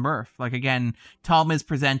and Murph. Like, again, Tom is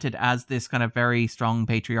presented as this kind of very strong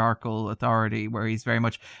patriarchal authority where he's very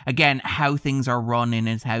much, again, how things are run in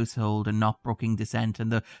his household and not brooking dissent,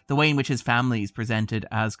 and the way in which his family is presented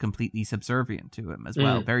as completely subservient to him as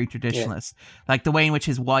well. Very traditionalist. Yeah. Like the way in which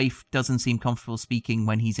his wife doesn't seem comfortable speaking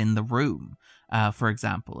when he's in the room, for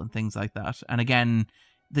example, and things like that. And again,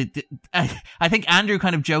 I think Andrew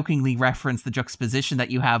kind of jokingly referenced the juxtaposition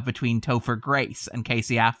that you have between Topher Grace and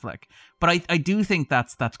Casey Affleck, but I do think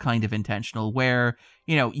that's kind of intentional, where,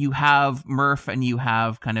 you know, you have Murph and you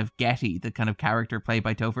have kind of Getty, the kind of character played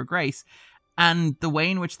by Topher Grace, and the way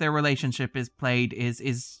in which their relationship is played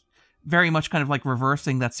is very much kind of like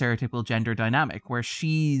reversing that stereotypical gender dynamic, where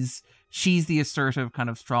she's the assertive kind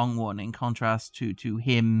of strong one, in contrast to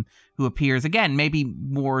him, who appears, again, maybe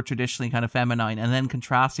more traditionally kind of feminine, and then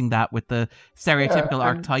contrasting that with the stereotypical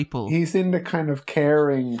archetypal. He's in the kind of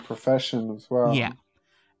caring profession as well. Yeah.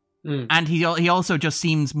 And he also just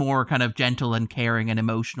seems more kind of gentle and caring and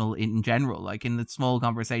emotional in general. Like in the small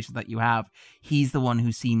conversations that you have, he's the one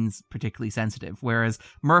who seems particularly sensitive, whereas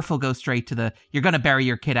Murph will go straight to the, you're going to bury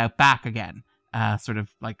your kid out back again, sort of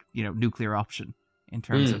like, you know, nuclear option. In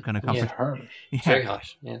terms of kind of comfort. Yeah, harsh. Yeah. Very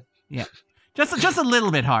harsh, yeah. Just a little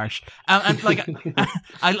bit harsh. And like,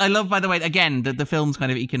 I love, by the way, again, the film's kind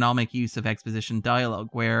of economic use of exposition dialogue,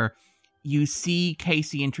 where you see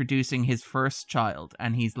Casey introducing his first child,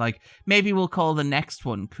 and he's like, maybe we'll call the next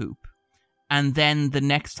one Coop. And then the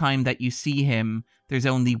next time that you see him, there's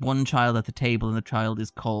only one child at the table, and the child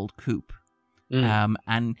is called Coop.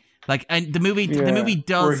 And like, and the movie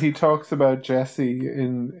does, where he talks about Jesse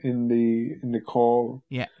in the call,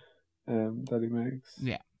 that he makes,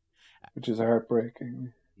 which is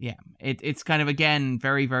heartbreaking. Yeah, it's kind of, again,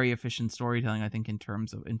 very, very efficient storytelling, I think, in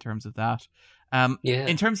terms of that.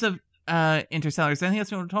 In terms of Interstellar, is there anything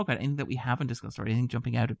else you want to talk about? Anything that we haven't discussed, or anything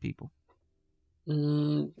jumping out at people?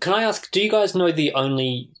 Can I ask, do you guys know the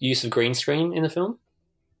only use of green screen in the film?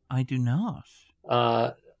 I do not.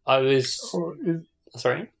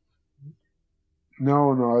 Sorry?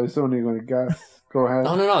 No, I was only going to guess. Go ahead.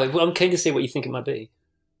 Oh, no. I'm keen to see what you think it might be.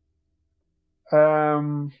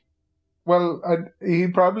 Well, he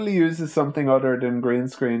probably uses something other than green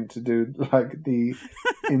screen to do, like, the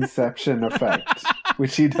Inception effect,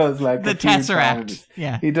 which he does, like, the a few Tesseract. times.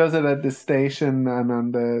 Yeah. He does it at the station and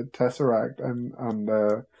on the Tesseract and on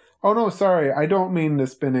the... Oh, no, sorry. I don't mean the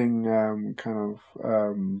spinning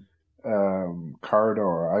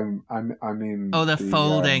corridor. I mean the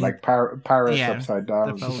folding, like Paris upside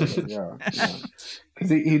down. Yeah. Because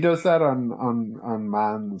he does that on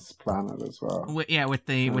Man's Planet as well. With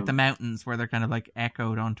the mountains where they're kind of like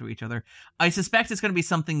echoed onto each other. I suspect it's going to be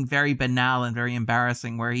something very banal and very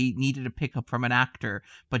embarrassing, where he needed to pick up from an actor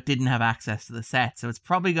but didn't have access to the set. So it's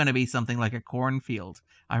probably going to be something like a cornfield.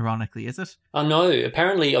 Ironically, is it? Oh no!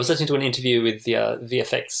 Apparently, I was listening to an interview with the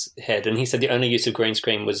VFX head, and he said the only use of green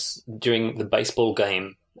screen was during the baseball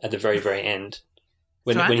game at the very, very end.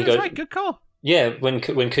 When he goes, right, good call. Yeah, when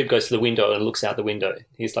Coop goes to the window and looks out the window,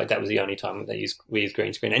 he's like, that was the only time we used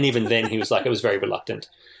green screen, and even then, he was like, it was very reluctant.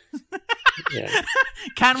 Yeah.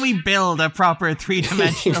 Can we build a proper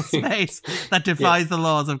 3-dimensional space that defies the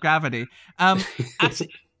laws of gravity?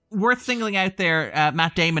 Actually, worth singling out there,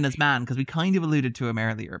 Matt Damon as Man, because we kind of alluded to him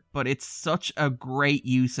earlier, but it's such a great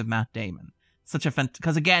use of Matt Damon.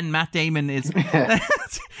 Because again, Matt Damon is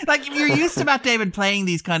like, you're used to Matt Damon playing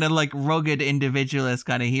these kind of like rugged individualist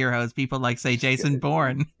kind of heroes, people like, say, Jason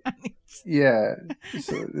Bourne. Yeah,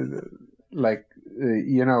 so, like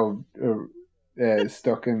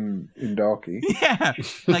stuck in Dalkey. Yeah,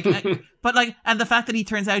 and the fact that he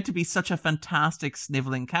turns out to be such a fantastic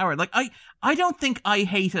sniveling coward. Like, I don't think I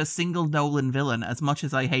hate a single Nolan villain as much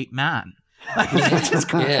as I hate Man. Like, like,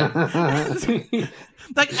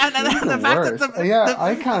 and the fact that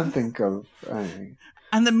I can't think of anything.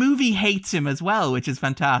 And the movie hates him as well, which is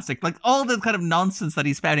fantastic. Like, all the kind of nonsense that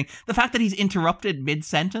he's spouting. The fact that he's interrupted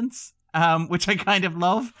mid-sentence, which I kind of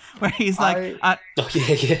love, where he's like...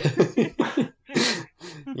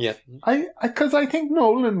 Yeah. Because I think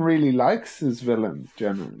Nolan really likes his villains,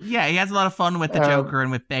 generally. Yeah, he has a lot of fun with the Joker and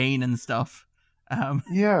with Bane and stuff.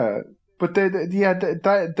 Yeah, but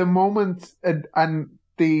the moment and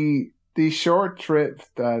the short trip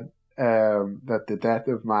that the Death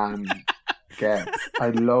of Man gets, I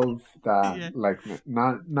love that. Yeah. Like,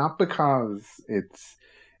 not because it's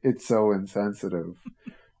so insensitive,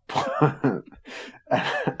 but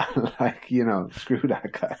like, screw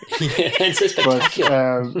that guy. Yeah, it's so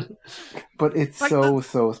spectacular. But it's like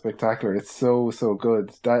so spectacular. It's so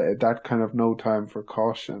good. That kind of no time for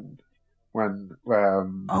caution. when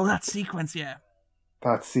that sequence, yeah.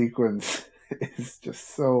 That sequence is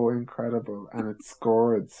just so incredible, and it's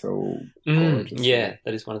scored so gorgeously. Yeah,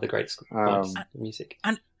 that is one of the great points of music.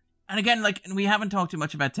 And again, like, we haven't talked too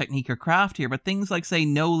much about technique or craft here, but things like, say,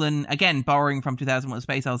 Nolan, again, borrowing from 2001: A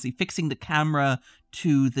Space Odyssey, fixing the camera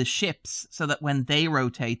to the ships so that when they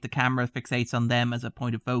rotate, the camera fixates on them as a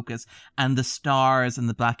point of focus, and the stars and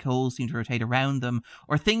the black holes seem to rotate around them.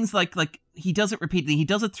 Or things like he does it repeatedly. He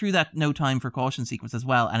does it through that No Time for Caution sequence as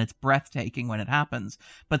well, and it's breathtaking when it happens.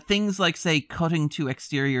 But things like, say, cutting to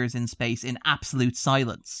exteriors in space in absolute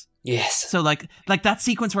silence. Yes. So like that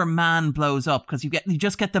sequence where Man blows up, because you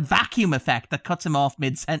just get the vacuum effect that cuts him off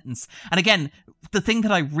mid-sentence. And again, the thing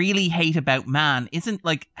that I really hate about Man isn't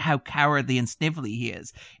like how cowardly and snivelly he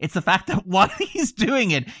is. It's the fact that while he's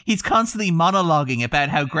doing it, he's constantly monologuing about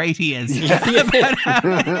how great he is. about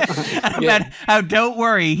how don't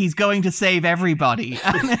worry, he's going to save everybody.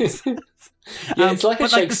 And it's like a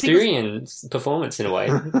Shakespearean performance in a way.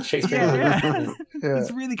 Yeah. It's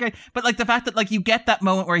really great. But like the fact that like you get that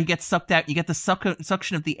moment where he gets sucked out, you get the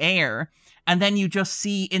suction of the air, and then you just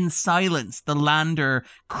see in silence the lander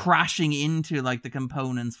crashing into like the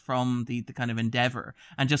components from the kind of Endeavour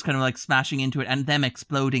and just kind of like smashing into it and them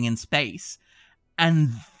exploding in space.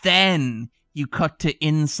 And then you cut to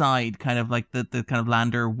inside kind of like the kind of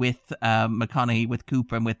lander with McConaughey, with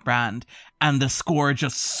Cooper, and with Brand, and the score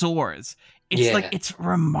just soars. It's like, it's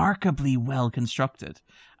remarkably well constructed.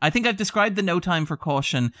 I think I've described the No Time for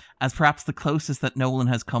Caution as perhaps the closest that Nolan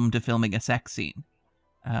has come to filming a sex scene.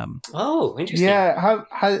 Interesting. Yeah,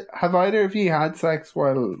 have either of you had sex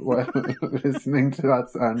while listening to that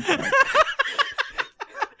soundtrack?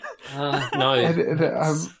 No.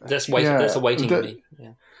 That's a waiting for me.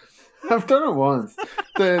 Yeah. I've done it once.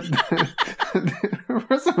 The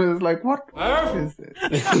person was like, "What is this?"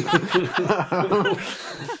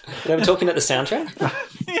 They were talking about the soundtrack.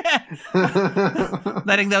 Yeah,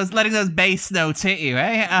 letting those bass notes hit you,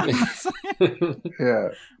 eh? Yeah.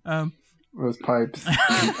 Those pipes.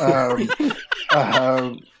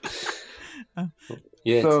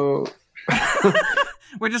 Yeah. So.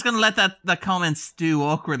 We're just going to let that comment stew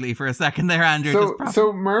awkwardly for a second there, Andrew.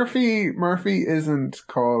 So Murphy isn't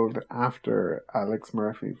called after Alex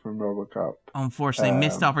Murphy from RoboCop. Unfortunately,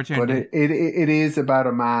 missed opportunity. But it is about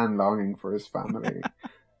a man longing for his family.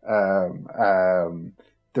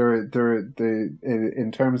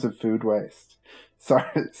 In terms of food waste.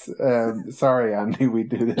 Sorry, Andy, we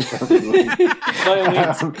do this every week.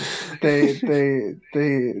 There's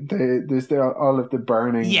all of the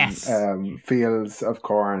burning fields of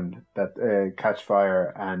corn that catch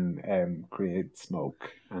fire and create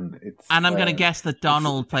smoke, and I'm going to guess that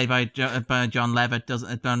Donald, played by John Levitt,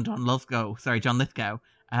 John Lithgow,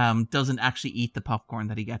 doesn't actually eat the popcorn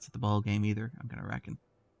that he gets at the ball game either. I'm going to reckon.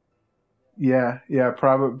 Yeah,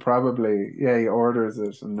 probably. Yeah, he orders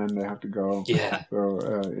it, and then they have to go. Yeah. So,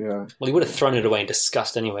 yeah. Well, he would have thrown it away in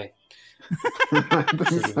disgust anyway. Not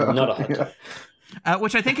a hot dog.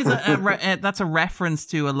 Which I think is that's a reference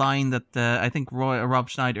to a line that I think Roy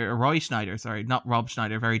Schneider, not Rob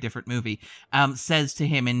Schneider, very different movie, says to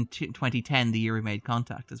him in 2010, the year he made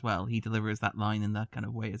contact as well. He delivers that line in that kind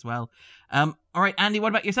of way as well. All right, Andy, what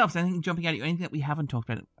about yourself? Is anything jumping out at you? Anything that we haven't talked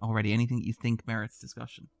about already? Anything that you think merits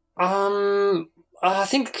discussion? I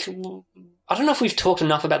think I don't know if we've talked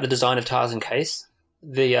enough about the design of Tarzan Case.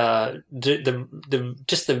 The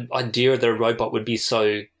just the idea that a robot would be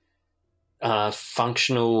so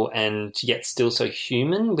functional and yet still so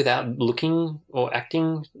human without looking or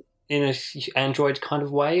acting in an android kind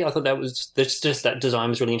of way. I thought that design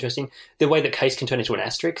was really interesting. The way that Case can turn into an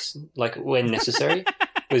asterisk, like when necessary,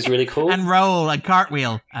 was really cool. And roll and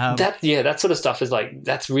cartwheel. That sort of stuff is like,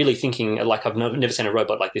 that's really thinking like I've never seen a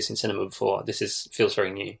robot like this in cinema before. Feels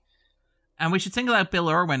very new. And we should single out Bill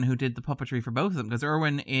Irwin, who did the puppetry for both of them, because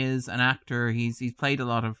Irwin is an actor. He's played a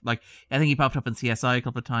lot of, like, I think he popped up in CSI a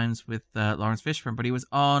couple of times with Lawrence Fishburne, but he was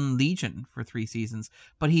on Legion for 3 seasons.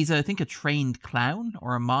 But he's, I think, a trained clown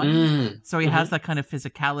or a mime, so he has that kind of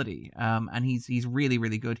physicality. And he's really,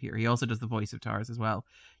 really good here. He also does the voice of Tars as well.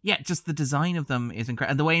 Yeah, just the design of them is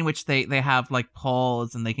incredible, and the way in which they have like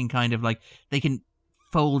paws, and they can kind of like they can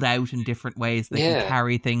fold out in different ways. They can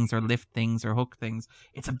carry things or lift things or hook things.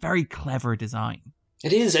 It's a very clever design.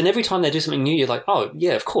 It is, and every time they do something new, you're like, oh,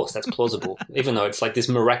 yeah, of course, that's plausible. Even though it's like this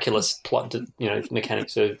miraculous plot,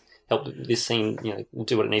 mechanics to help this scene,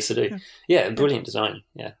 do what it needs to do. Yeah, brilliant design,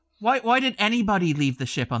 yeah. Why did anybody leave the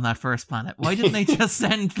ship on that first planet? Why didn't they just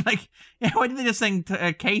send why didn't they just send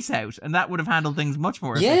Case out, and that would have handled things much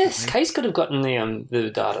more effectively? Yes, Case could have gotten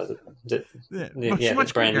the data, the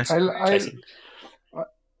brand chasing.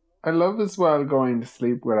 love as well going to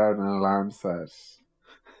sleep without an alarm set.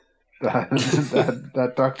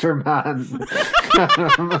 That Dr. Mann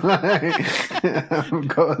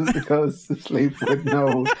goes to sleep with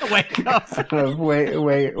no wake up.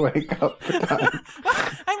 Wake up time.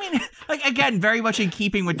 I mean, like, again, very much in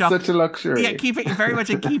keeping with Such a luxury. Yeah, very much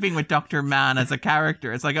in keeping with Dr. Mann as a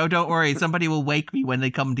character. It's like, oh, don't worry, somebody will wake me when they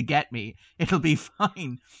come to get me. It'll be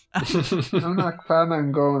fine. I'm not planning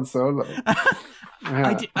on going solo.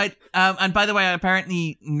 Yeah. And by the way,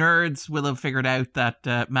 apparently nerds will have figured out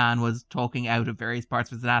that Mann was talking out of various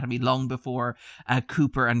parts of his anatomy long before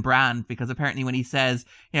Cooper and Brand, because apparently when he says,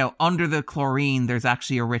 under the chlorine, there's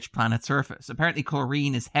actually a rich planet surface. Apparently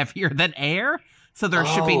chlorine is heavier than air, so there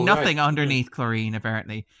should be nothing underneath chlorine,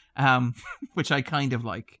 apparently, which I kind of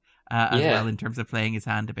like as well in terms of playing his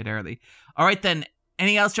hand a bit early. All right, then.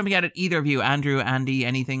 Anything else jumping out at either of you? Andrew, Andy,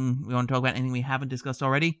 anything we want to talk about? Anything we haven't discussed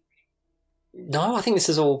already? No, I think this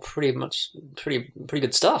is all pretty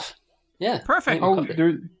good stuff. Yeah, perfect. Oh,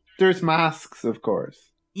 there's masks, of course.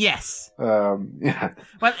 Yes. Yeah.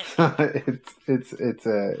 Well, it's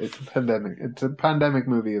a pandemic. It's a pandemic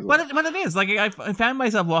movie as well. Well, it is. Like, I found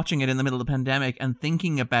myself watching it in the middle of the pandemic and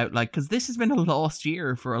thinking about, like, because this has been a lost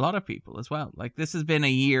year for a lot of people as well. Like, this has been a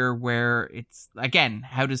year where it's, again,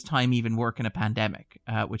 how does time even work in a pandemic?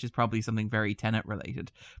 Which is probably something very Tenet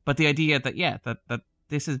related. But the idea that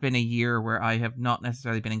this has been a year where I have not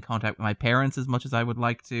necessarily been in contact with my parents as much as I would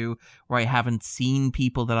like to, where I haven't seen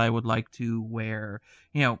people that I would like to, where,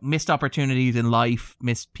 missed opportunities in life,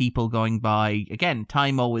 missed people going by. Again,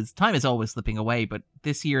 time is always slipping away, but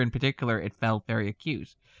this year in particular, it felt very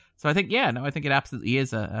acute. So I think, I think it absolutely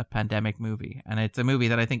is a pandemic movie. And it's a movie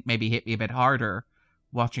that I think maybe hit me a bit harder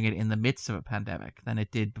watching it in the midst of a pandemic than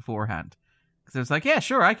it did beforehand. So it's like, yeah,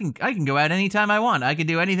 sure, I can go out anytime I want. I can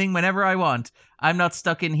do anything whenever I want. I'm not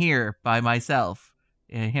stuck in here by myself,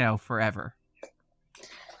 forever.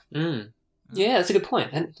 Yeah, that's a good point.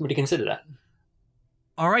 I hadn't really considered that.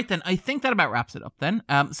 All right, then. I think that about wraps it up, then.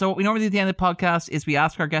 So what we normally do at the end of the podcast is we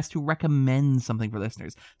ask our guests to recommend something for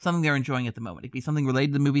listeners, something they're enjoying at the moment. It could be something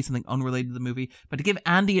related to the movie, something unrelated to the movie. But to give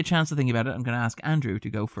Andy a chance to think about it, I'm going to ask Andrew to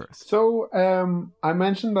go first. So I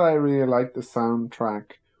mentioned that I really liked the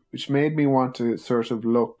soundtrack, which made me want to sort of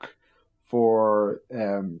look for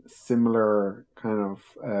similar kind of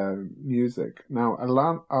music. Now, a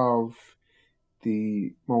lot of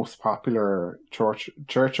the most popular church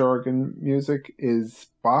organ music is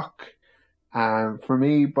Bach. And for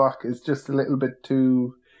me, Bach is just a little bit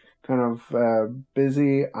too kind of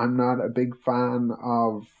busy. I'm not a big fan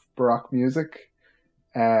of Baroque music.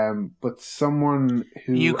 But someone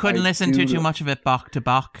who... You couldn't listen to too much of it Bach to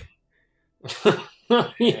Bach.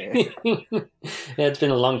 Yeah, it's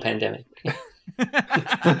been a long pandemic.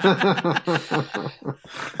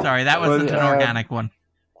 Sorry, that wasn't an organic one.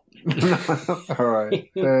 All right.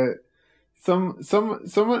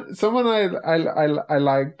 Someone I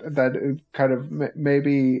liked that it kind of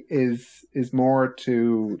maybe is more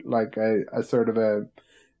to like a sort of a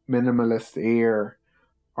minimalist ear,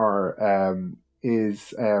 or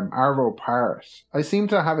is Arvo Pärt. I seem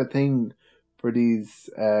to have a thing for these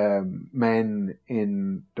men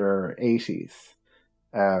in their 80s,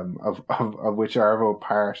 of which Arvo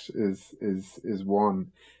Pärt is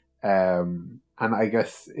one. And I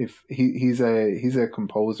guess if he's a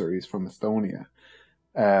composer, he's from Estonia,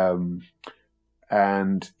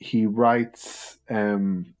 and he writes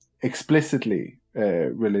explicitly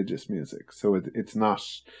religious music. So it's not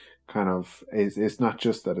kind of it's not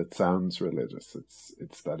just that it sounds religious.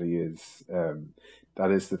 It's that he is that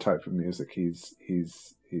is the type of music he's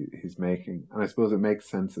making, and I suppose it makes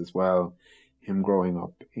sense as well. Him growing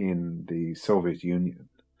up in the Soviet Union,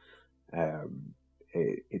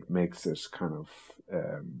 it makes it kind of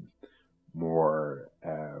more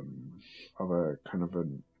of a kind of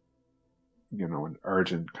an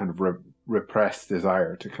urgent kind of repressed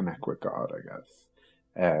desire to connect with God, I guess.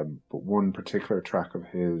 But one particular track of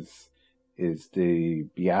his is the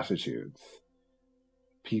Beatitudes.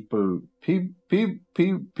 People, I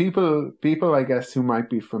guess, who might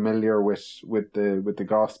be familiar with the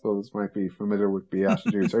Gospels might be familiar with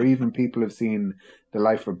Beatitudes, or even people have seen The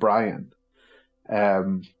Life of Brian.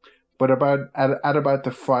 But at about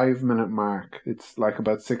the 5-minute mark, it's like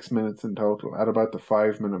about 6 minutes in total. At about the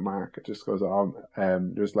 5-minute mark, it just goes on.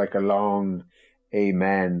 There's like a long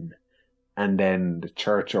amen, and then the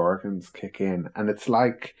church organs kick in, and it's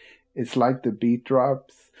like the beat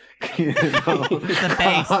drops. The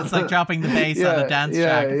bass. It's like dropping the bass on a dance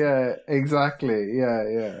track. Yeah, exactly.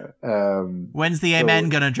 Yeah. When's the amen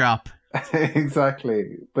gonna drop?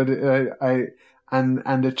 Exactly. But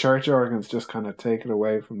and the church organs just kind of take it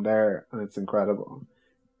away from there, and it's incredible.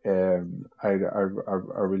 I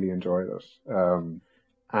really enjoyed it.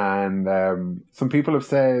 And some people have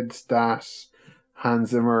said that Hans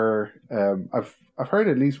Zimmer. I've heard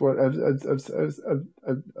at least what I've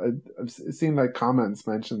seen like comments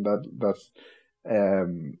mention that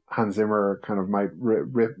Hans Zimmer kind of might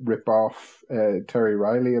rip off Terry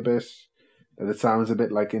Riley a bit. That it sounds a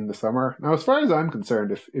bit like In the Summer. Now, as far as I'm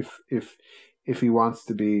concerned, if he wants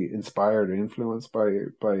to be inspired or influenced by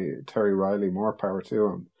Terry Riley, more power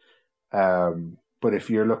to him. But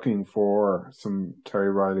if you're looking for some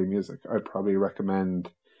Terry Riley music, I'd probably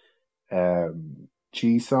recommend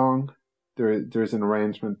G Song. There's an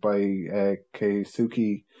arrangement by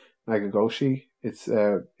Keisuke Nagagoshi.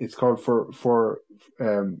 It's called for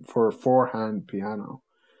four-hand piano.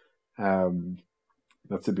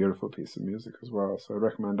 That's a beautiful piece of music as well. So I'd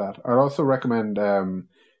recommend that. I'd also recommend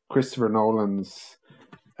Christopher Nolan's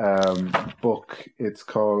book. It's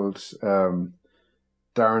called Darren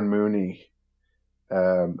Mooney,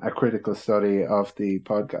 A Critical Study of the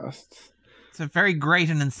Podcasts. It's a very great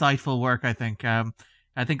and insightful work, I think. I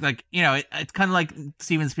think, like, you know, it's kind of like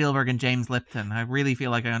Steven Spielberg and James Lipton. I really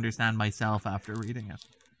feel like I understand myself after reading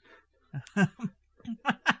it.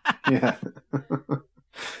 Yeah.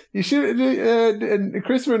 You should.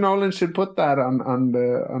 Christopher Nolan should put that on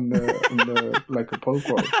the like a pull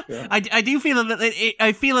quote. Yeah. I do feel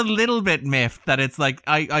I feel a little bit miffed that it's like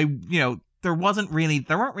I you know, there weren't really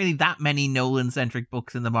that many Nolan centric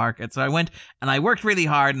books in the market. So I went and I worked really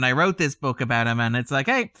hard and I wrote this book about him, and it's like,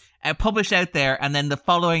 hey, published out there, and then the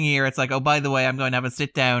following year it's like, oh, by the way, I'm going to have a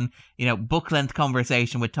sit down, you know, book length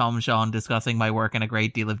conversation with Tom Shaw discussing my work in a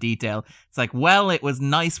great deal of detail. It's like, well, it was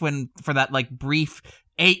nice for that like brief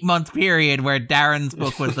 8-month period where Darren's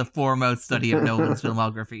book was the foremost study of Nolan's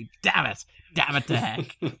filmography. Damn it to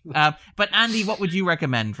heck. But Andy, what would you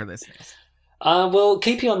recommend for listeners? Well,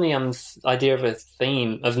 keep you on the idea of a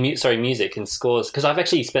theme of music and scores, because I've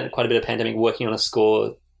actually spent quite a bit of pandemic working on a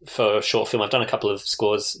score for a short film. I've done a couple of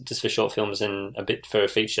scores just for short films and a bit for a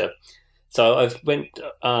feature. So I've went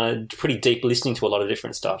pretty deep listening to a lot of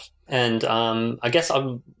different stuff. And I guess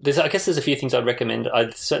there's a few things I'd recommend.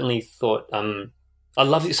 I'd certainly thought I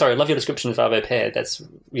love your description of Arvo Pärt. That's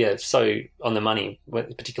so on the money,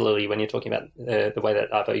 particularly when you're talking about the way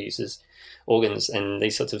that Arvo uses organs and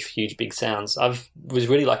these sorts of huge big sounds. I was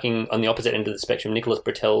really liking, on the opposite end of the spectrum, Nicholas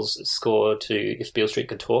Britell's score to If Beale Street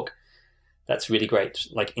Could Talk. That's really great,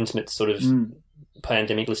 like intimate sort of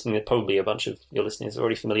pandemic listening that probably a bunch of your listeners are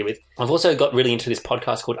already familiar with. I've also got really into this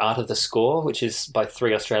podcast called Art of the Score, which is by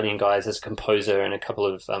 3 Australian guys as a composer and a couple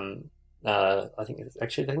of I think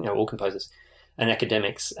they're all composers and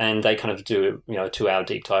academics, and they kind of do a 2-hour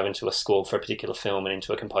deep dive into a score for a particular film and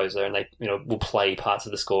into a composer, and they will play parts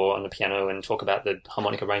of the score on the piano and talk about the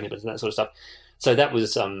harmonic arrangements and that sort of stuff. So that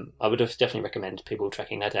was I would definitely recommend people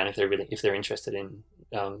tracking that down if they're interested in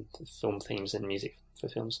film themes and music for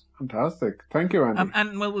films. Fantastic, thank you, Andy.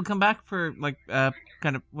 And we'll come back for like no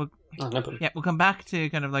problem. Yeah, we'll come back to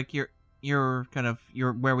kind of like your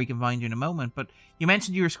where we can find you in a moment. But you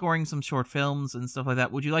mentioned you were scoring some short films and stuff like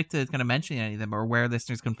that. Would you like to kind of mention any of them, or where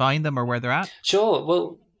listeners can find them, or where they're at? Sure.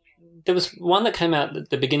 Well, there was one that came out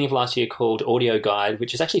at the beginning of last year called Audio Guide,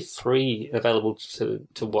 which is actually free, available to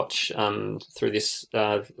watch through this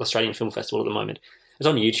Australian Film Festival at the moment. It's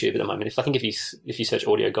on YouTube at the moment. If you search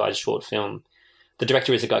Audio Guide short film, the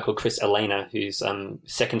director is a guy called Chris Elena, whose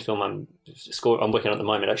second film I'm working on at the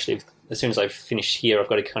moment. Actually, as soon as I finish here, I've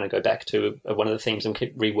got to kind of go back to one of the themes and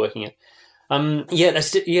keep reworking it.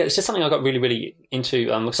 It's just something I got really, really into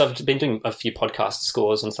because I've been doing a few podcast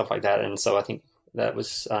scores and stuff like that, and so I think that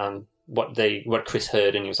was what Chris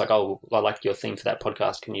heard, and he was like, "Oh, I like your theme for that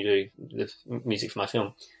podcast. Can you do the music for my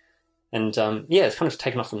film?" And it's kind of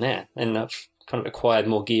taken off from there, and I've kind of acquired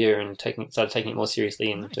more gear and started taking it more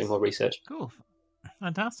seriously and doing more research. Cool.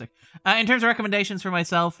 Fantastic. In terms of recommendations for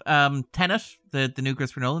myself, Tenet, the new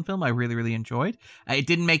Christopher Nolan film, I really, really enjoyed. It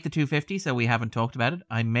didn't make the 250, so we haven't talked about it.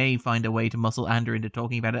 I may find a way to muscle Andrew into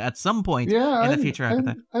talking about it at some point in the future.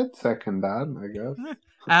 I'd second that, I guess.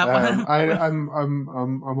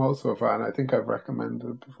 I'm also a fan. I think I've recommended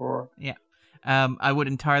it before. Yeah. I would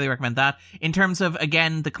entirely recommend that. In terms of,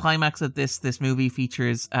 again, the climax of this movie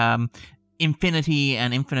features infinity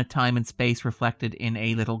and infinite time and space reflected in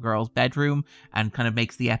a little girl's bedroom, and kind of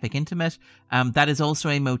makes the epic intimate. That is also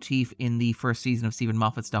a motif in the first season of Stephen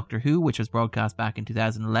Moffat's Doctor Who, which was broadcast back in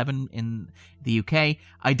 2011 in the UK.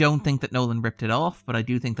 I don't think that Nolan ripped it off, but I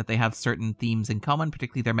do think that they have certain themes in common,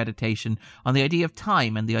 particularly their meditation on the idea of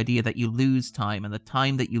time and the idea that you lose time, and the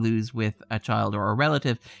time that you lose with a child or a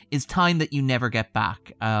relative is time that you never get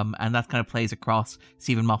back. And that kind of plays across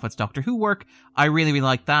Stephen Moffat's Doctor Who work. I really, really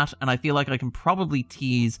like that, and I feel like I can probably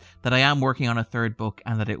tease that I am working on a third book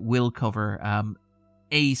and that it will cover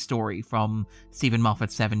a story from Stephen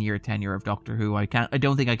Moffat's 7-year tenure of Doctor Who. I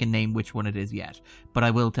don't think I can name which one it is yet, but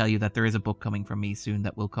I will tell you that there is a book coming from me soon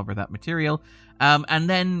that will cover that material. And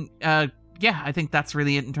then, I think that's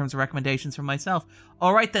really it in terms of recommendations from myself.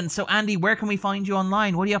 All right then, so Andy, where can we find you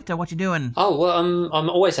online? What are you up to? What you doing? Oh, well, I'm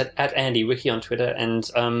always at Andy Ricky on Twitter, and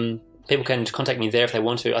people can contact me there if they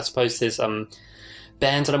want to. I suppose there's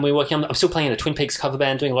bands that I'm working on. I'm still playing in a Twin Peaks cover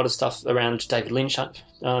band, doing a lot of stuff around David Lynch,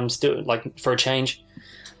 still like for a change.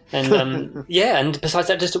 And and besides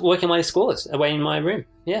that, just working on my scores away in my room.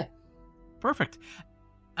 Yeah, perfect.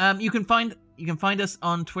 You can find us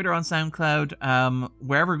on Twitter, on SoundCloud,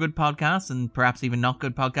 wherever good podcasts and perhaps even not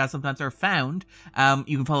good podcasts sometimes are found.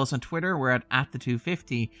 You can follow us on Twitter. We're at the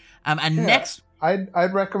 250. Next,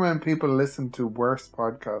 I'd recommend people listen to worse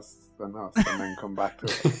podcasts than us and then come back to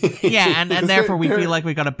it. Yeah, and therefore we feel like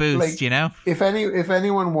we got a boost. Like, you know, if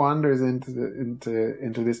anyone wanders into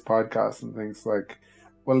this podcast and thinks like,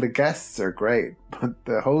 well, the guests are great, but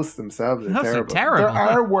the hosts themselves are terrible. There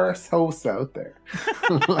are worse hosts out there.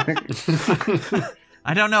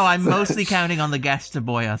 I don't know. I'm mostly counting on the guests to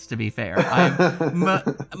buoy us, to be fair.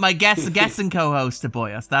 My guests and co-hosts to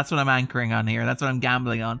buoy us. That's what I'm anchoring on here. That's what I'm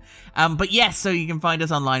gambling on. But yes, so you can find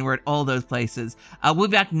us online. We're at all those places. We'll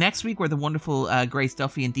be back next week where the wonderful Grace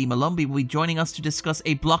Duffy and Dee Malumbi will be joining us to discuss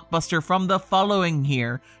a blockbuster from the following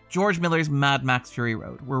year, George Miller's Mad Max Fury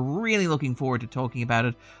Road. We're really looking forward to talking about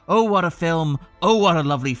it. Oh, what a film. Oh, what a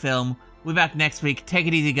lovely film. We'll be back next week. Take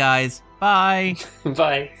it easy, guys. Bye.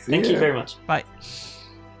 Bye. Thank you very much. Bye.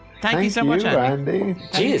 Thank you so much, Andy.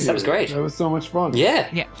 Cheers, that was great. That was so much fun. Yeah.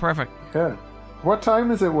 Yeah, perfect. Yeah. What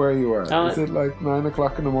time is it where you are? Is it like 9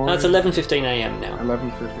 o'clock in the morning? No, it's 11:15 a.m. now.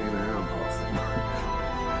 11:15 a.m.